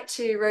like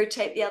to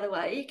rotate the other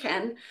way, you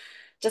can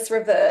just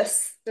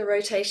reverse the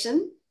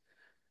rotation.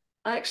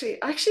 I actually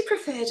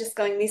prefer just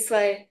going this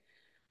way.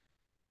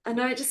 I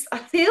know, I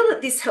feel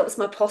that this helps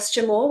my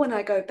posture more when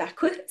I go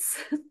backwards.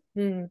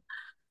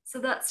 So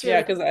that's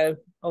really because I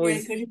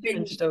always you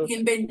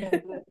can bend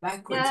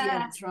backwards. Yeah,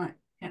 that's right.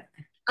 Yeah.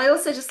 I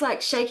also just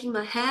like shaking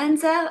my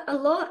hands out a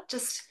lot,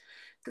 just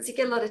because you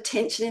get a lot of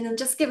tension in them,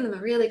 just giving them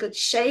a really good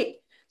shape.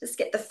 Just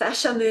get the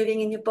fascia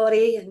moving in your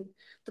body and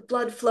the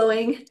blood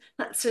flowing.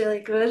 That's really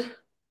good.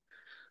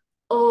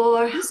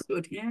 Or That's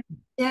good. Yeah.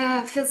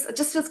 yeah, it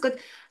just feels good.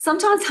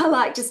 Sometimes I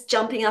like just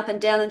jumping up and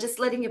down and just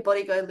letting your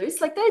body go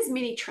loose. Like those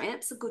mini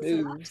tramps are good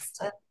for that, just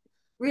to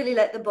really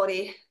let the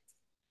body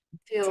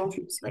feel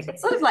like it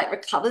sort of like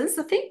recovers,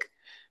 I think.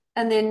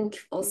 And then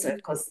also,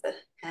 of course, the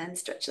hand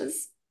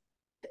stretches.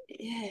 But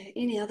yeah,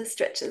 any other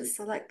stretches?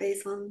 I like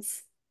these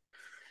ones.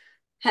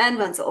 Hand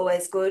ones are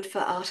always good for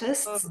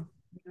artists. Oh,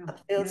 yeah. It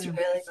feels Yeah.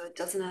 really good,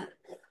 doesn't it?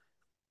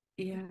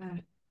 Yeah.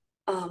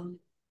 Um,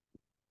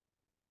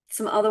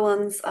 some other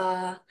ones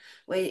are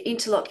where you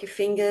interlock your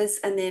fingers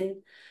and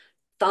then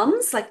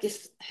thumbs, like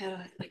if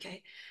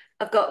okay.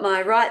 I've got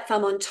my right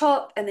thumb on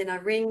top and then I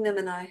ring them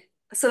and I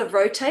sort of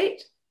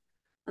rotate.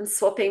 I'm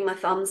swapping my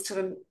thumbs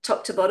to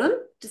top to bottom.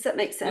 Does that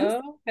make sense?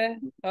 Oh, okay.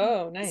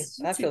 Oh, nice.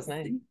 That feels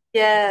nice.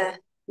 Yeah,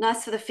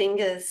 nice for the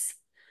fingers.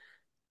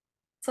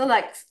 So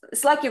like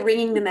it's like you're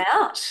wringing them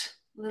out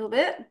a little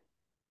bit.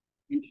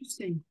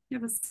 Interesting.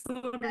 Never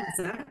thought of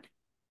that.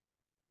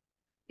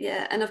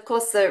 Yeah, and of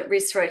course the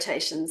wrist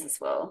rotations as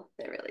well.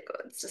 They're really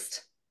good. It's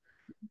just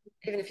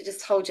even if you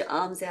just hold your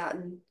arms out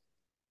and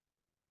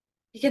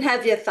you can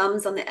have your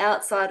thumbs on the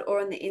outside or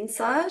on the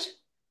inside.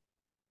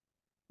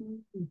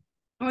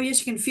 Oh yes,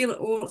 you can feel it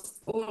all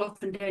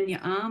up and down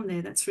your arm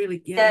there. That's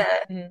really Yeah,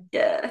 Mhm.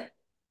 yeah,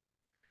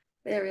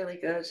 they're really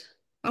good.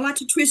 I like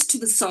to twist to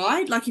the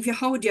side, like if you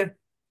hold your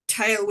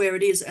tail where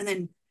it is and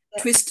then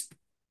Yeah. twist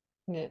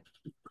Yeah.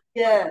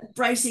 Yeah,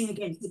 bracing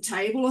against the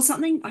table or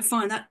something. I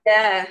find that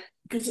yeah.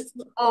 because it's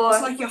Or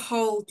like your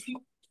whole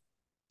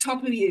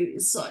top of you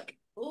is like,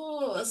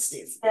 oh,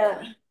 stiff.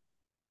 yeah.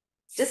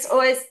 Just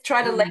always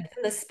try to Mm.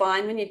 lengthen the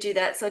spine when you do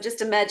that. So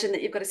just imagine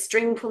that you've got a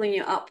string pulling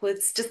you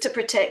upwards just to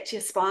protect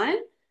your spine.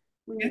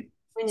 Yeah.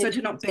 When So you're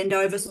to not bend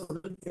over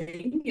sort of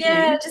thing, you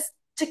yeah, mean? just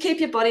to keep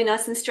your body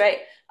nice and straight.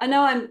 I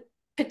know I'm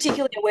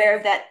particularly aware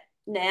of that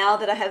now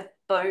that I have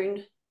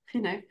bone,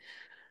 you know,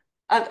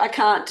 I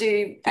can't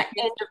do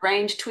end of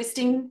range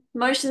twisting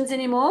motions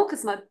anymore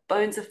because my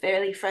bones are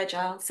fairly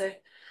fragile. So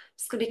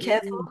just gotta be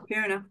careful.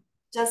 Fair enough.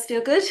 It does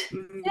feel good.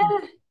 Mm. Yeah.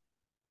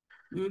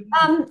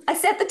 Mm. I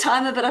set the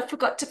timer, but I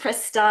forgot to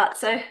press start.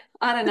 So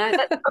I don't know.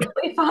 That's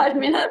probably 5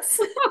 minutes.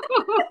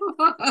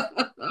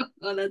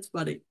 Oh, that's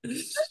funny.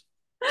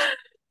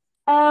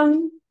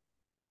 Um,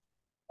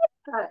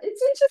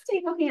 it's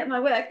interesting looking at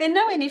my work. They're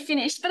nowhere near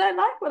finished, but I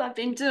like what I've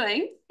been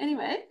doing.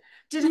 Anyway,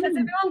 has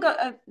everyone got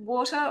a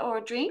water or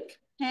a drink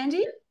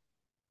handy?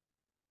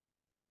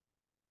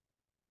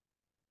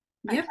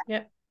 Yep.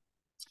 Yeah.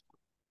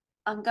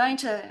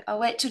 I'll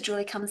wait till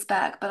Julie comes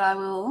back, but I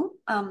will.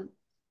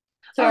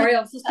 Sorry,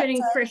 I was just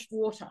getting fresh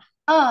water.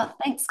 Oh,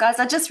 thanks, guys.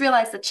 I just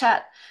realized the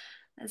chat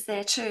is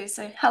there too.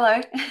 So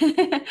hello.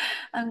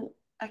 um,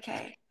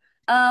 okay.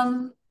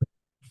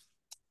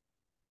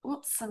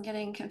 Whoops, I'm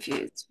getting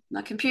confused.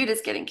 My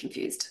computer's getting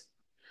confused.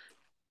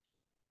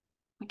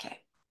 Okay.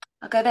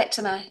 I'll go back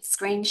to my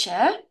screen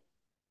share.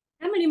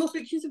 How many more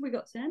pictures have we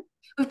got, Sam?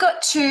 We've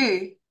got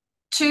two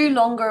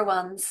longer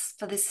ones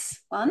for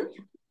this one.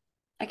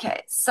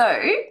 Okay,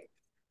 so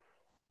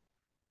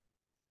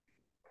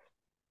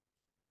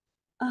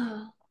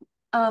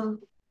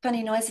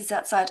funny noises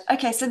outside.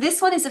 Okay, so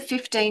this one is a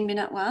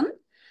 15-minute one,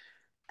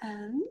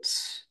 and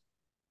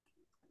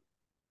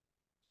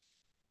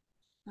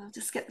I'll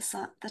just get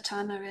the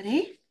timer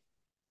ready.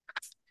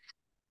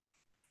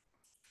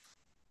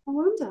 I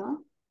wonder.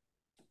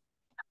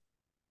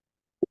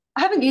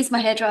 I haven't used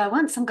my hairdryer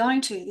once. I'm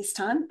going to this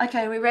time.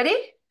 Okay, we ready?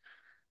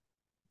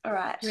 All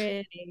right.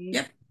 Ready.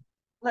 Yep.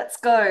 Let's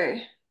go.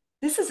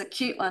 This is a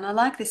cute one. I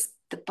like this,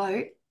 the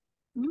boat.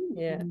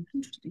 Yeah.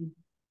 Interesting.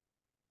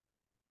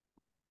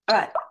 All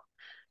right.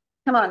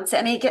 Come on,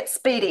 Sammy, get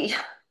speedy.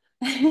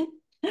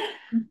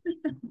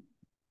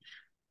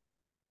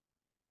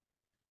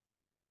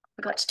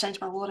 Forgot to change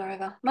my water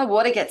over. My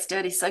water gets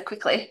dirty so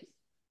quickly.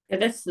 Yeah,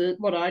 that's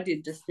what I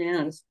did just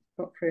now. Just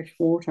got fresh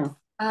water.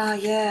 Oh,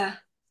 yeah.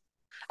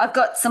 I've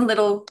got some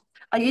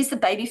I use the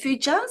baby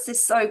food jars. They're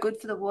so good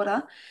for the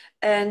water.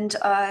 And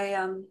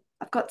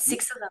I've got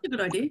 6 of them. That's a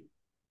good idea.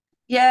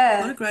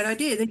 Yeah. What a great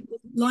idea. Then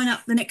line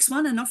up the next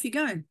one and off you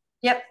go.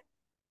 Yep.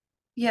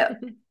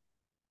 Yep.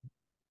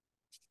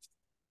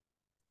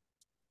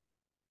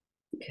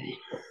 Okay.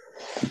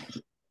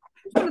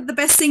 One of the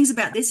best things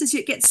about this is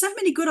you get so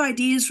many good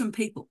ideas from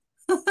people.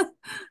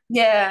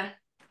 Yeah.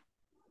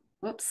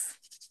 Whoops.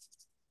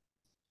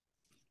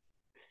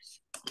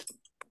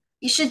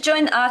 You should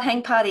join the art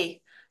hang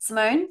party,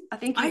 Simone. I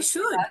think I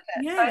should.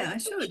 Yeah, I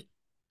should.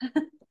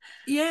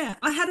 Yeah,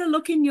 I had a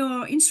look in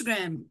your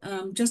Instagram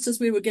just as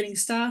we were getting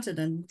started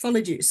and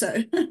followed you. So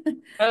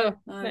Oh,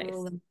 nice.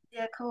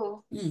 Yeah,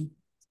 cool.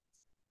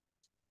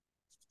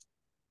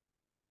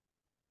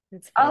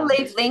 I'll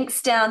leave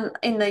links down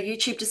in the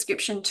YouTube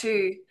description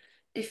too.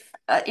 If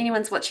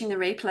anyone's watching the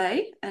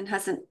replay and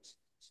doesn't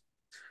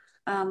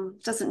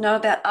know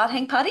about Art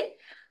Hang Party,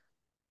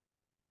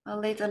 I'll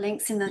leave the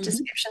links in the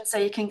description so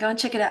you can go and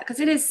check it out because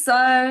it is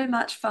so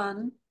much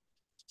fun.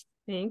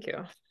 Thank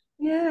you.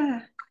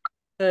 Yeah.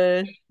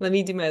 Let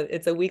me do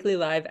it's a weekly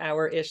live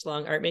hour-ish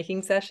long art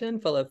making session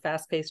full of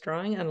fast-paced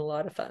drawing and a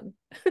lot of fun.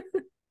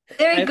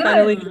 Very I good.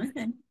 finally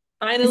Okay.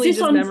 finally Is this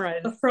just on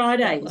memorized a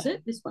Friday, that is line.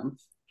 it? This one?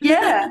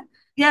 Yeah.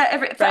 Yeah.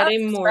 For us, Friday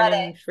it's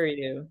morning for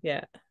you.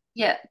 Yeah.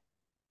 Yeah.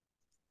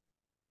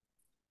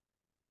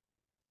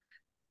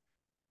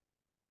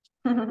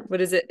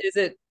 What is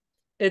it?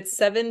 It's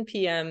 7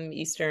 p.m.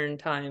 Eastern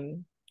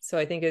time. So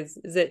I think is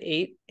it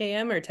 8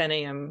 a.m. or 10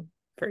 a.m.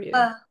 for you?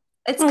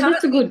 It's Oh,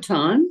 that's a currently good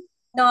time.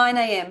 9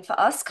 a.m. for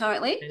us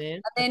currently. 10 a.m.?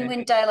 And then Okay.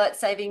 when daylight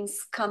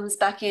savings comes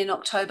back in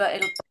October,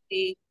 it'll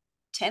be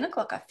 10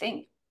 o'clock, I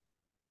think.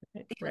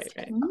 Right,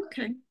 right.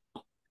 Okay.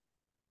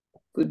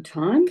 Good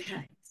time.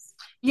 Okay.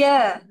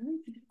 Yeah.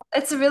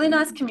 It's a really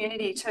nice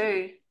community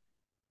too.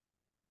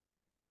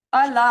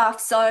 I laugh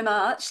so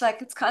much.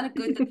 Like it's kind of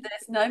good that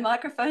there's no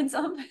microphones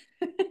on.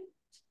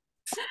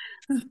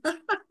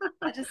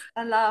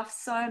 I laugh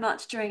so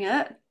much during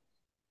it.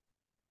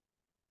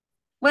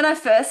 When I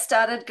first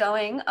started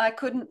going, I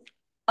couldn't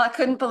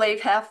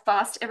believe how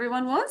fast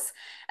everyone was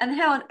and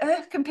how on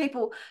earth can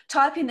people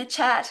type in the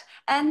chat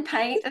and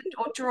paint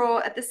or draw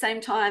at the same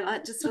time.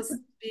 It just was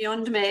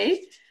beyond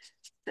me.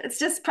 It's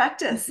just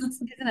practice,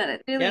 isn't it?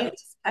 It really Yeah, is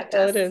just that's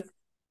all it practice. is.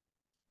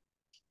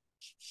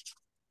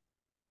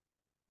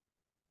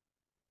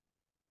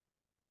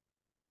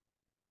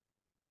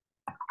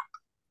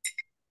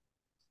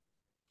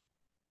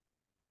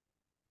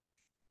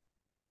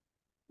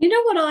 You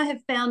know what I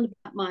have found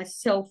about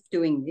myself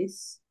doing this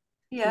is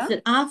Yeah.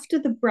 that after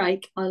the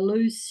break, I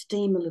lose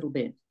steam a little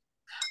bit.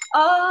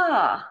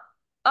 Ah,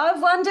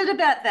 I've wondered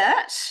about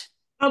that.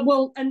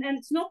 Well, and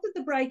it's not that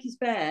the break is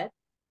bad.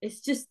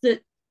 It's just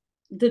that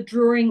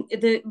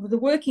the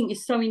working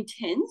is so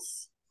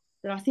intense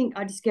that I think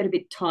I just get a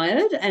bit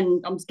tired,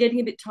 and I'm getting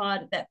a bit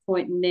tired at that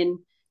point, and then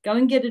go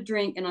and get a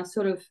drink, and I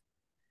sort of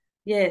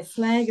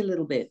flag a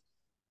little bit.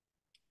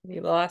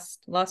 You lost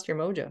your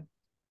mojo,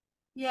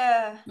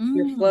 Yeah.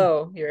 your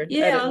flow, your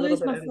Yeah, I a little lose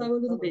bit my out of flow a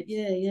little flow. bit.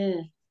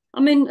 Yeah. I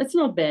mean, it's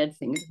not a bad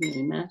thing. It doesn't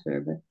really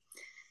matter, but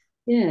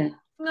yeah.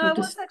 No, I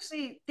was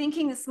actually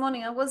thinking this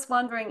morning, I was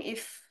wondering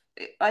if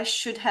I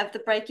should have the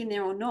break in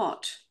there or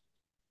not.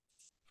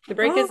 The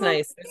break is Oh,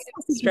 nice. I think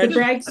The it's Stretch.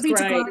 break's I think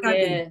it's a great. great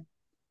idea. Yeah.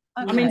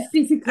 I Okay. mean, And I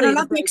physically, the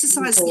love the break is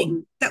exercise important.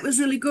 thing. That was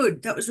really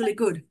good. That was really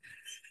good.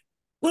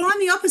 Well, I'm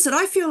the opposite.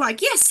 I feel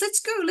like, yes, let's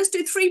go. Let's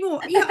do three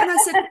more. Yeah. And I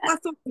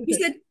thought, you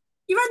said,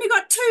 you've only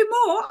got two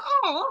more.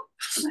 Oh.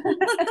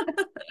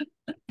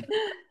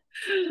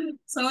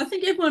 So I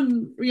think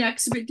everyone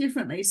reacts a bit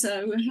differently.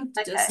 So we have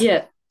to just.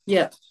 Okay.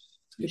 Yeah,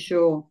 for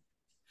sure.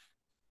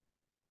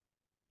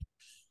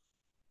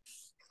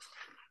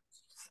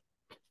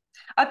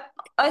 I,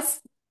 I,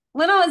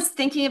 when I was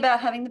thinking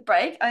about having the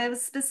break, I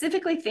was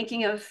specifically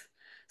thinking of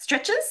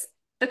stretches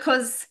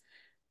because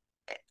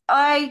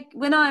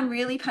when I'm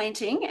really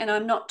painting and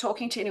I'm not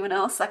talking to anyone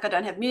else, like I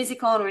don't have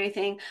music on or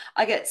anything,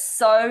 I get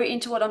so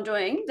into what I'm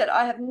doing that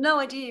I have no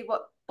idea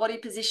what body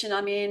position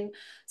I'm in.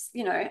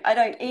 You know, I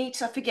don't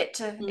eat. I forget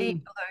to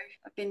eat,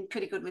 although I've been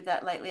pretty good with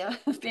that lately.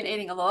 I've been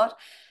eating a lot.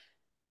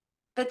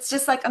 But it's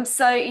just like I'm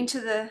so into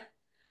the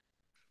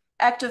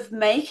act of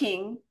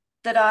making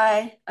that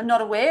I am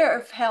not aware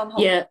of how I'm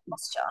holding Yeah.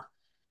 posture.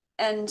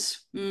 And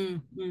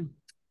Mm,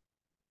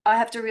 I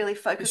have to really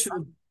for focus on,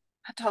 sure.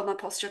 I have to hold my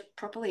posture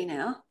properly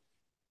now.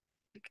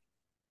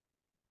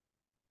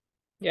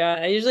 Yeah,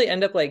 I usually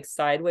end up like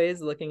sideways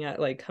looking at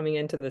like coming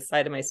into the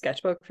side of my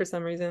sketchbook for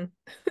some reason.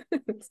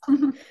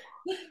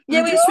 Yeah,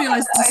 I we just all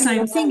realized the have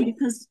same thing our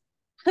because,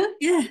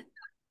 yeah.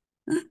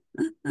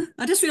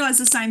 I just realized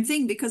the same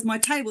thing because my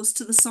table's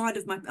to the side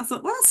of my. I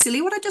thought, well, that's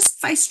silly. What I just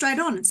face straight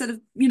on instead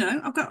of,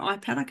 I've got an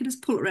iPad. I could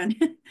just pull it around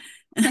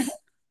here.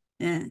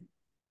 Yeah.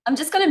 I'm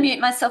just going to mute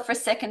myself for a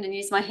second and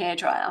use my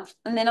hairdryer,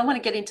 and then I want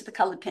to get into the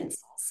colored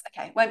pencils.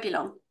 Okay, won't be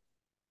long.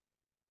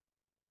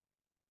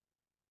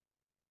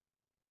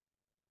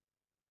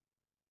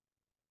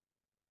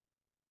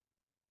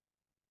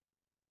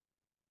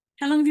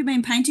 How long have you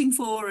been painting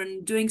for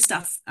and doing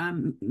stuff,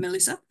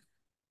 Melissa?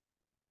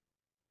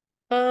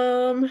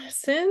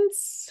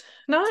 Since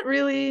not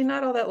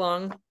all that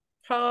long,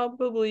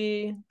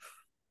 probably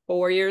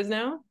 4 years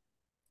now.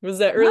 It was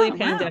the Oh,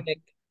 wow.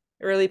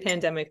 early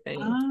pandemic thing.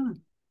 Ah,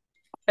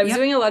 I was yep.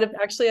 doing a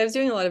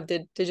lot of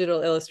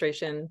digital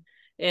illustration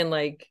and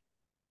like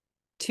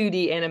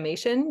 2D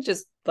animation,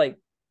 just like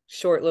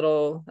short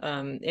little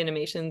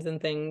animations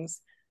and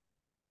things.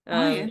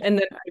 Oh, yeah. And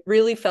then I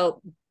really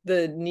felt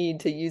the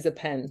need to use a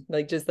pen,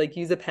 like just like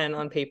use a pen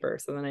on paper.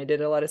 So then I did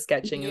a lot of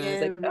sketching and I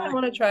was Yeah, like, oh,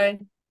 right.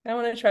 I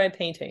want to try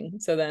painting.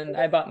 So then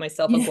I bought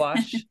myself a Yeah.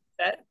 gouache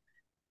set.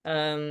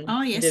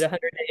 Oh, Did yes. a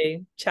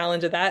 100-day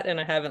challenge of that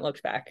and I haven't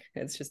looked back.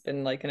 It's just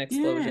been like an Yeah,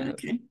 explosion of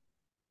okay.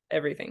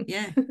 everything.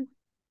 Yeah. And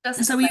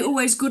Just so were you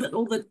always good at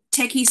all the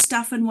techie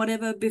stuff and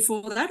whatever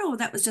before that, or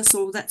that's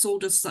all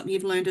just something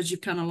you've learned as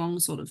you've come along,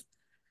 sort of?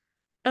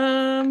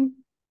 Um,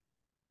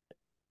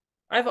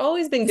 I've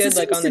always been Because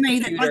it good like seems on to the me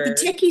that like the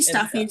computer techie and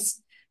stuff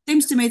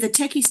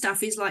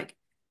stuff. is like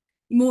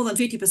more than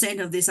 50%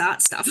 of this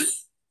art stuff.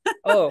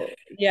 Oh,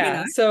 You yeah.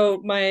 know?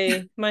 So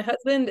my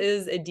husband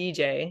is a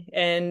DJ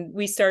and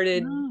we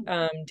started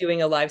Oh,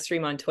 doing a live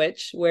stream on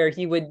Twitch where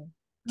he would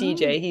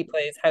DJ. He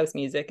plays house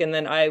music, and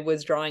then I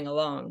was drawing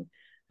along.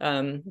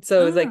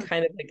 So it was like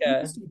kind of like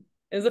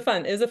it was a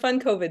fun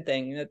COVID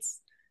thing. That's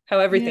how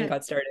everything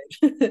got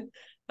started.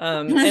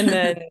 And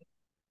then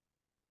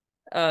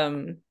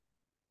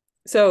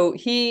so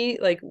he,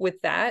 like, with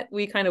that,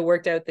 we kind of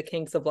worked out the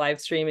kinks of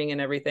live streaming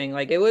and everything.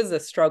 Like, it was a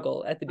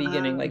struggle at the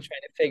beginning, like trying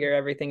to figure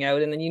everything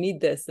out. And then you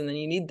need this, and then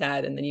you need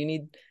that, and then you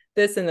need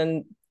this, and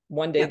then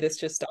one day this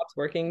just stops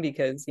working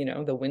because, you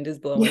know, the wind is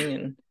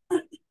blowing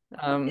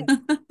and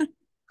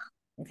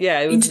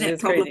it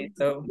was crazy.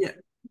 So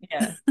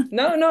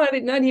no, not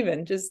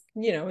even, just,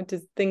 you know,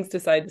 just things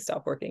decide to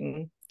stop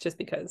working just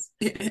because.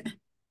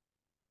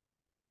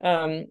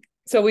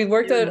 So we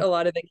worked out a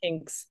lot of the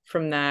kinks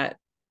from that.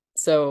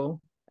 So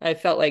I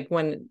felt like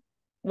when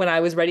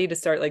I was ready to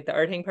start like the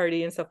art hang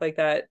party and stuff like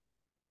that,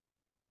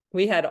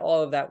 we had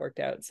all of that worked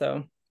out.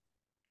 So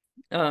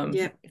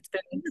it's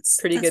been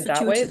pretty good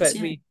that way, but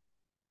we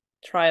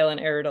trial and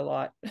errored a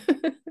lot.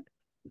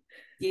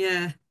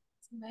 Yeah.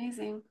 It's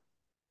amazing.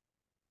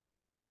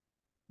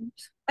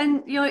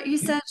 And you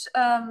said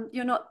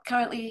you're not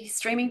currently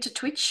streaming to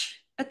Twitch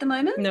at the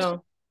moment?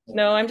 No,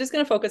 I'm just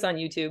gonna focus on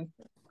YouTube.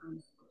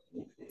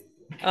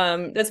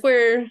 That's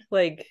where,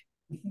 like,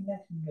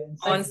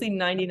 honestly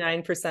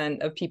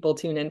 99% of people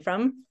tune in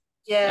from.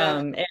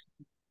 And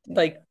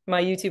like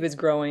my YouTube is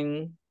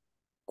growing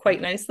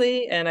quite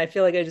nicely, and I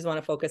feel like I just want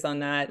to focus on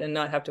that and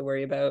not have to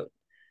worry about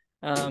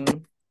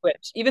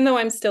Twitch, even though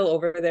I'm still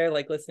over there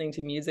like listening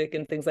to music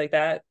and things like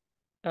that.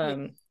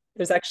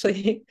 There's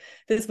actually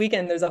this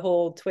weekend there's a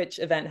whole Twitch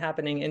event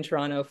happening in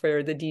Toronto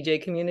for the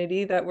DJ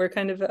community that we're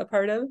kind of a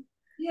part of.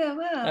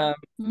 Wow.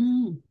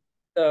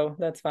 So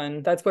that's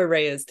fun. That's where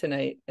Ray is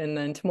tonight. And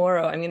then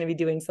tomorrow I'm going to be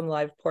doing some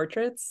live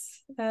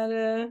portraits at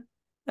a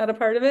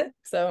part of it.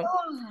 So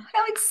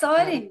how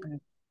exciting.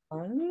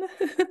 Fun.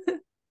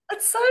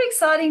 It's so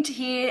exciting to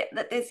hear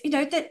that there's, you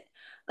know, that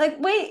like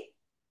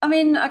I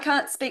mean, I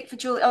can't speak for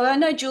Julie. Oh, I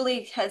know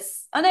Julie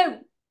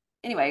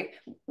anyway,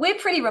 we're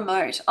pretty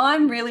remote.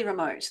 I'm really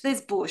remote.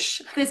 There's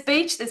bush, there's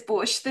beach, there's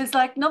bush, there's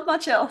like not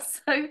much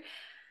else. So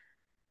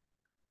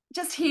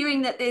just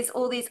hearing that there's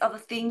all these other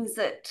things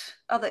that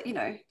other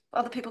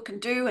people can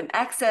do and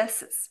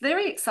access, it's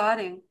very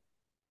exciting.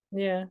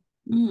 Yeah.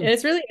 And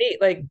it's really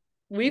neat. Like,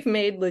 we've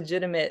made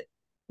legitimate,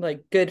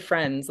 like, good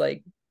friends,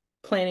 like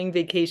planning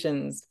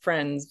vacations,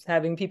 friends,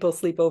 having people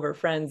sleep over,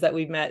 friends that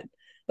we've met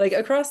like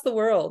across the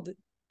world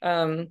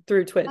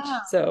through Twitch.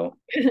 Wow. So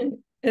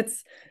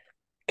it's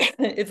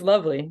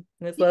lovely.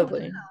 It's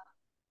lovely.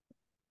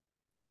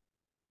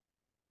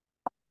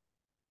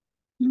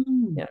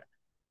 Yeah.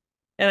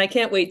 And I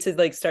can't wait to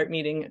like start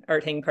meeting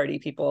art hang party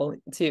people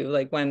too,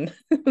 like when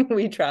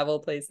we travel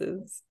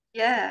places.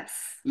 Yes.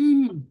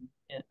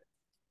 Yeah.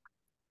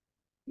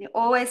 You're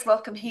always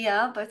welcome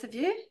here, both of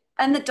you.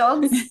 And the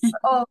dogs.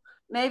 Oh,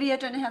 maybe I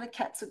don't know how the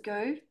cats would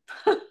go.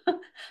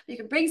 You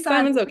can bring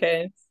Simon's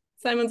okay.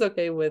 Simon's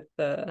okay with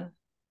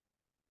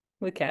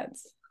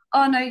cats.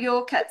 Oh no,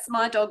 your cats.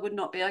 My dog would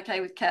not be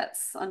okay with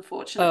cats,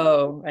 unfortunately.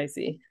 Oh, I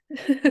see.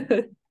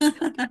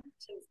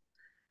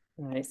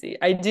 I see.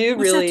 I do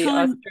really,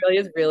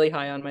 Australia's really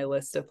high on my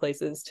list of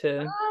places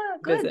to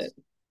visit.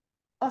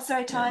 Oh,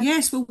 sorry, time.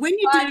 Yes, well, when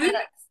you do,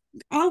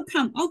 I'll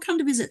come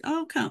to visit.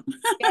 I'll come.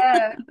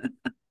 Yeah.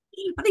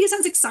 I think it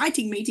sounds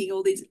exciting meeting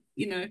all these,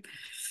 you know,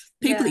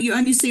 people that you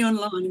only see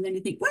online, and then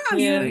you think, wow,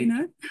 you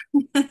know.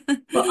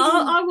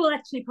 Well, I will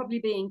actually probably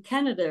be in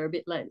Canada a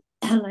bit later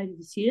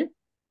this year.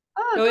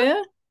 Oh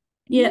yeah?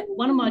 Yeah,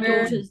 one of my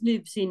daughters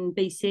lives in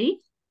BC.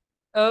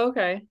 Oh,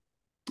 okay.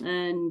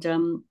 And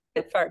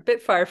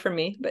bit far from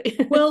me, but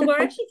well, we're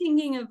actually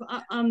thinking of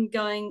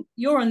going.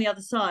 You're on the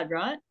other side,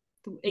 right?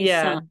 The east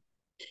side.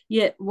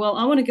 Yeah. Well,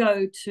 I want to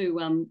go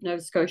to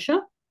Nova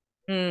Scotia,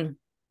 and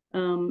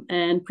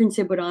Prince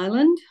Edward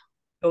Island.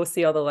 Go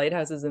see all the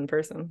lighthouses in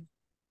person.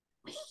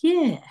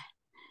 Yeah,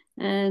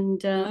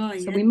 and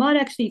so we might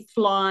actually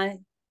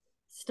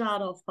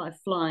start off by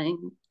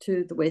flying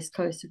to the west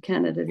coast of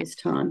Canada this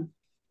time,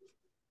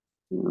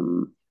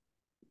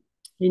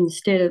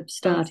 instead of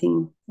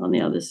starting on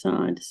the other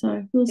side.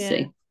 So we'll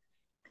see.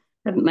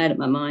 Haven't made up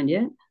my mind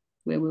yet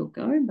where we'll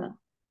go, but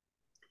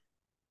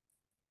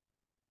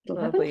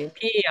lovely.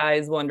 PEI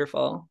is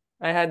wonderful.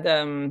 I had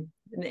an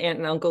aunt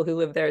and uncle who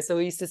lived there, so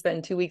we used to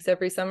spend 2 weeks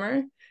every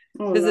summer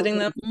visiting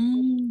them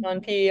on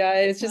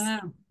PEI. It's just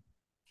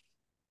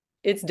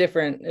it's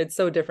different. It's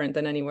so different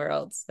than anywhere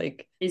else.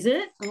 Like, is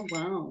it? Oh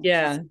wow.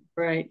 Yeah.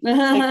 Great.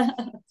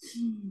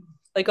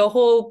 Like a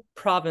whole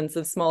province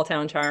of small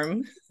town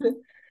charm.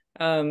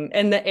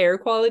 And the air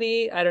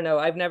quality, I don't know,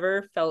 I've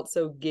never felt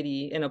so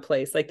giddy in a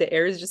place. Like, the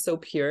air is just so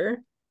pure.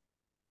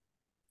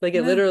 Like,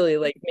 it literally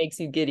like makes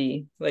you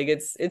giddy. Like,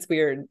 it's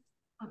weird.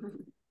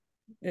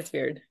 It's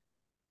weird.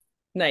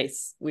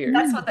 Nice. Weird.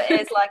 That's what the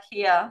air's like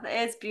here. The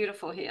air's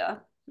beautiful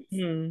here.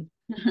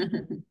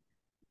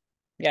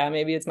 Yeah,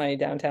 maybe it's my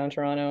downtown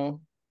Toronto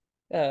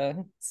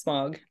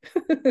smog.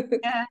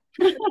 Yeah.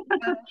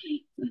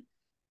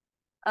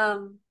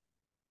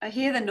 I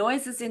hear the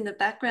noises in the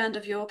background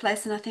of your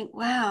place and I think,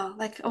 wow,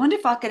 like I wonder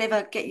if I could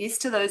ever get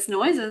used to those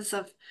noises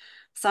of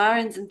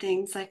sirens and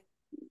things like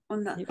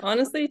on the You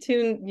honestly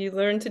you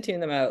learn to tune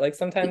them out. Like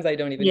sometimes I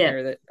don't even Yeah.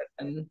 hear that.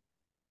 And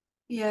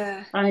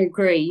yeah. I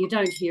agree. You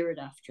don't hear it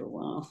after a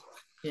while.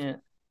 yeah.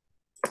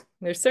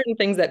 There's certain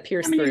things that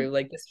pierce How many- through,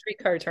 like the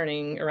streetcar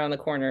turning around the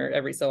corner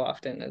every so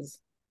often is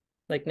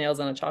like nails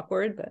on a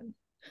chalkboard, but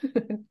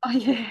Oh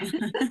yeah.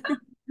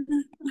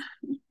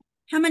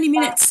 How many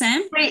minutes,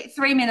 Sam?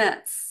 3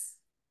 minutes.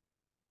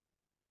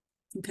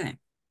 Okay.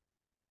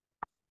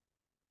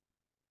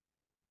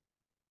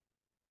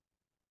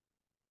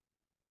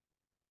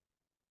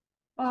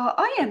 Oh,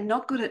 I am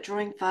not good at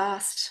drawing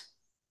fast.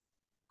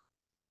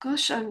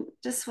 Gosh, I'm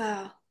just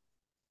wow.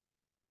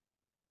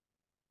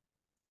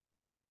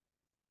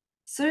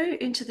 So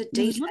into the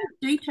There's a detail. lot of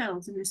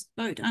details in this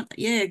boat, aren't there?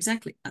 Yeah,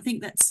 exactly. I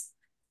think that's.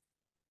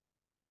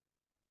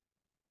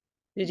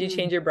 did you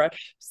change your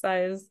brush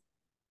size?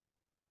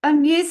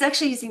 I'm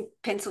actually using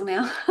pencil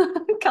now.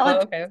 Oh,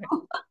 Colored okay.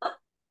 pencil.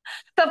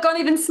 So I've gone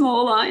even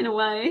smaller in a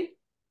way.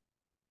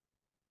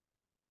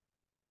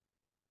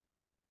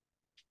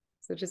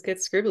 So just get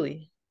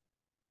scribbly.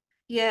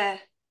 Yeah.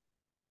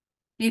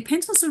 Yeah,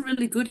 pencils are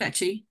really good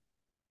actually.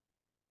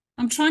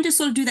 I'm trying to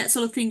sort of do that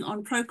sort of thing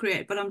on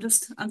Procreate, but I'm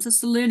just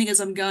learning as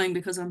I'm going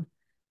because I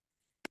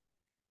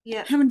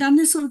Yeah. haven't done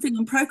this sort of thing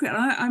on Procreate.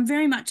 I'm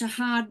very much a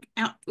hard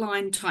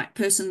outline type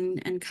person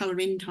and color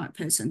in type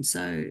person,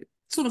 so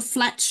sort of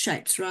flat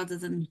shapes rather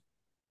than.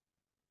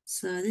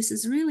 So this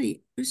is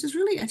really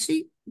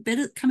actually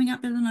coming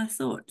up better than I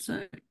thought.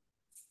 So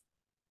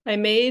I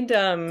made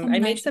some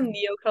combination.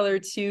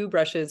 Neocolor 2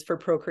 brushes for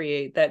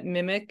Procreate that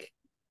mimic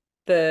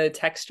the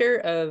texture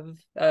of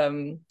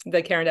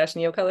the Caran d'Ache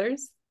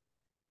Neocolors.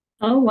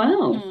 Oh,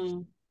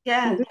 wow.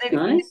 Yeah. Oh, that's They're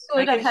nice.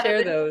 good. I I've can had a share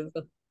look.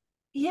 those.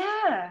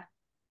 Yeah.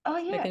 Oh I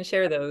yeah. can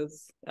share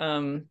those.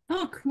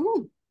 Oh,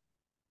 cool.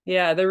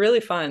 Yeah, they're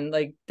really fun.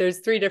 Like there's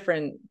three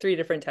different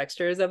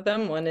textures of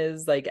them. One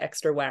is like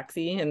extra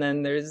waxy, and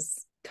then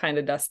there's kind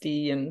of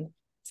dusty, and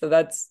so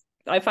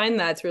I find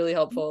that's really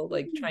helpful,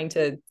 like trying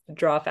to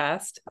draw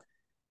fast.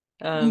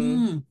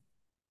 Mm.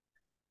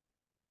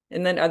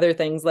 And then other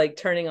things like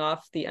turning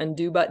off the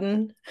undo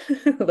button,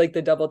 like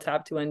the double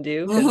tap to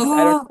undo, because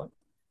I don't know.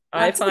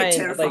 I That's a bit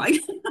find like terrifying.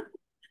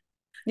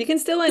 you can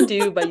still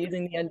undo by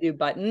using the undo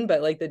button,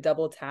 but like the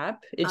double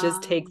tap, it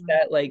just takes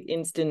that like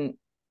instant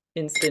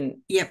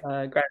Yep,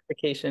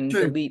 gratification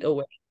true. delete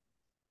away.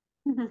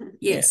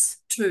 Yes,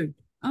 true.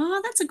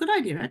 Oh, that's a good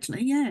idea,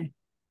 actually. Yeah.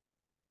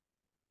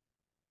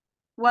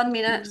 1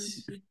 minute.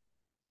 So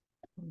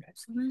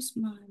where's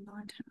my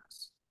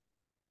lighthouse?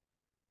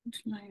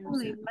 Which layer is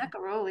Holy that on?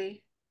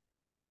 macaroni.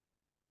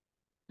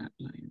 That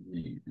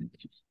layer there.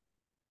 Okay.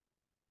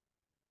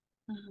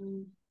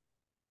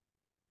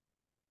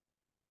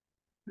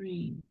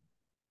 Green.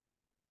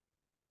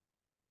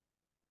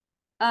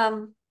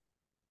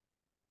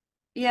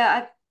 Yeah,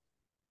 I've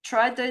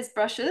tried those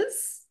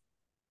brushes.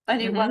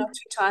 Only one or Mm-hmm.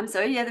 two times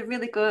though. Yeah, they're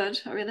really good.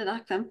 I really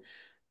like them.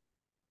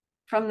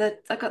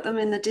 I got them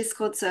in the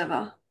Discord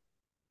server.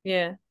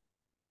 Yeah.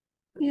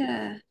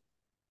 Yeah,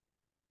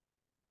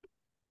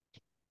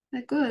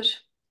 they're good.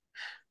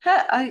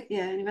 Yeah,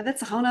 anyway,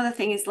 that's a whole other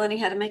thing is learning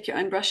how to make your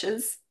own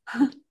brushes.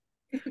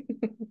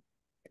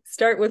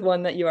 Start with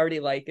one that you already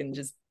like and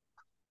just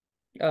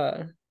Copy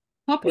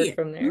work it.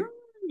 from there.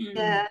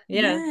 Yeah.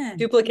 Yeah. Yeah.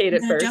 Duplicate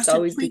it And first. adjust it,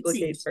 Always tweak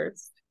duplicate things.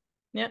 first.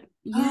 Yeah.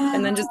 Yeah,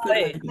 And then that's just a good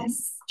play. idea.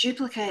 Yes,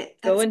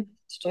 duplicate. Go That's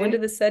go into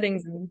the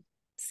settings and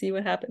see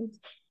what happens.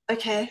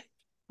 okay.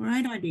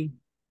 Great idea.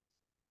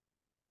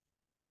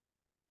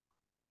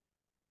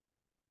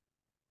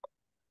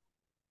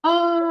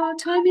 Oh,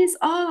 time is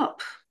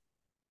up.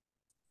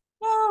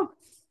 Oh,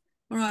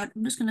 all right.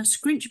 I'm just going to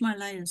scrunch my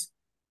layers.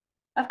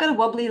 I've got a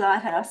wobbly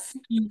lighthouse.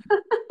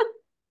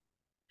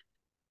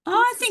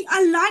 I think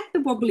I like the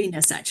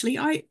wobbliness, actually.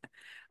 I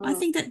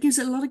think that gives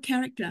it a lot of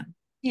character.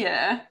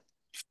 Yeah.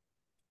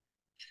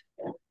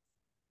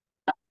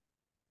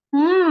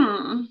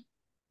 Hmm.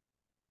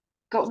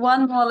 Got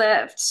one more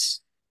left.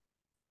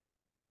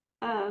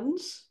 And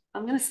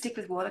I'm going to stick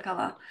with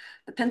watercolor.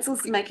 The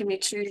pencils are making me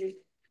too,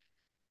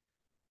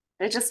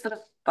 they're just sort of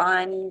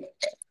fine,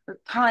 the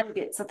tiny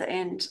bits at the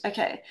end.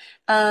 Okay.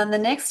 The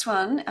next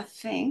one, I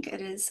think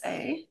it is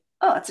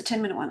it's a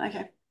 10-minute one.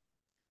 Okay.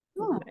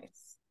 Oh,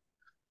 Nice.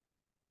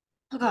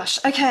 oh gosh.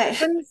 Okay.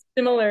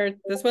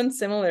 This one's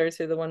similar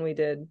to the one we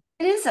did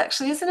It is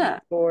actually, isn't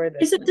it? for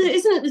this one.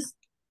 Isn't it?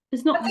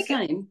 It's not I the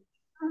think same.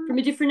 From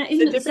a different,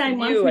 isn't it the different same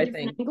one view, from a I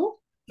different think.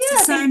 angle? It's Yeah,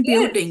 the I think same it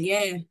is. building,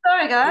 yeah.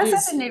 Sorry, guys. It I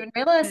is. didn't even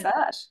realize Yeah.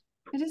 that.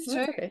 It is Well,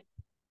 true. that's okay.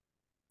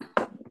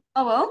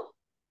 Oh, well.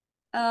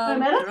 All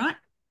right.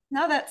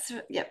 No, that's,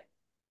 yep.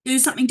 Do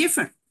something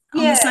different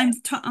on Yeah.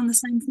 the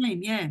same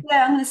theme, yeah.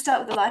 Yeah, I'm going to start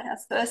with the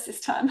lighthouse first this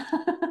time.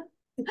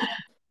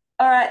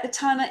 All right, the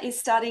timer is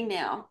starting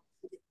now.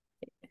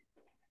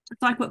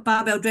 It's like what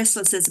Barbell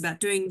Dressler says about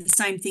doing the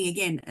same thing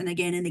again and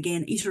again and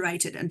again,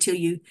 iterate it and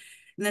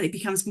then it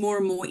becomes more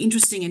and more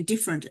interesting and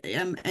different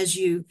as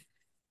you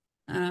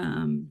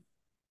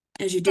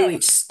do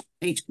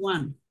each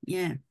one.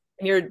 Yeah.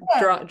 And you're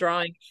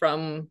drawing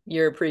from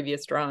your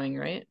previous drawing,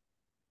 right?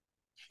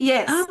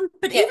 Yes.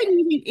 But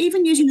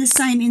even using the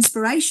same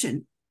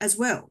inspiration as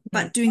well,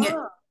 but doing it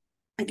Oh.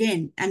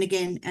 again and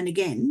again and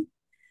again,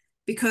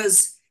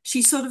 because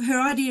she sort of, her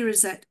idea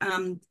is that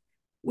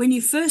when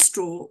you first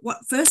draw,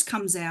 what first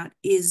comes out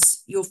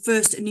is your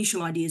first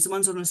initial ideas, the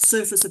ones on the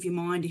surface of your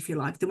mind, if you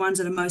like, the ones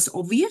that are most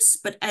obvious.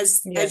 But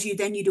as you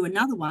do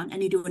another one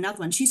and you do another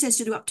one, she says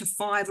to do up to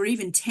 5 or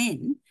even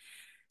 10,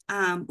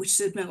 which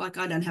is like,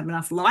 I don't have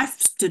enough life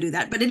to do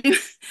that. But anyway,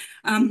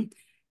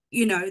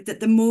 you know, that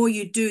the more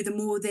you do, the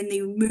more then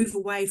you move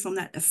away from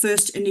that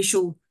first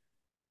initial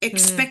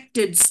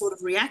expected sort of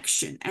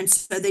reaction. And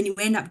so then you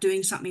end up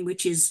doing something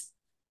which is,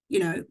 you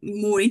know,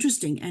 more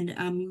interesting and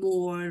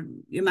more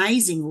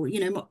amazing, or, you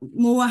know,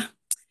 more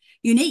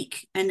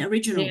unique and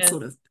original,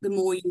 sort of, the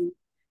more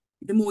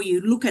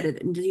you look at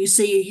it and you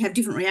see you have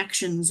different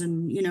reactions,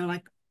 and, you know,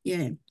 like,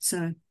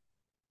 so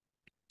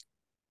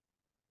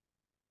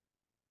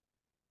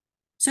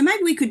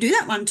maybe we could do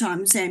that one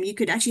time, Sam. You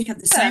could actually have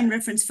the same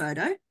reference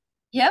photo,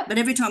 but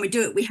every time we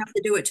do it, we have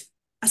to do it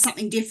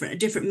something different, a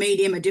different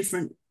medium, a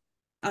different,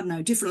 I don't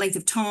know, different length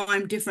of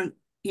time, different,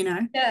 you know.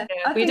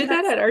 We did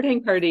that at Art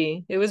Hang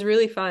Party. It was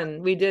really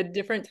fun. We did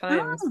different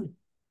times.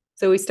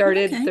 So we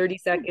started 30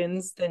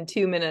 seconds, then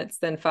 2 minutes,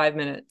 then 5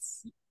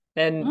 minutes.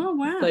 And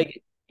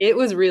like, it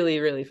was really,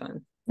 really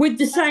fun. With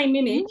the same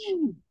image?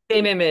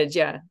 Same image,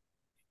 yeah.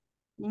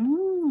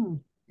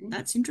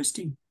 That's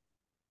interesting.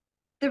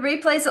 The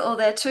replays are all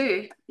there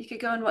too. You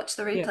could go and watch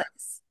the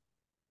replays.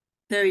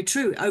 Very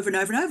true. Over and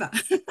over and over.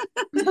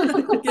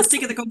 You're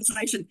sick of the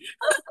conversation.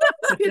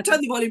 You turn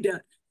the volume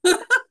down.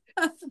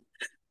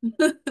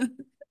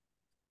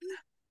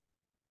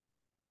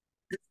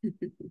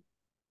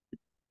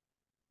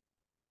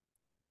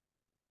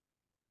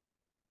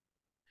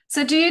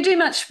 So do you do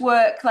much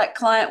work, like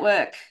client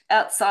work,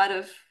 outside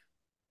of,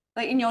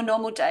 like, in your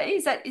normal day?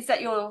 Is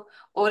that your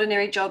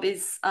ordinary job,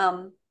 is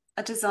a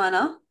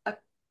designer?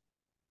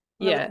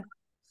 Yeah.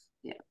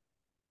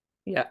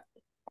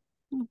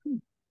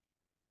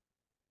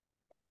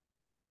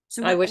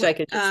 So I wish I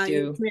could just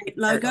do create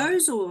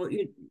logos or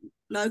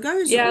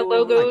logos? Yeah, or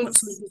logos, like what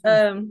sort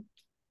of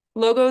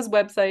logos,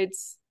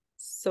 websites,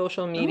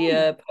 social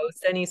media,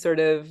 post, any sort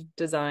of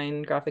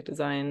design, graphic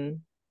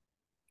design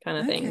kind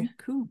of thing. Okay,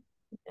 cool.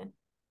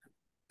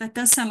 That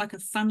does sound like a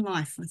fun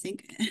life, I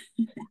think.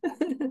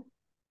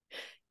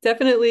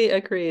 Definitely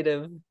a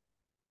creative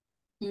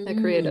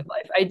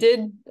life. I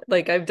did,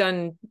 like, I've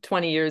done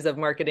 20 years of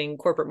marketing,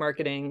 corporate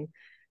marketing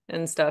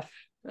and stuff.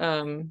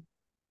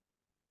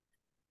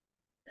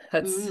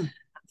 That's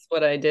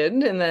what I did.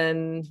 And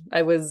then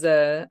I worked,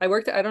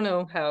 I don't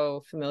know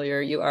how familiar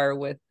you are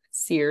with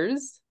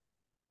Sears.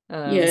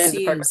 Sears.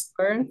 Department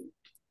store.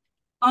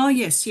 Oh,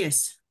 yes.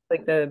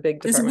 Like the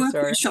big There's department a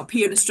workwear store shop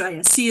here in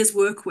Australia, Sears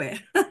Workwear.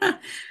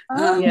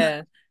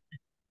 Yeah.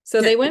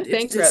 So they went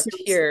bankrupt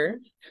here.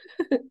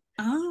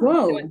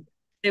 Whoa.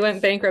 They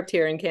went bankrupt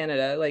here in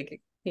Canada,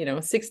 like,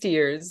 60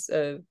 years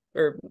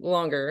or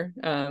longer.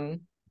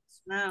 And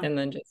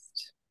then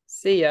just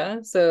see ya.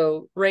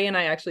 So Ray and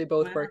I actually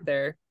both worked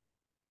there.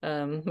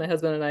 My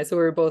husband and I, so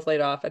we were both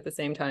laid off at the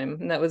same time.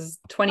 And that was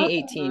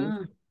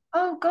 2018.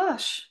 Oh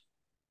gosh.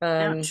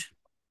 Ouch.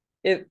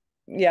 It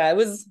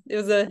was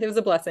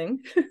a blessing.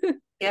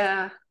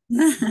 Yeah.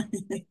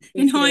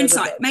 In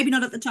hindsight, maybe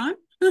not at the time.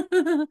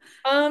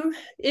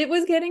 It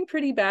was getting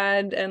pretty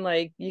bad, and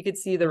like you could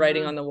see the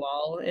writing on the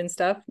wall and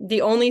stuff.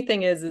 The only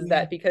thing is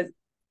that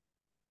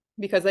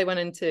because I went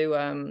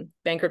into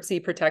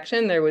bankruptcy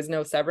protection, there was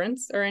no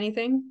severance or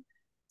anything.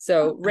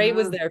 So Ray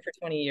was there for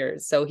 20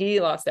 years, so he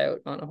lost out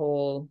on a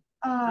whole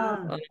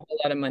lot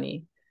of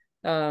money.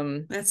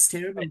 That's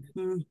terrible.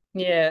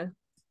 Yeah.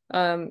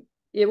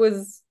 It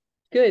was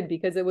good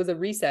because it was a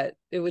reset.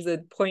 It was a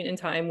point in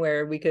time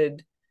where we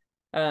could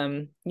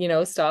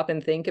stop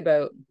and think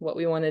about what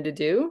we wanted to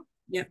do.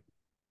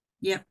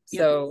 Yep.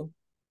 So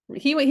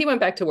he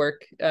went back to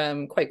work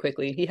quite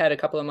quickly. He had a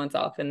couple of months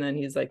off, and then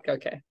he's like,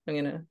 okay,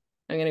 I'm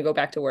gonna go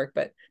back to work.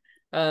 But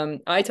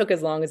I took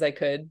as long as I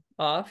could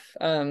off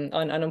on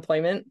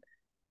unemployment,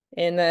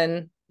 and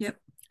then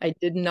I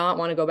did not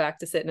want to go back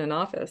to sit in an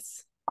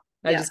office.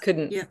 I just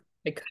couldn't.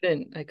 I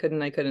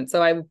couldn't.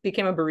 So I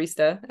became a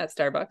barista at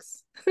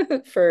Starbucks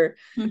for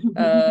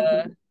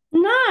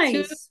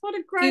nice. What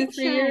a great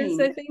 3 years,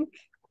 I think.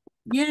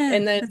 Yeah,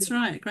 and then that's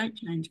right. Great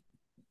change.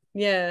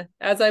 Yeah,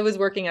 as I was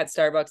working at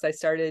Starbucks, I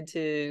started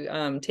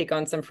to take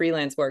on some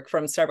freelance work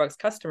from Starbucks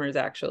customers,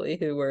 actually,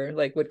 who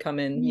would come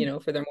in,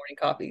 for their morning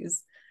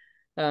coffees.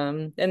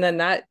 And then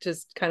that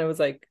just kind of was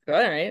like, all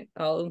right,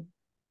 I'll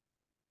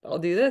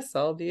do this.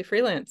 I'll be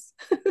freelance.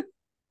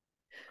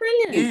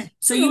 Brilliant. Yeah.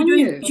 So you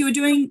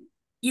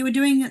were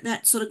doing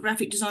that sort of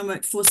graphic design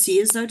work for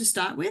Sears though to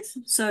start with.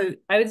 So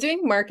I was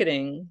doing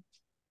marketing,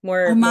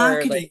 more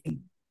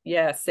marketing.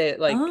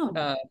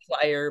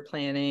 Flyer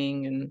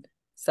planning and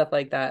stuff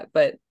like that.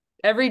 But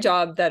every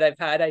job that I've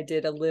had, I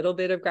did a little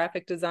bit of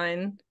graphic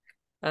design.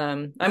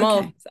 I'm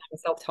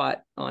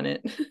self-taught on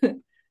it.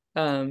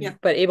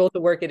 but able to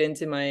work it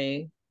into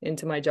my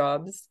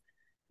jobs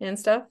and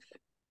stuff.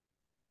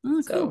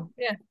 Oh, So cool.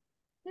 yeah.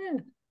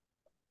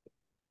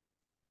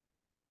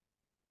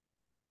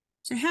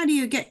 So how do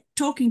you get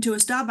talking to a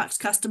Starbucks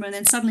customer and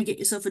then suddenly get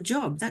yourself a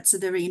job? That's a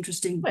very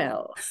interesting.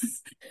 Well,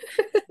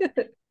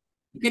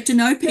 get to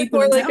know people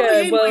more and say, like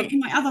oh yeah, well,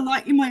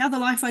 in my other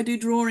life I do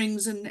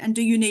drawings, and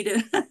do you need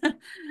a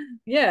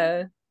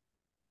yeah.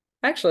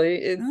 Actually,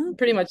 it's Oh,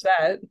 pretty much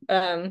that.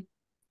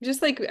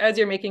 Just like as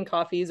you're making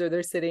coffees or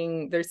they're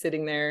sitting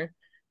there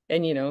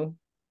and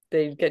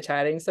they get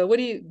chatting. So what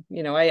do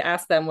I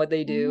ask them what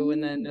they do,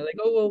 and then they're like,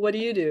 oh, well, what do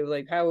you do?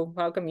 Like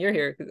how come you're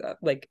here? 'Cause,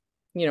 like,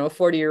 a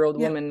 40-year-old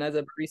yeah. woman as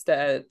a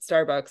barista at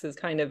Starbucks is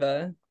kind of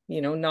a,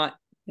 not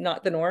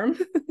the norm.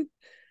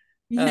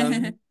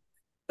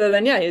 So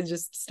then you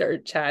just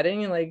start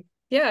chatting and like,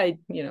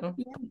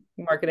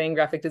 marketing,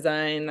 graphic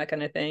design, that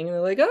kind of thing. And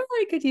they're like, oh,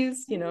 I could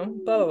use, blah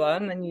blah blah.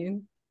 And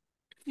then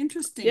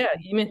Interesting.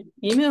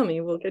 email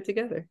me, we'll get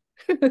together.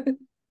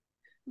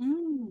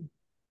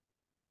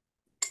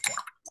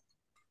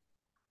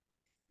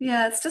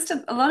 Yeah, it's just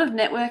a lot of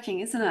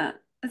networking, isn't it?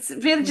 It's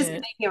really just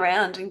being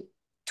around and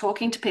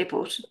talking to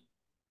people.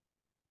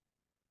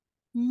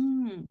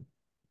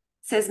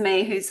 Says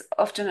me, who's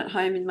often at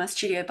home in my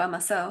studio by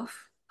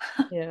myself.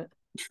 Yeah.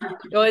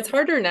 Well, it's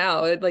harder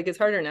now. It's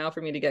harder now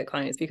for me to get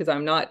clients because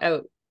I'm not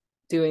out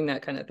doing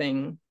that kind of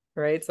thing,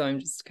 right? So I'm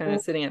just kind of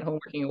sitting at home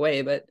working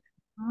away, but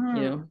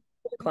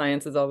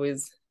clients is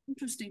always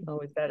interesting.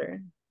 Always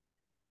better.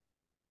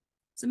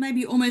 So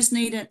maybe you almost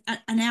need an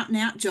out and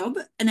out job,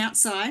 an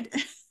outside.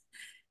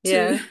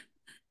 Yeah.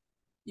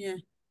 Yeah.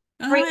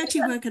 I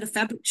actually work at a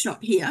fabric shop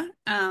here,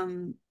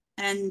 and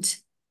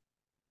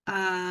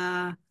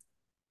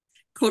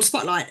called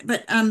Spotlight.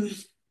 But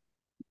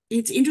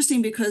it's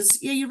interesting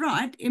because you're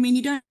right. I mean,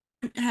 you don't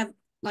have,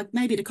 like,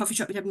 maybe at a coffee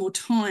shop you'd have more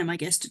time, I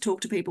guess, to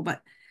talk to people,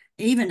 but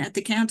even at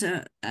the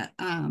counter,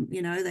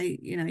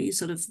 you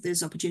sort of,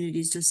 there's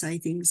opportunities to say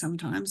things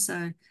sometimes.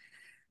 So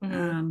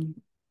and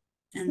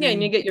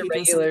you get your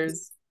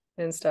regulars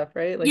and stuff,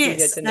 right? Like, yes, you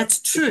get to know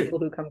that's true. people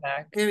who come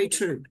back. Very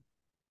true.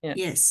 Yeah.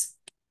 Yes.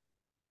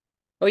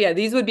 Oh yeah,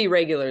 these would be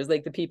regulars,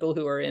 like the people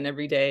who are in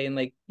every day and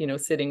like,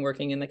 sitting,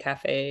 working in the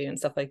cafe and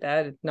stuff like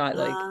that. It's not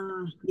like,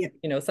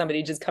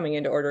 somebody just coming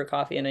in to order a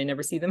coffee and I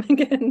never see them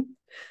again.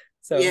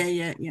 So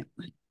yeah.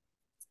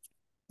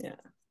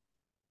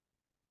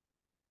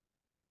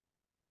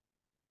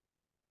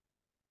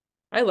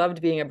 I loved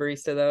being a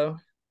barista though.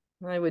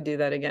 I would do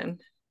that again.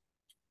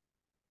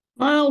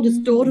 My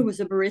oldest daughter was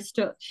a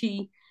barista.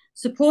 She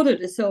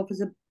supported herself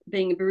as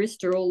being a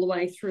barista all the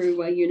way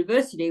through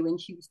university when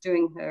she was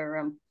doing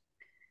her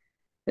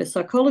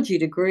psychology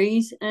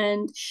degrees,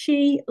 and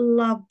she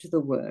loved the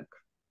work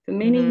for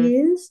many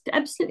years.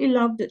 Absolutely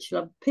loved it. She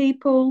loved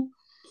people.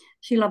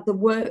 She loved the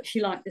work.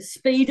 She liked the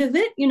speed of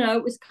it.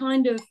 It was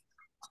kind of,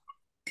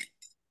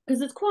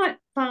 because it's quite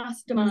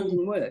fast,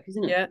 demanding work,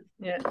 isn't it?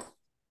 Yeah.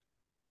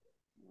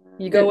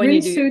 You go when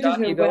you do your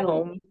job, you go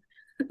home.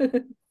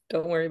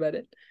 Don't worry about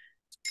it.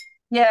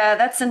 Yeah,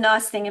 that's a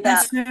nice thing about.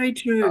 That's very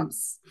true.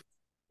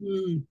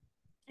 And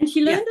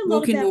she learned a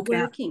lot about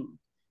working.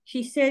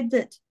 She said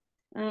that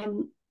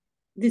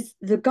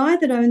the guy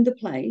that owned the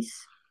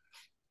place,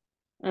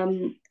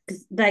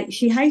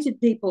 she hated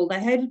people. They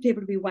hated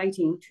people to be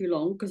waiting too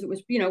long because it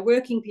was,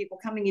 working people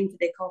coming in for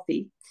their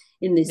coffee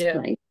in this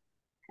place.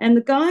 And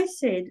the guy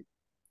said,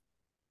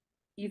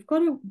 you've got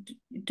to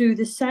do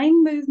the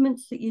same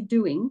movements that you're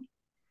doing,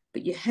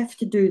 but you have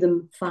to do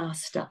them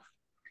faster.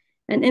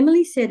 And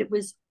Emily said it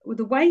was,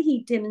 the way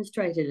he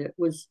demonstrated it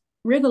was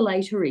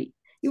revelatory.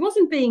 He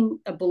wasn't being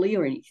a bully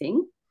or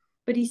anything,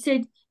 but he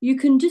said, you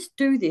can just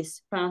do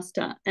this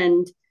faster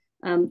and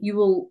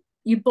your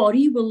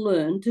body will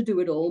learn to do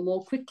it all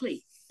more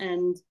quickly.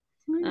 And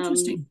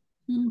interesting.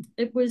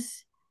 It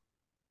was,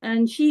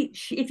 and she,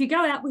 if you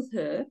go out with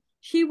her,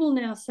 she will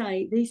now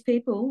say, these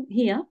people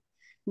here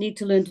need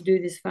to learn to do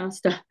this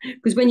faster,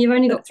 because when you've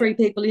only got 3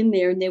 people in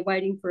there and they're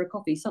waiting for a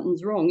coffee,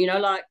 something's wrong,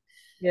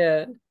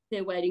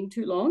 they're waiting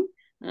too long.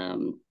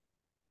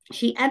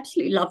 She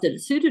absolutely loved it.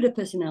 It suited her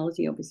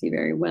personality obviously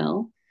very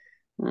well,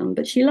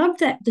 but she loved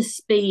the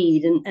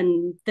speed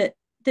and that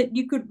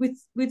you could,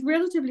 with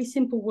relatively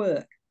simple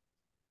work,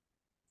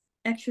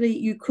 actually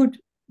you could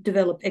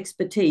develop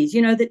expertise,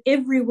 that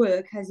every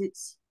work has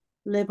its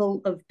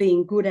level of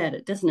being good at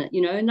it, doesn't it?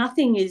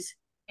 Nothing is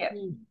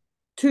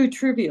too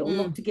trivial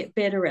not to get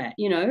better at,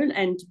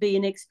 and to be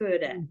an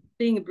expert at.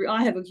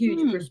 I have a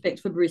huge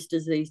respect for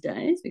baristas these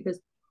days,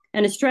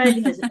 and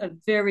Australia has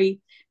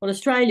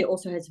Australia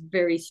also has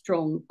very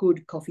strong,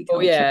 good coffee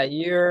culture. Oh yeah,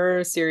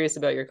 you're serious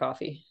about your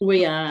coffee.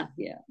 We are,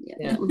 yeah.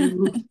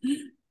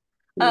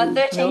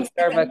 13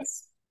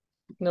 seconds.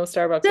 No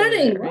Starbucks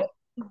 13, there, right?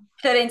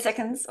 13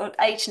 seconds or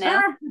 8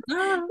 now.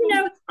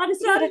 I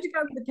decided to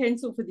go with the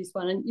pencil for this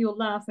one, and you'll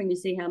laugh when you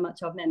see how much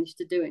I've managed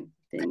to do in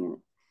 15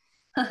 minutes.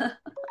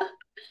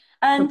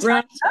 And the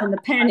rush and the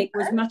panic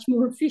was much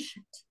more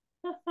efficient.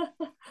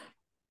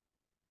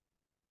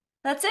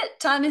 That's it.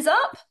 Time is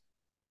up.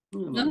 Oh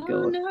my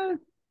God. No.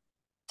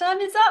 Time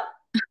is up.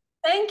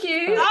 Thank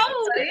you,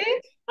 Oh.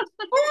 everybody.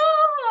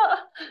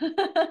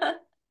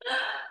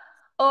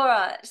 All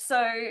right, so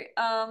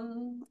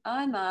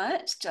I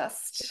might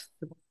just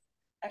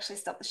actually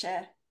stop the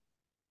share.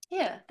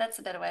 Yeah, that's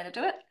a better way to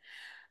do it.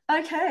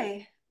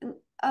 Okay.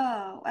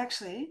 Oh,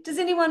 actually, does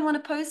anyone want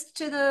to post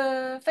to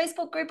the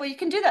Facebook group, or you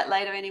can do that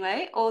later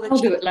anyway, or the I'll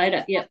do chat? it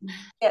later. Yep.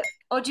 Yep.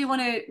 Or do you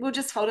want to? We'll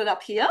just hold it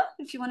up here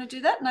if you want to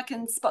do that, and I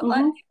can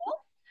spotlight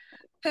people.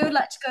 Who would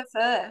like to go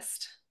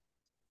first?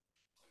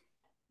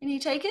 Any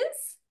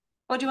takers?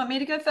 Or do you want me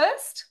to go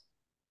first?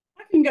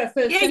 I can go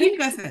first. Yeah, you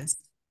go first.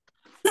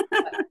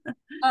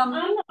 I'm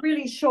not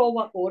really sure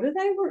what order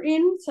they were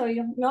in, so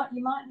you might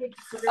need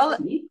to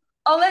correct me.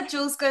 I'll let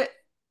Jules go.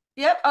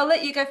 Yep, I'll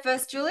let you go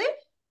first, Julie.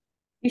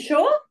 You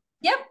sure?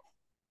 Yep.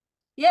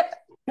 Yep.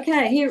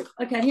 Okay,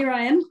 here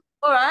I am.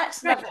 All right.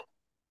 Great. Lovely.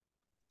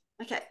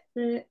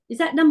 Okay. Is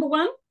that number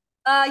one?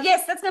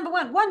 Yes, that's number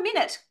one. 1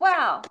 minute.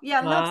 Wow. Yeah,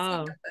 I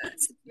love seeing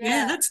birds.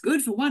 Yeah, that's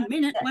good for 1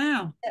 minute.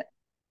 Wow. Yep.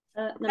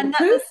 Number And that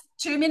two? was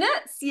 2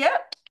 minutes.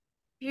 Yep.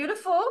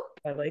 Beautiful.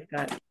 I like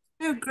that.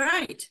 Oh,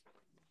 great.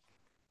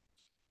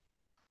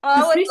 Oh, I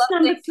Is always this love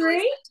number seeing Julie's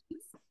three?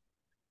 paintings.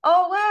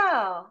 Oh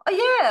wow. Oh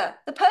yeah,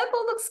 the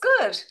purple looks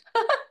good.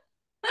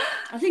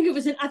 I think it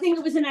was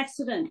an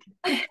accident.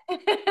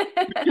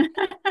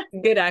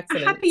 Good A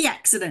accident. happy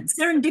accident,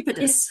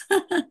 serendipitous.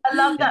 I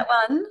love that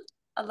one.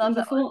 I love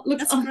that one. Look,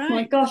 That's oh great.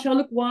 my gosh, I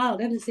look wild.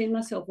 I haven't seen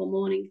myself all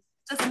morning.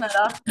 Doesn't matter.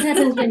 What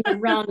happens when you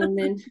run and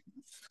then?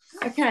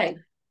 Okay.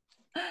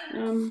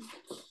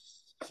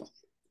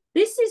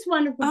 This is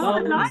one of the I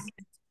like ones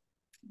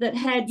that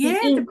had Yeah,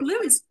 the ink. the blue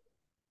is.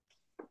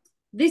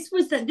 This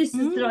is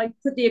that I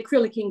put the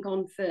acrylic ink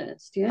on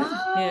first. Yeah.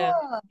 Yeah.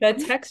 Oh, That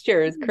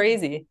texture is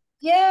crazy.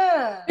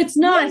 yeah. It's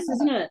nice,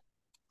 isn't it?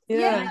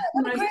 Yeah, Makes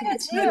what a most great of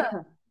the idea.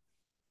 paper.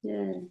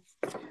 Yeah.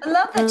 I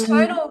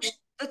love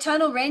the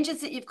tonal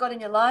ranges that you've got in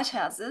your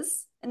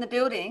lighthouses in the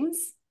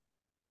buildings.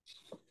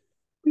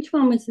 Which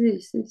one was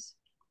this? This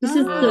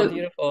is Oh, the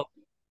beautiful.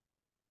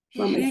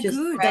 one Yeah, we've just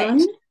good. done.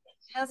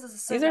 Houses are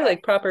so These are great.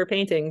 like proper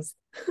paintings.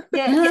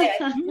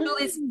 Yeah.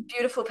 Julie's a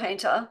beautiful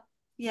painter.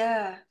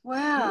 Yeah.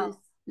 Wow.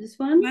 This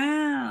one.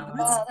 Wow,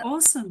 that's Oh,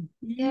 awesome.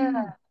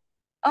 yeah.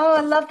 Oh,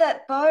 I love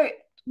that boat.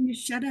 Your I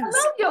shadows.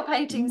 love your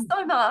painting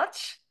so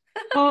much.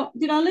 Oh,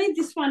 did I leave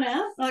this one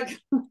out? Like,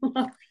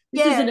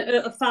 this Yeah.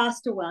 is a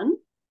faster one.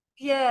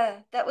 Yeah,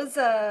 that was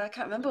I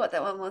can't remember what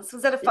that one was.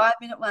 Was that a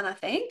 5-minute one, I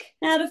think?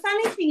 Now, the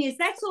funny thing is,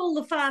 that's all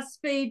the fast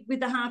speed with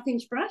the 1/2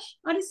 inch brush.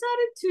 I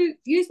decided to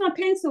use my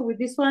pencil with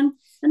this one,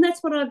 and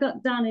that's what I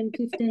got done in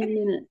 15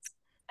 minutes.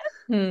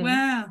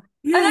 Wow.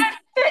 Yeah.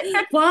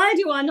 Why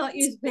do I not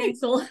use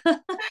pencil?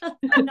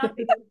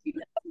 Nothing.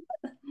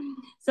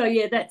 So,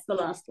 yeah, that's the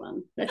last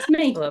one. That's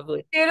me.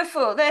 Lovely.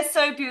 Beautiful. They're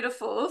so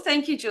beautiful.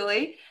 Thank you,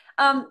 Julie.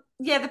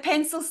 Yeah, the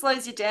pencil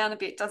slows you down a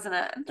bit, doesn't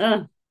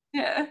it?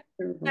 Yeah.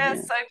 They're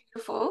so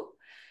beautiful.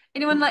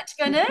 Anyone like to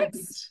go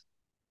next?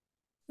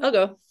 I'll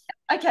go.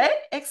 Okay,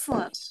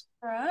 excellent.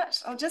 All right.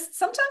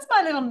 Sometimes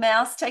my little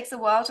mouse takes a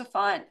while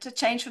to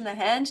change from the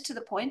hand to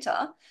the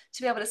pointer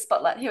to be able to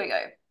spotlight. Here we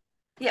go.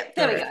 Yep,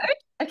 there we go.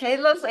 Okay,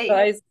 lovely. So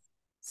I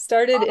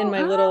started in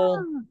my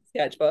little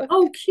sketchbook.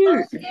 Oh,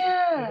 cute.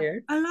 Yeah.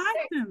 Here. I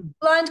like them.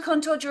 Blind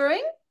contour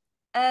drawing.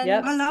 And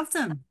Yep. I love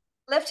them.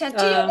 left hand.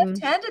 Do you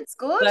left hand? It's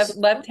good.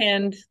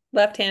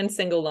 Left hand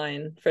single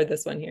line for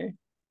this one here.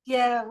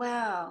 Yeah,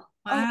 wow.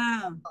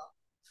 Wow. Oh,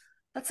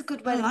 that's a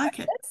good way I to like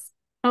it. practice.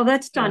 Oh,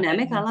 that's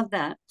dynamic. I love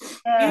that.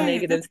 Yeah,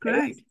 Negative that's space.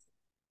 great.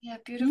 yeah,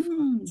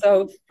 beautiful.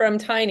 So from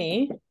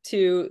tiny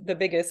to the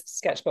biggest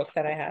sketchbook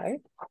that I have,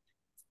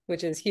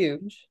 which is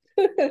huge.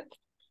 Oh,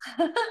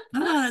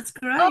 that's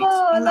great.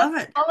 Oh, I love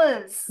it.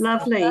 Colors.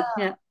 Lovely.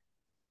 Yeah.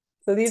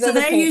 So these So are the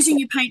they're paint using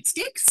your paint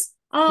sticks?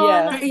 Oh,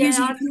 Yeah.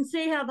 I can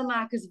see how the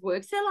markers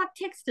work. They're like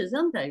textures,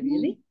 aren't they,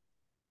 really?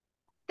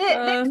 They're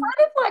kind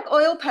of like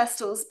oil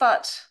pastels,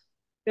 but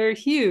they're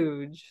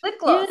huge. lip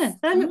gloss. Yeah,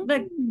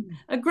 they're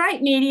a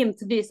great medium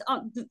for this.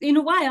 In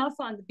a way, I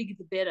find the bigger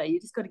the better. You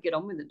just got to get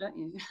on with it, don't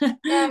you?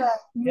 Yeah.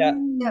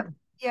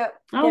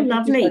 Yep. Oh,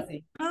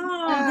 lovely.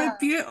 Oh, they're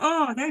beautiful.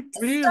 Oh, they're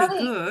really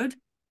stunning. good.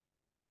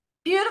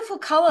 Beautiful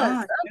colors,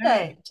 aren't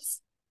they?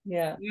 Just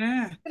Yeah.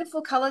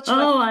 beautiful color choice.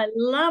 Oh, I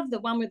love the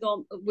one with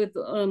all of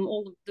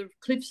the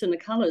clips and the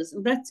colors.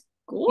 That's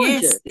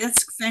gorgeous. Yes,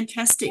 that's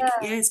fantastic. Yeah.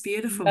 Yes,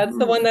 beautiful. That's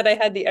the one that I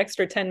had the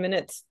extra 10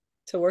 minutes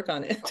to work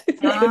on it.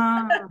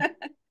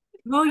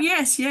 Well,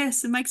 yes,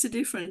 it makes a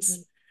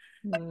difference.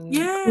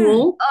 Yeah.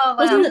 Cool. Oh, wow.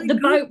 Wasn't it, the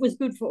boat was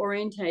good for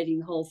orientating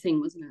the whole thing,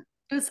 wasn't it?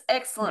 It was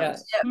excellent.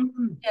 Yeah.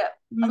 Yep.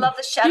 I love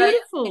the shadow.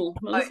 Beautiful.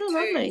 Melissa,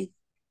 lovely.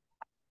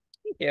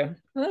 Thank you.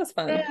 Well, that was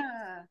fun.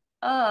 Yeah.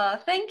 Oh,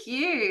 thank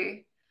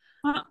you.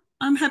 Well,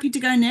 I'm happy to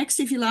go next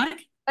if you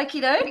like.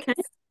 Okie doke. Okay.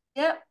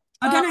 Yep.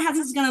 I don't know how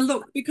this is going to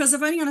look because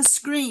I've only got a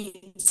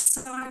screen.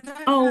 So I don't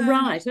Oh, know.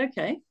 right.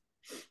 Okay.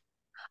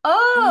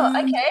 Oh,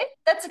 okay.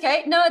 That's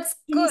okay. No, it's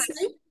Can you good.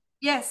 see?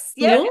 Yes.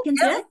 Cool. Yep. Can you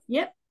see?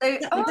 Yep. So,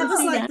 That was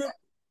see like that.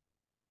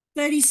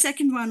 the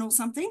 30-second one or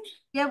something.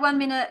 yeah, 1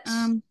 minute.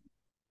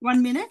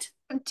 1 minute.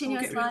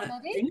 Continuous I'll get rid of line,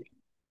 that maybe. thing.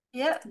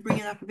 Yep. Bring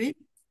it up a bit.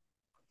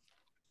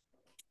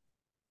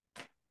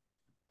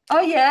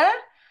 Oh yeah.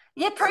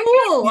 Yeah, Procreate's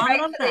Cool. I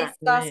great love for these that.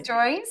 glass Right.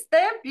 drawings.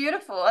 They're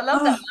beautiful. I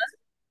love that Oh,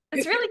 one.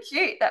 It's it, really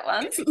cute, that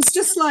one. it was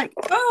just like,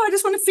 oh, I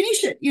just want to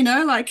finish it, you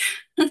know, like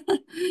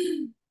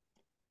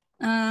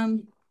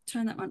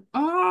turn that one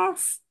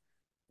off.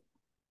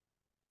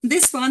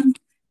 This one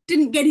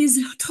didn't get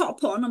his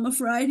top on, I'm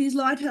afraid. His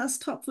lighthouse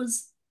top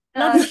was.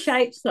 Love the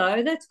shapes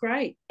though. That's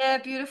great. Yeah,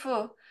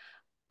 beautiful.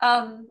 So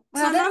Wow,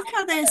 I love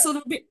how they're sort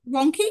of a bit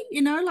wonky,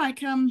 you know,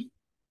 like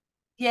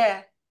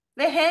yeah,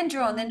 they're hand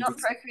drawn. They're not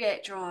this,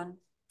 Procreate drawn,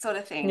 sort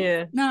of thing.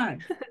 Yeah. no,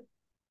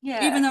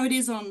 Yeah. even though it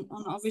is on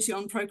obviously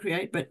on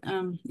Procreate, but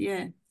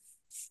yeah.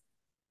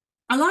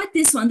 I like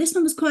this one. This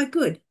one was quite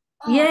good.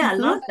 Oh, Yeah, I I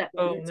love thought. that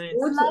one. Oh, It's nice.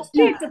 I love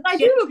gorgeous. that. But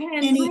they Yeah. do look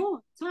hand Any,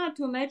 drawn. It's hard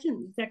to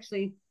imagine it's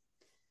actually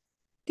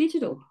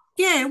digital.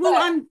 yeah, well, Yeah,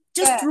 I'm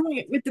just yeah. drawing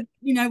it with the,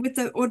 you know, with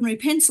the ordinary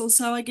pencil,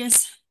 so I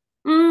guess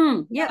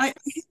Yeah.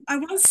 I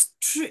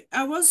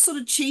was sort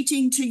of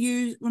cheating to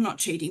use, well, not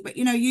cheating, but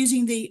you know,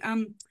 using the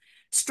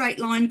straight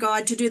line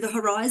guide to do the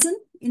horizon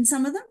in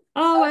some of them.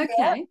 Oh, Oh,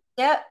 yeah. okay.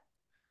 Yeah.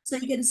 So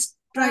you get a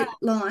Wow. straight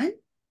line.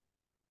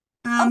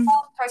 I love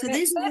So Procreate.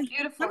 these They're were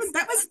beautiful.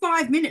 that was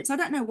 5 minutes. I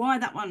don't know why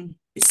that one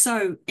is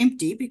so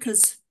empty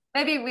because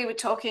Maybe we were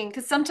talking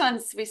because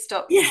sometimes we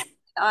stop. yeah.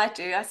 I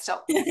do. I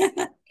stop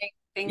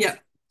things Yeah.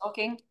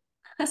 talking.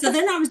 So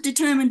then I was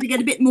determined to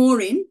get a bit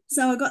more in.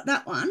 So I got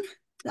that one.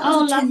 That was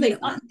Oh, a 10 lovely.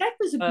 minute one. That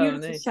was a Oh,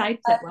 beautiful nice. shape,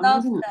 I that one, love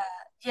wasn't it?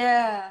 that.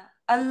 Yeah,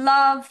 I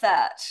love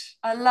that.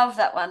 I love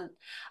that one.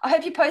 I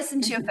hope you post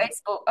them to your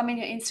Facebook, I mean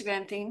your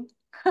Instagram thing.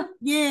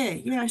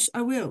 Yeah,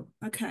 I will.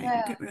 Okay. I'll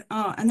Yeah. get rid.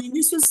 Oh, and then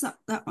this was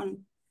that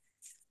one.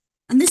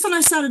 And this one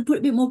I started to put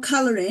a bit more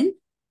colour in.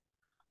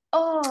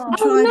 Oh,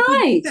 Try Oh,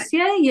 big nice.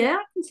 Yeah,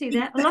 I can see big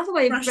that. I love the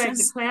way you've dragged the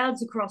brushes.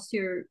 clouds across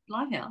your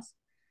lighthouse.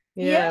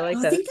 Yeah, yeah. I like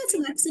I that. think that's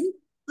an accident.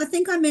 I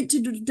think I meant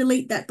to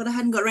delete that, but I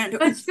hadn't got around to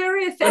But it. it's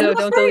very Oh, effective. no, It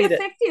looks don't very delete it.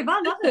 effective.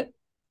 I love it.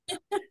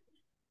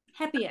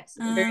 Happy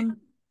accident. Very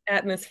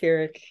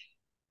atmospheric.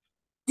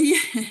 Yeah.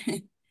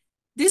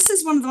 This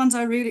is one of the ones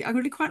I really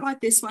quite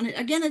like this one.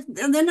 Again,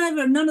 and then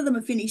none of them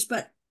are finished,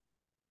 but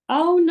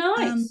Oh,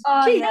 nice.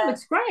 Oh, Gee, yeah. that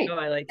looks great. Oh,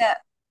 I like Yeah. it.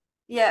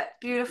 Yeah,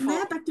 beautiful.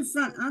 they're back to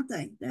front, aren't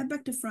they? They're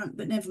back to front,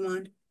 but never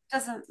mind.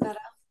 Doesn't matter,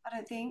 I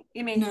don't think.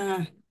 You mean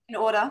No. in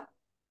order?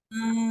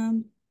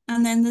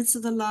 And then this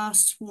is the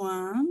last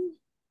one.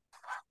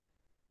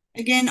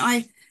 Again,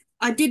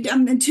 I did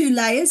in 2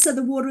 layers, so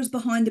the water is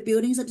behind the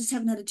buildings. I just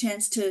haven't had a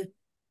chance to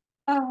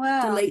Oh,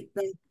 wow. delete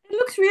the. It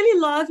looks really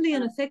lively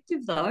and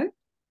effective, though.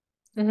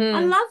 I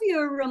Mhm. love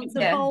your the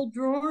Yeah. bold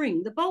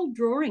drawing. The bold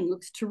drawing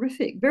looks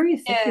terrific. Very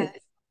effective. Yeah.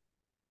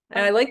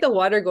 And I like the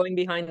water going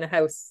behind the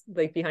house,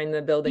 like behind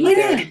the buildings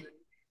Yeah. there.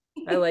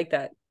 I like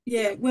that.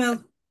 Yeah,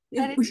 well,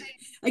 I did too.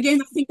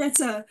 again, I think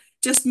that's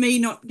just me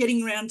not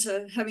getting around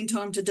to having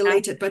time to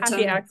delete it, but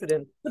Happy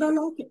accident. but I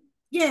like it.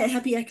 Yeah,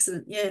 happy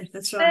accident. Yeah,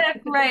 that's right.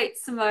 They're great,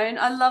 Simone.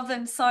 I love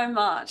them so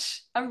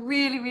much. I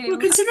really, really Well,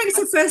 love considering it's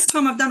the first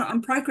time I've done it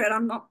on Procreate,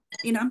 I'm not,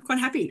 you know, I'm quite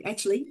happy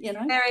actually, you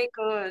know. very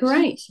good.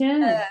 Great, yeah.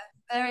 Yeah,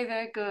 very,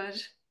 very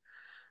good.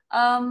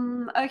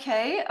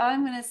 Okay,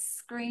 I'm gonna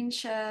screen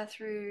share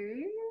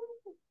through.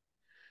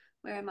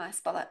 Where am I?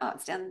 Spotlight. Oh,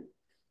 it's down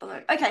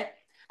below. Okay.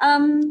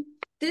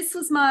 This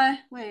was my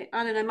wait,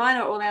 I don't know, mine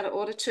are all out of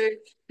order too.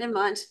 Never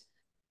mind.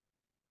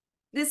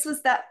 This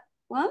was that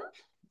one.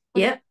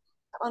 Yep.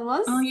 That one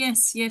was. Oh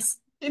yes.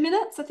 2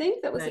 minutes, I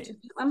think. That was Nice. a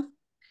 2-minute one.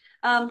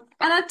 And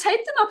I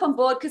taped them up on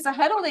board because I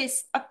had all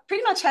these, I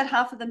pretty much had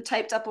half of them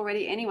taped up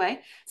already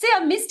anyway. See,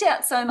 I missed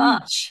out so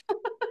much.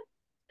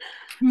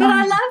 But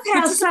I love how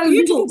It's just a so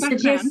beautiful little background.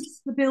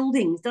 suggests the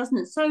buildings, doesn't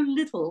it? So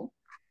little.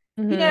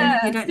 Mhm.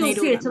 Yeah. You don't Still need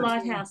see all it's that a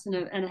much. lighthouse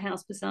and a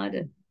house beside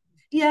it.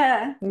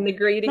 Yeah. And the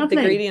Lovely.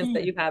 gradients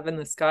that you have in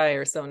the sky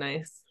are so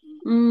nice.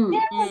 Mm.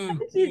 Yeah, thank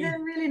you. They're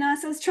really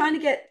nice. I was trying to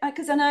get,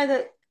 because I know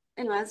that,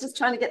 anyway, I was just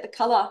trying to get the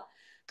color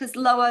because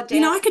lower down. You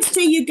know, I could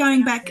see you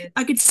going back.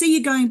 I could see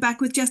you going back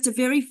with just a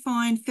very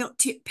fine felt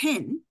tip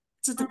pen,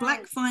 so the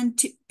black fine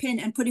tip pen,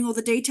 and putting all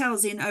the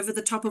details in over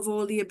the top of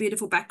all your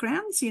beautiful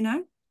backgrounds. You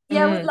know.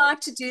 Yeah, I would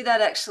like to do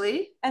that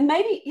actually. And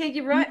maybe, yeah,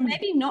 you're right. Mm.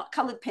 Maybe not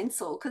colored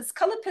pencil because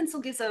colored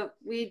pencil gives a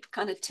weird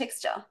kind of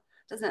texture,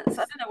 doesn't it?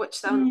 So I don't know which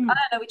one, I don't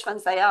know which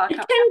ones they are. I It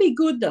can't can be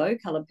good though,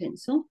 colour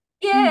pencil.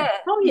 Yeah.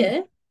 Oh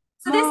yeah.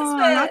 So this is Oh,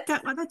 where, I like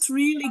that one. That's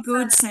really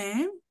good,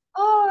 Sam.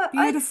 oh,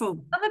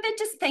 Beautiful. I'm a bit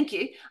just, thank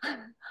you.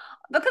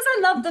 Because I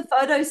love the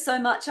photos so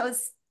much,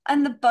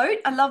 and the boat,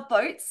 I love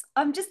boats.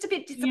 I'm just a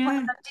bit disappointed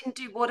Yeah. I didn't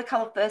do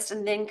watercolor first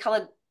and then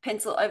colored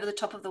pencil over the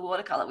top of the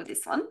watercolor with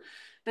this one.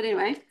 But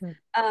anyway,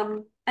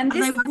 and Are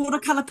this they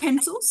watercolor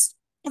pencils?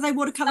 Are they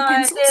watercolor No,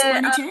 pencils by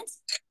any they're, chance?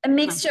 a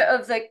mixture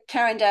of the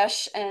Caran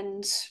d'Ache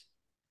and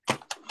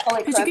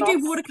Because you could do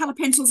polychromos. watercolor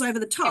pencils over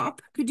the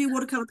top. Could do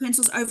watercolor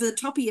pencils over the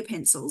top of your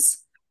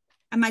pencils,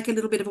 and make a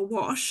little bit of a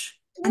wash,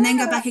 and then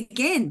go back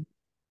again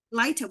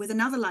later with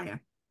another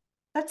layer.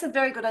 That's a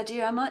very good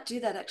idea. I might do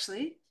that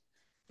actually.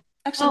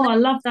 Oh, I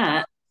love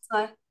that.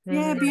 So,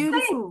 Yeah,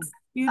 beautiful.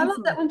 I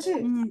love that one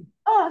too.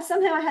 Oh,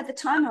 somehow I had the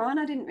timer on.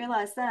 I didn't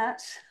realize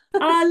that.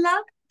 I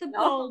love the No.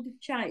 bold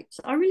shapes.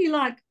 I really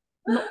like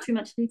not too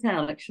much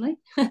detail, actually.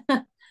 Yeah.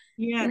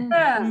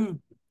 Yeah.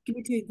 Give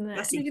me two.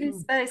 Nice. Negative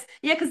space.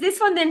 Yeah, because this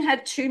one then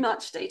had too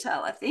much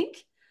detail, I think.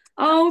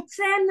 Oh,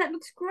 Sam, that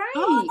looks great.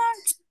 Oh,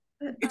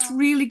 no, it's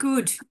really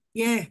good.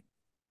 Yeah.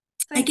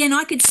 Again,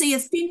 I could see a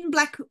thin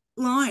black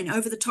line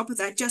over the top of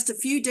that, just a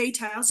few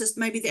details, just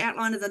maybe the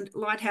outline of the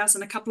lighthouse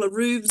and a couple of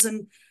roofs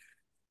and,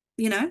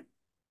 you know.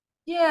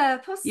 Yeah,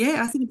 possibly.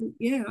 Yeah, I think,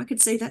 yeah, I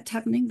could see that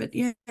happening, but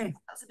yeah.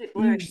 That's a bit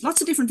blurry.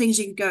 Lots of different things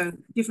you could go,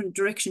 different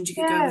directions you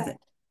could go with it.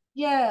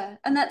 Yeah,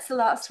 and that's the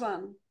last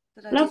one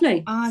that I did.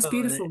 Lovely. Ah, it's Oh,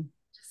 beautiful. nice.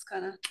 Just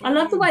kind of. I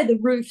love the way the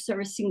roofs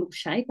are a single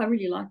shape. I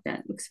really like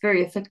that. It looks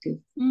very effective.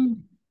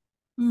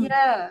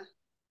 Yeah.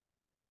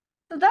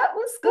 So that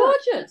was good.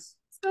 Gorgeous.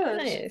 It's good.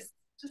 Nice.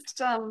 Just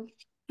How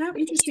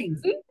interesting.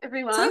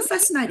 everyone. So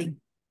fascinating.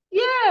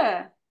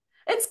 Yeah,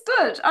 it's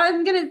good.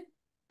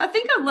 I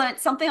think I've learned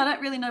something. I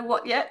don't really know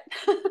what yet.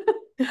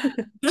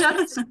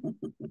 Just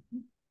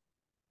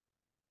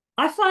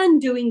I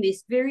find doing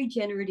this very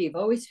generative. I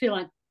always feel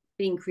like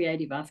being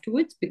creative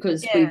afterwards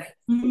because yeah.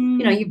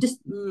 you've just,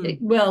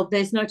 well,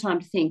 there's no time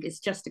to think. It's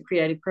just a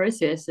creative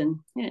process, and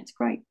yeah, it's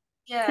great.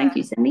 Yeah. Thank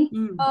you, Sammy.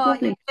 Oh,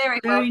 Lovely. you're very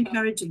Very welcome.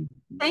 encouraging.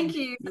 Thank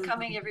you for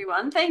coming,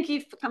 everyone. Thank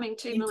you for coming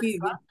to Thank you.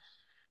 Melissa.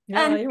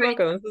 Yeah, And you're for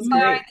welcome. This was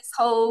inspiring great. this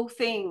whole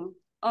thing,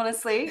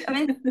 honestly. I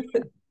mean,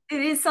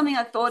 it is something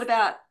I thought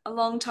about a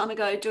long time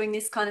ago, doing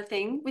this kind of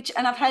thing,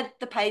 and I've had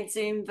the paid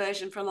Zoom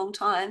version for a long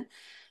time,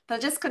 but I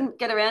just couldn't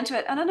get around to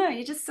it. I don't know,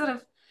 you just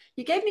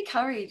you gave me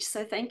courage,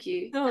 so thank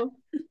you. Oh,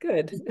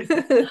 good.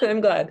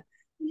 I'm glad.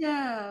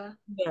 Yeah.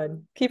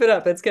 Good. Keep it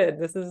up. It's good.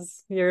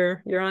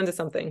 You're onto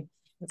something.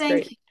 It's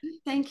great.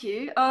 Thank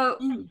you. Oh,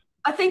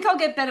 I think I'll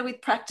get better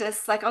with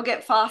practice. Like I'll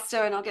get faster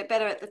and I'll get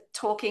better at the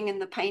talking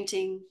and the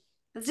painting.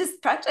 It's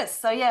just practice.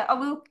 So yeah, I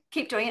will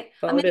keep doing it.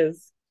 All it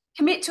is.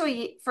 Commit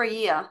to for a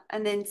year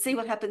and then see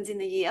what happens in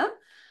the year.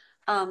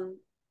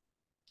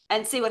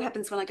 And see what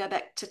happens when I go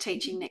back to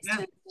teaching next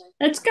term.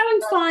 It's going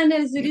fine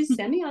as it is,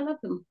 Sammy. I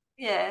love them.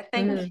 Yeah,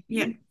 thank you.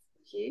 Yeah. Thank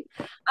you.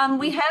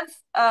 We have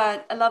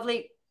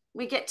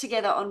we get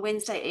together on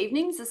Wednesday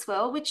evenings as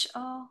well, which,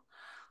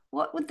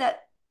 what would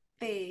that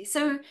be?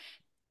 So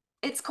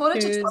it's quarter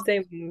to 12.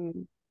 Tuesday.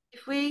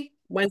 If we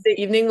Wednesday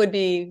evening would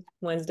be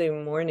Wednesday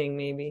morning,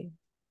 maybe.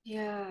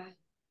 Yeah.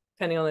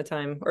 Depending on the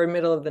time, or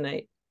middle of the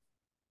night.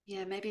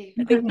 Yeah, maybe.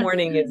 I think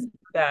morning is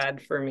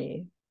bad for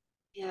me.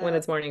 Yeah. When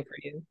it's morning for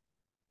you.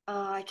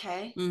 Oh,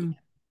 okay.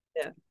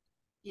 Yeah.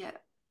 Yeah.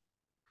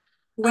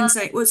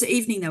 Wednesday, well, it's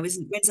evening though,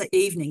 isn't it? Wednesday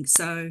evening,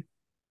 so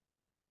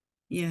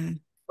yeah.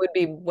 Would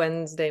be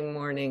Wednesday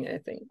morning, I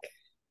think.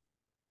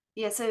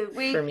 Yeah, so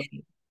for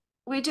me.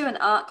 we do an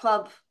art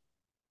club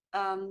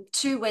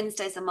 2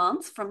 Wednesdays a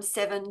month from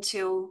 7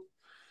 till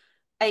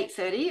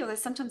 8:30, although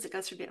sometimes it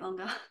goes for a bit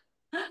longer.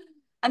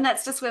 And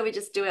that's just where we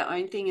just do our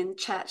own thing and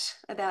chat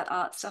about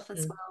art stuff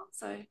as well.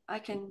 So I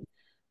can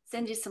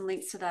send you some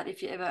links to that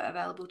if you're ever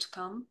available to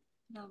come.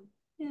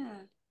 Yeah.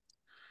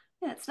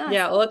 Yeah, it's nice.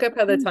 Yeah, I'll look up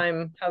how the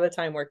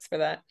time works for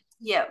that.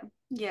 Yeah.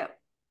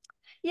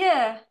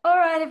 All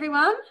right,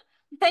 everyone.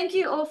 Thank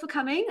you all for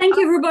coming. Thank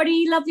you,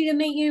 everybody. Lovely to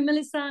meet you,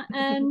 Melissa.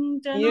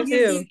 And you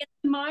too.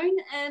 Simone.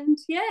 And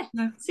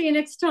see you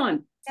next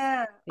time.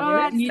 Yeah. All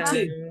right. You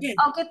too. Yeah.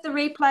 I'll get the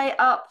replay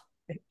up,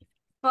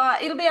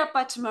 but it'll be up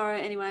by tomorrow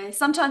anyway.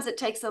 Sometimes it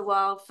takes a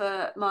while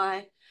for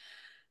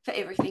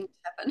everything to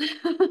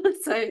happen.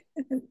 So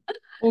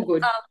all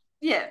good.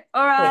 Yeah.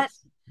 All right.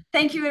 Yes.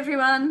 Thank you,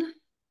 everyone.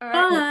 All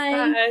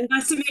right. Bye.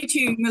 Nice to meet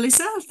you,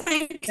 Melissa.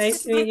 Thanks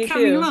nice to meet you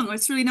coming too. along.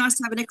 It's really nice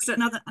to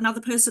have another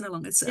person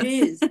along. It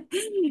is.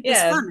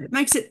 It's fun.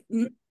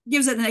 It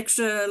gives it an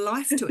extra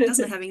life to it,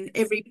 doesn't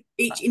it?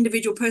 Each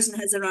individual person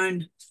has their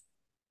own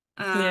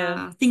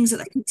things that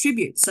they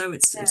contribute. So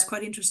it's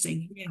quite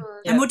interesting. Yeah.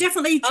 And we'll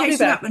definitely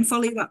chase you up and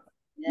follow you up.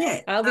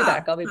 Yeah. I'll be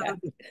back. I'm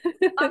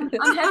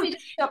happy to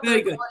stop the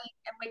recording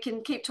and we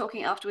can keep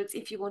talking afterwards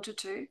if you wanted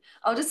to.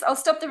 I'll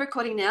stop the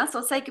recording now. So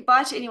I'll say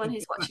goodbye to anyone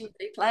who's watching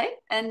the replay.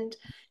 And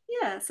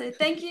so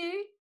thank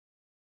you.